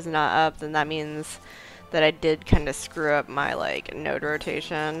before is not up, then that means that I did kind of screw up my like node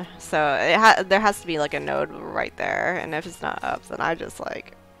rotation. So there has to be like a node right there, and if it's not up, then I just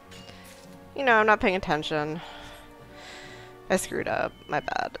like, you know, I'm not paying attention. I screwed up, my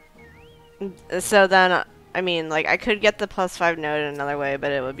bad. So then, I mean, like, I could get the +5 node in another way,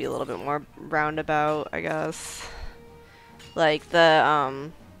 but it would be a little bit more roundabout, I guess. Like,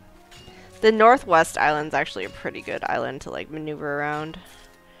 the Northwest Island's actually a pretty good island to, like, maneuver around.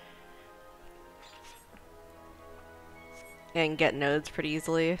 And get nodes pretty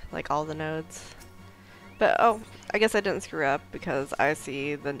easily, like all the nodes. But, oh, I guess I didn't screw up because I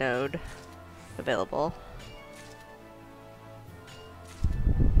see the node available.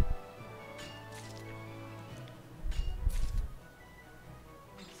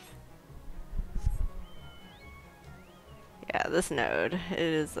 Yeah, this node, it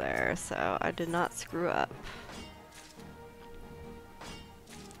is there, so I did not screw up.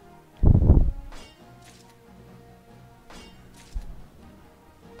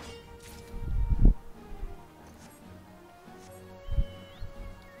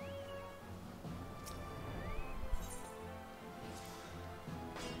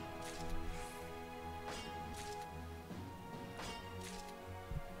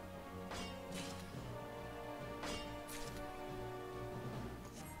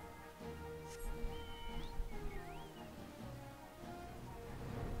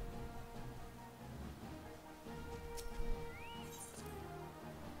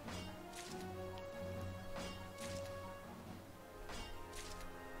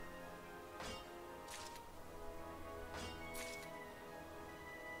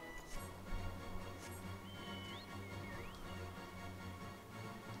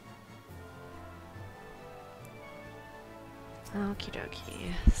 Okie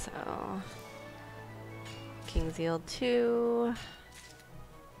dokie. So, King's Yield 2.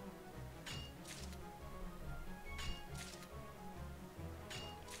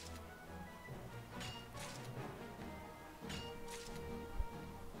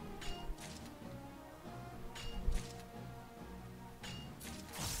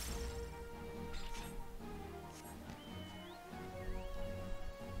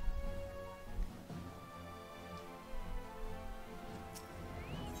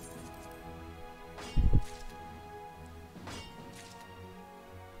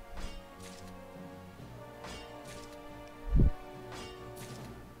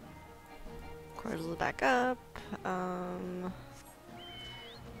 Cordial back up. Oh.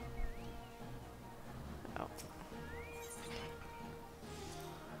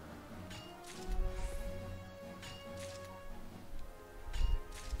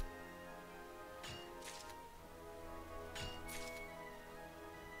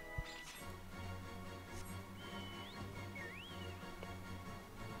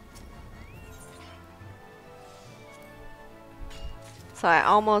 So I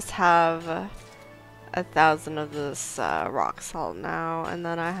almost have 1,000 of this rock salt now, and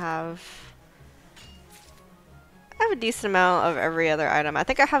then I have a decent amount of every other item. I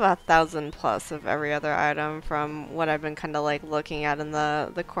think I have 1,000 plus of every other item from what I've been kind of like looking at in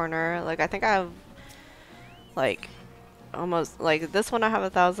the corner. Like I think I have like almost like this one I have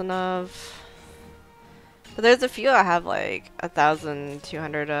 1,000 of, but there's a few I have like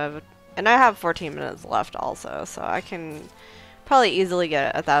 1,200 of, and I have 14 minutes left also, so I can probably easily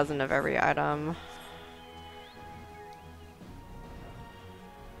get 1,000 of every item.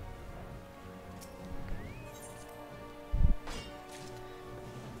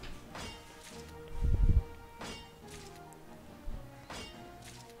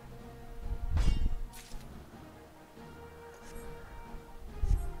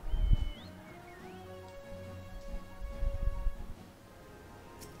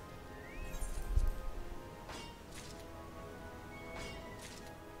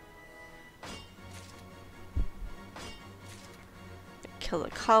 Kill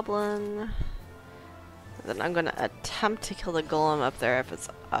the Goblin. Then I'm gonna attempt to kill the Golem up there if it's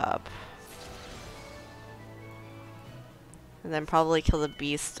up. And then probably kill the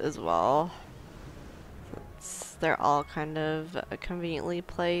Beast as well. They're all kind of conveniently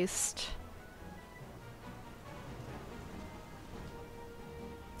placed.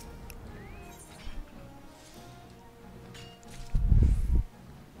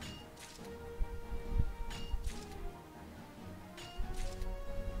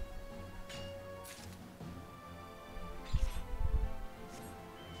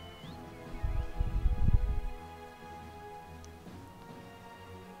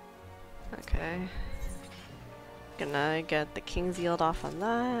 Okay. Gonna get the King's Yield off on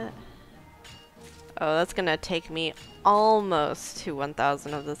that. Oh, that's gonna take me almost to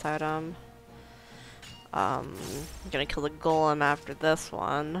 1,000 of this item. I'm gonna kill the Golem after this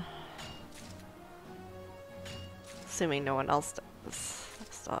one. Assuming no one else does. I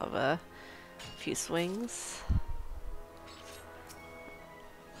still have a few swings.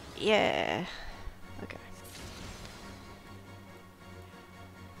 Yeah. Okay.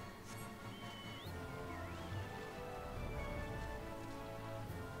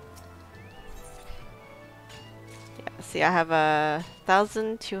 See, I have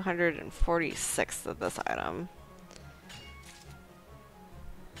 1,246 of this item.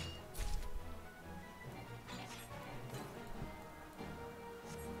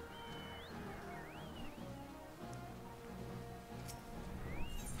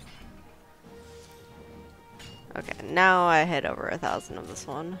 Okay, now I hit over 1,000 of this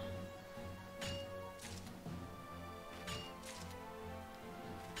one.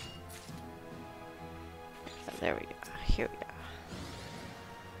 There we go. Here we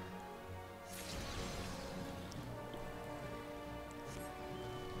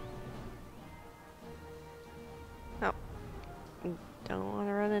go. Oh. Don't want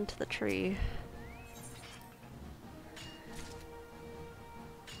to run into the tree.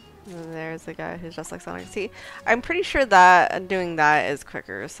 And there's a guy who's just like Sonic. See, I'm pretty sure that doing that is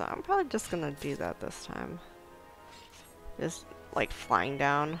quicker, so I'm probably just gonna do that this time. Just like flying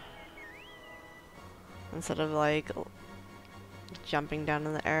down instead of like jumping down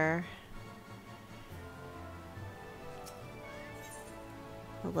in the air.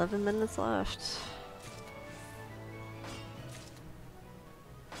 11 minutes left.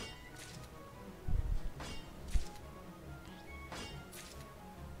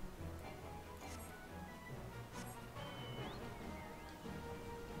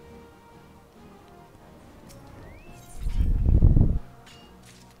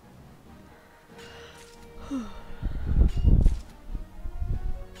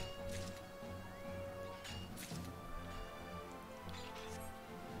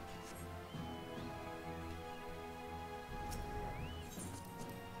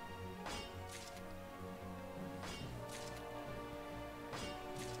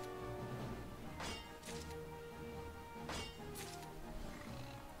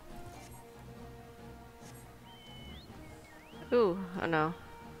 Ooh, oh no.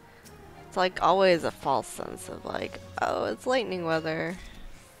 It's like always a false sense of like, oh, it's lightning weather.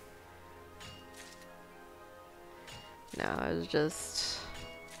 No,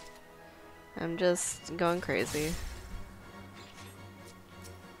 I'm just going crazy.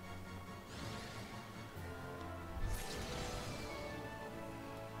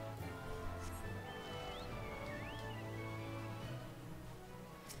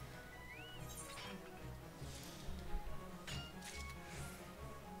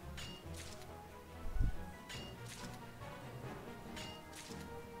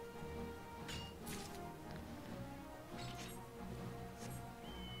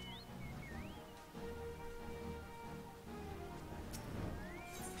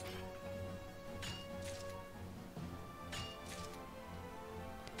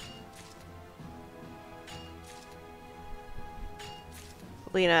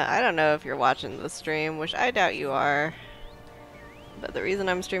 Lena, I don't know if you're watching the stream, which I doubt you are, but the reason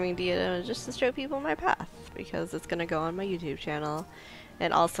I'm streaming Diadem is just to show people my path, because it's gonna go on my YouTube channel,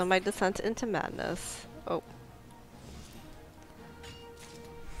 and also my descent into madness. Oh.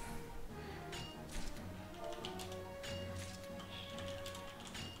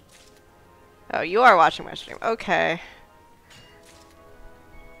 Oh, you are watching my stream. Okay.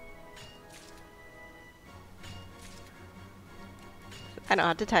 I don't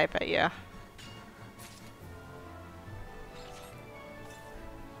have to type at you. I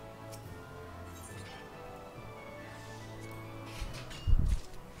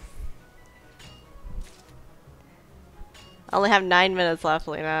only have 9 minutes left,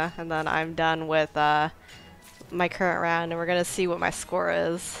 Lena, and then I'm done with my current round, and we're gonna see what my score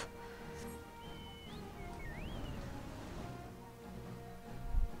is.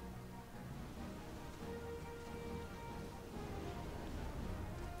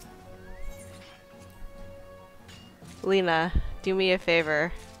 Lena, do me a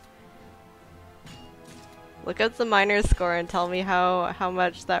favor. Look up the miner's score and tell me how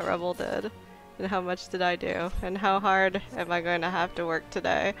much that rebel did. And how much did I do? And how hard am I going to have to work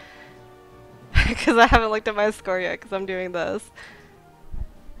today? Because I haven't looked at my score yet because I'm doing this.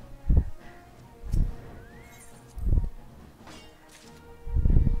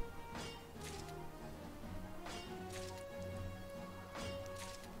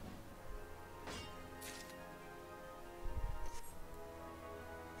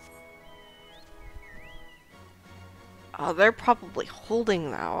 Oh, they're probably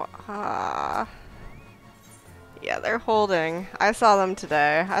holding now. Ah. Yeah, they're holding. I saw them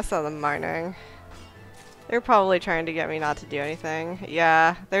today. I saw them mining. They're probably trying to get me not to do anything.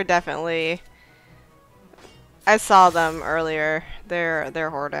 Yeah, they're definitely... I saw them earlier. They're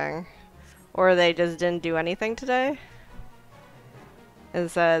hoarding. Or they just didn't do anything today.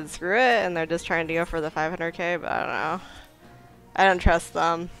 And said, screw it, and they're just trying to go for the 500k, but I don't know. I don't trust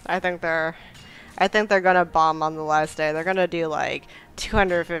them. I think they're gonna bomb on the last day. They're gonna do like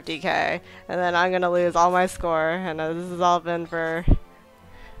 250k, and then I'm gonna lose all my score, and this has all been for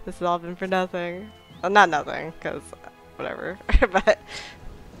nothing. Well, not nothing, cause whatever. But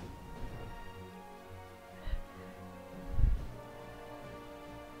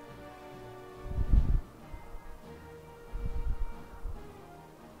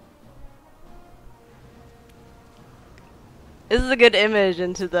this is a good image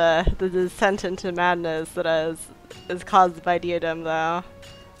into the descent into madness that is caused by Diadem, though.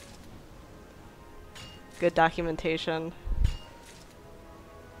 Good documentation.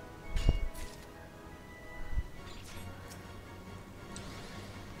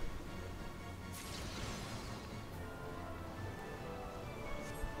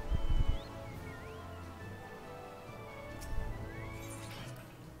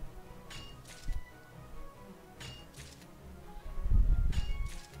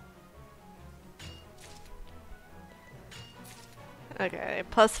 Okay,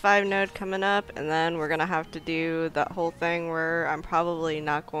 +5 node coming up, and then we're gonna have to do that whole thing where I'm probably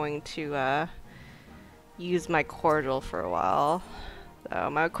not going to use my cordial for a while. So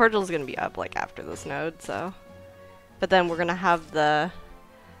my cordial is gonna be up like after this node, so. But then we're gonna have the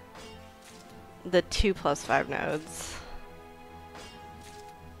 2 +5 nodes.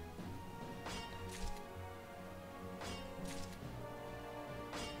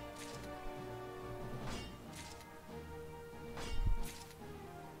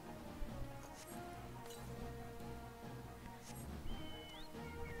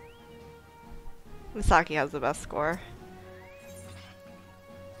 Misaki has the best score.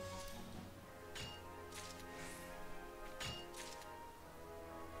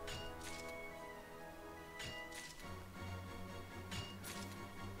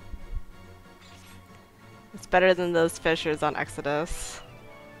 It's better than those fissures on Exodus.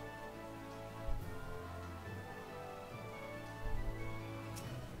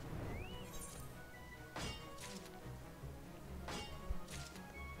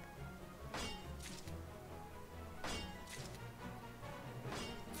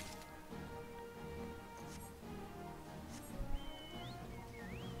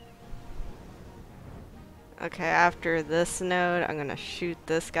 Okay, after this node, I'm gonna shoot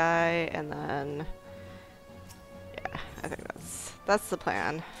this guy, and then yeah, I think that's the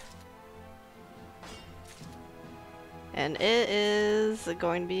plan. And it is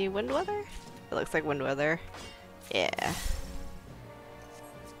going to be wind weather? It looks like wind weather. Yeah.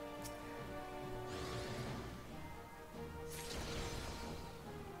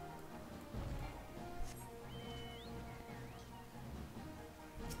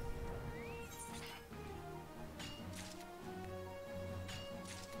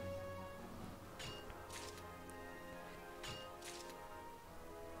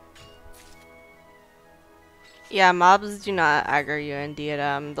 Yeah, mobs do not aggro you in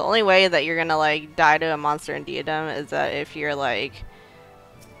Diadem. The only way that you're gonna like die to a monster in Diadem is that if you're like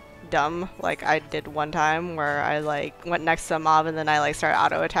dumb, like I did one time where I like went next to a mob and then I like started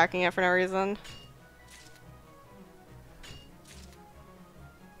auto attacking it for no reason.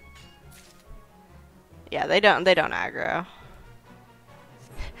 Yeah, they don't aggro.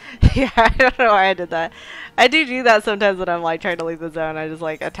 Yeah, I don't know why I did that. I do that sometimes when I'm like trying to leave the zone. I just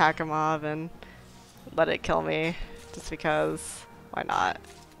like attack a mob and let it kill me, just because. Why not?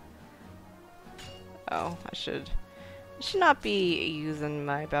 Oh, I should not be using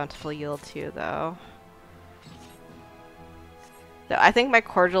my bountiful yield too, though. So I think my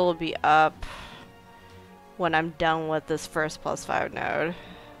cordial will be up when I'm done with this first +5 node.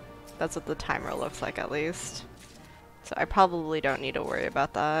 That's what the timer looks like, at least. So I probably don't need to worry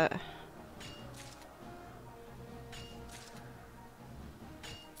about that.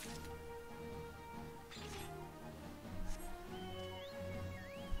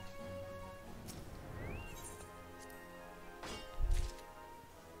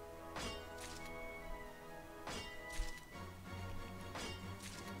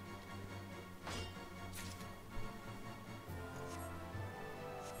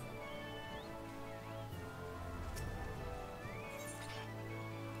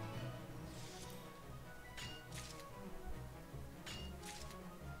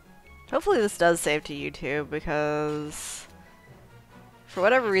 Hopefully this does save to YouTube, because for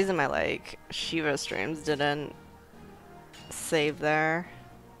whatever reason my like Shiva streams didn't save there.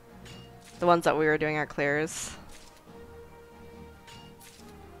 The ones that we were doing our clears.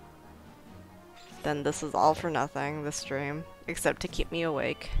 Then this is all for nothing, this stream, except to keep me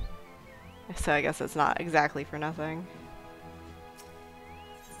awake. So I guess it's not exactly for nothing.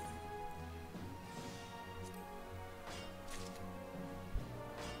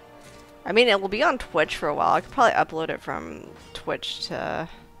 I mean, it will be on Twitch for a while. I could probably upload it from Twitch to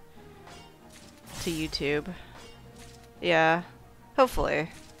YouTube. Yeah, hopefully.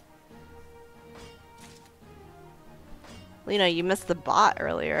 Lena, you missed the bot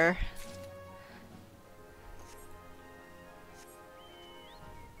earlier.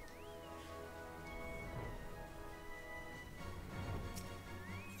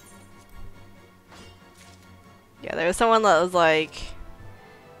 Yeah, there was someone that was like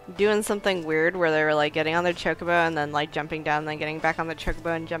doing something weird where they were like getting on their chocobo and then like jumping down and then getting back on the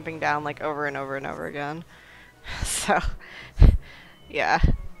chocobo and jumping down like over and over and over again. So yeah.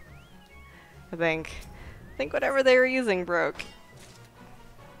 I think whatever they were using broke.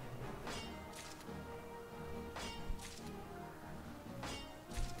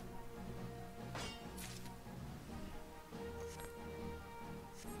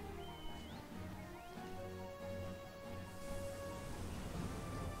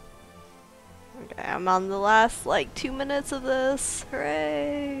 Okay, I'm on the last like 2 minutes of this.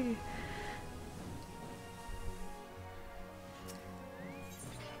 Hooray!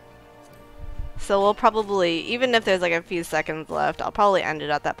 So we'll probably, even if there's like a few seconds left, I'll probably end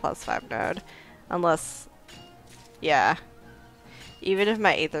it at that +5 node. Unless, yeah. Even if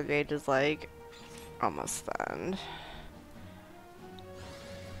my Aether Gauge is like almost done.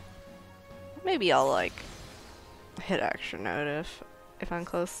 Maybe I'll like hit extra node if I'm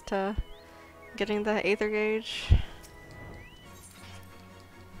close to getting the Aether Gauge.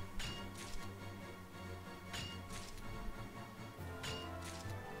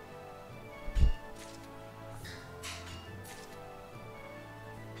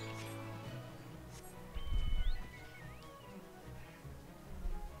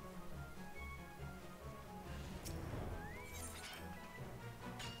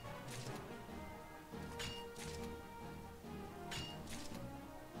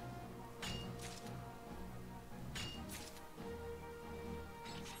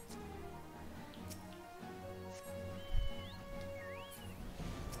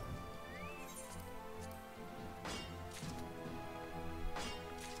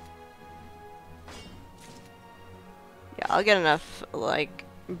 I'll get enough, like,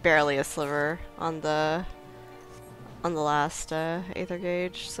 barely a sliver on the last Aether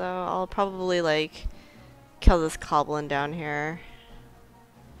Gauge, so I'll probably, like, kill this goblin down here.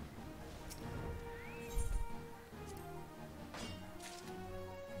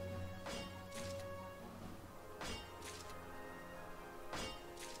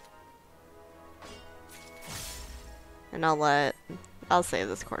 And I'll save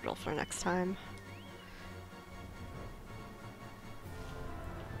this cordial for next time.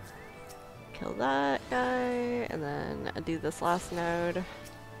 Kill that guy, and then do this last node.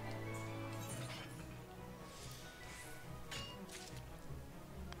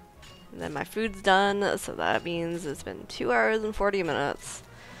 And then my food's done, so that means it's been 2 hours and 40 minutes.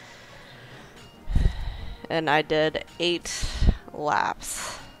 And I did 8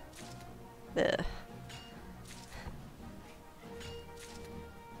 laps. Ugh.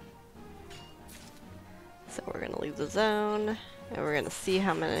 So we're gonna leave the zone, and we're gonna see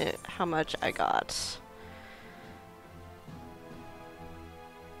how much I got.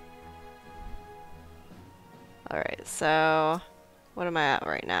 Alright, so what am I at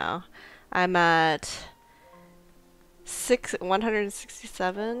right now? I'm at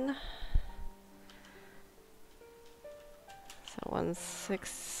 167. So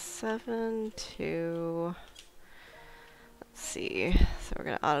 167 to, let's see. So we're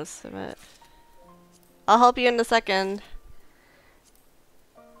gonna auto submit. I'll help you in a second.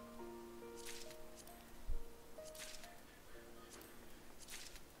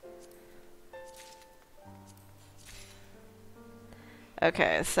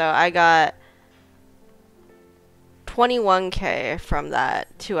 Okay, so I got 21K from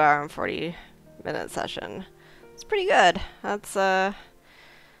that 2 hour and 40 minute session. It's pretty good. That's I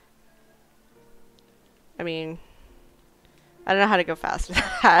mean, I don't know how to go faster than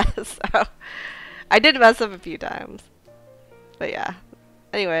that, so I did mess up a few times. But yeah.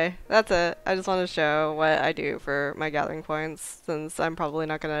 Anyway, that's it. I just want to show what I do for my gathering points, since I'm probably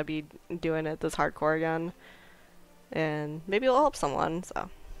not going to be doing it this hardcore again. And maybe it'll help someone, so.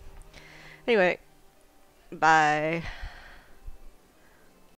 Anyway, bye.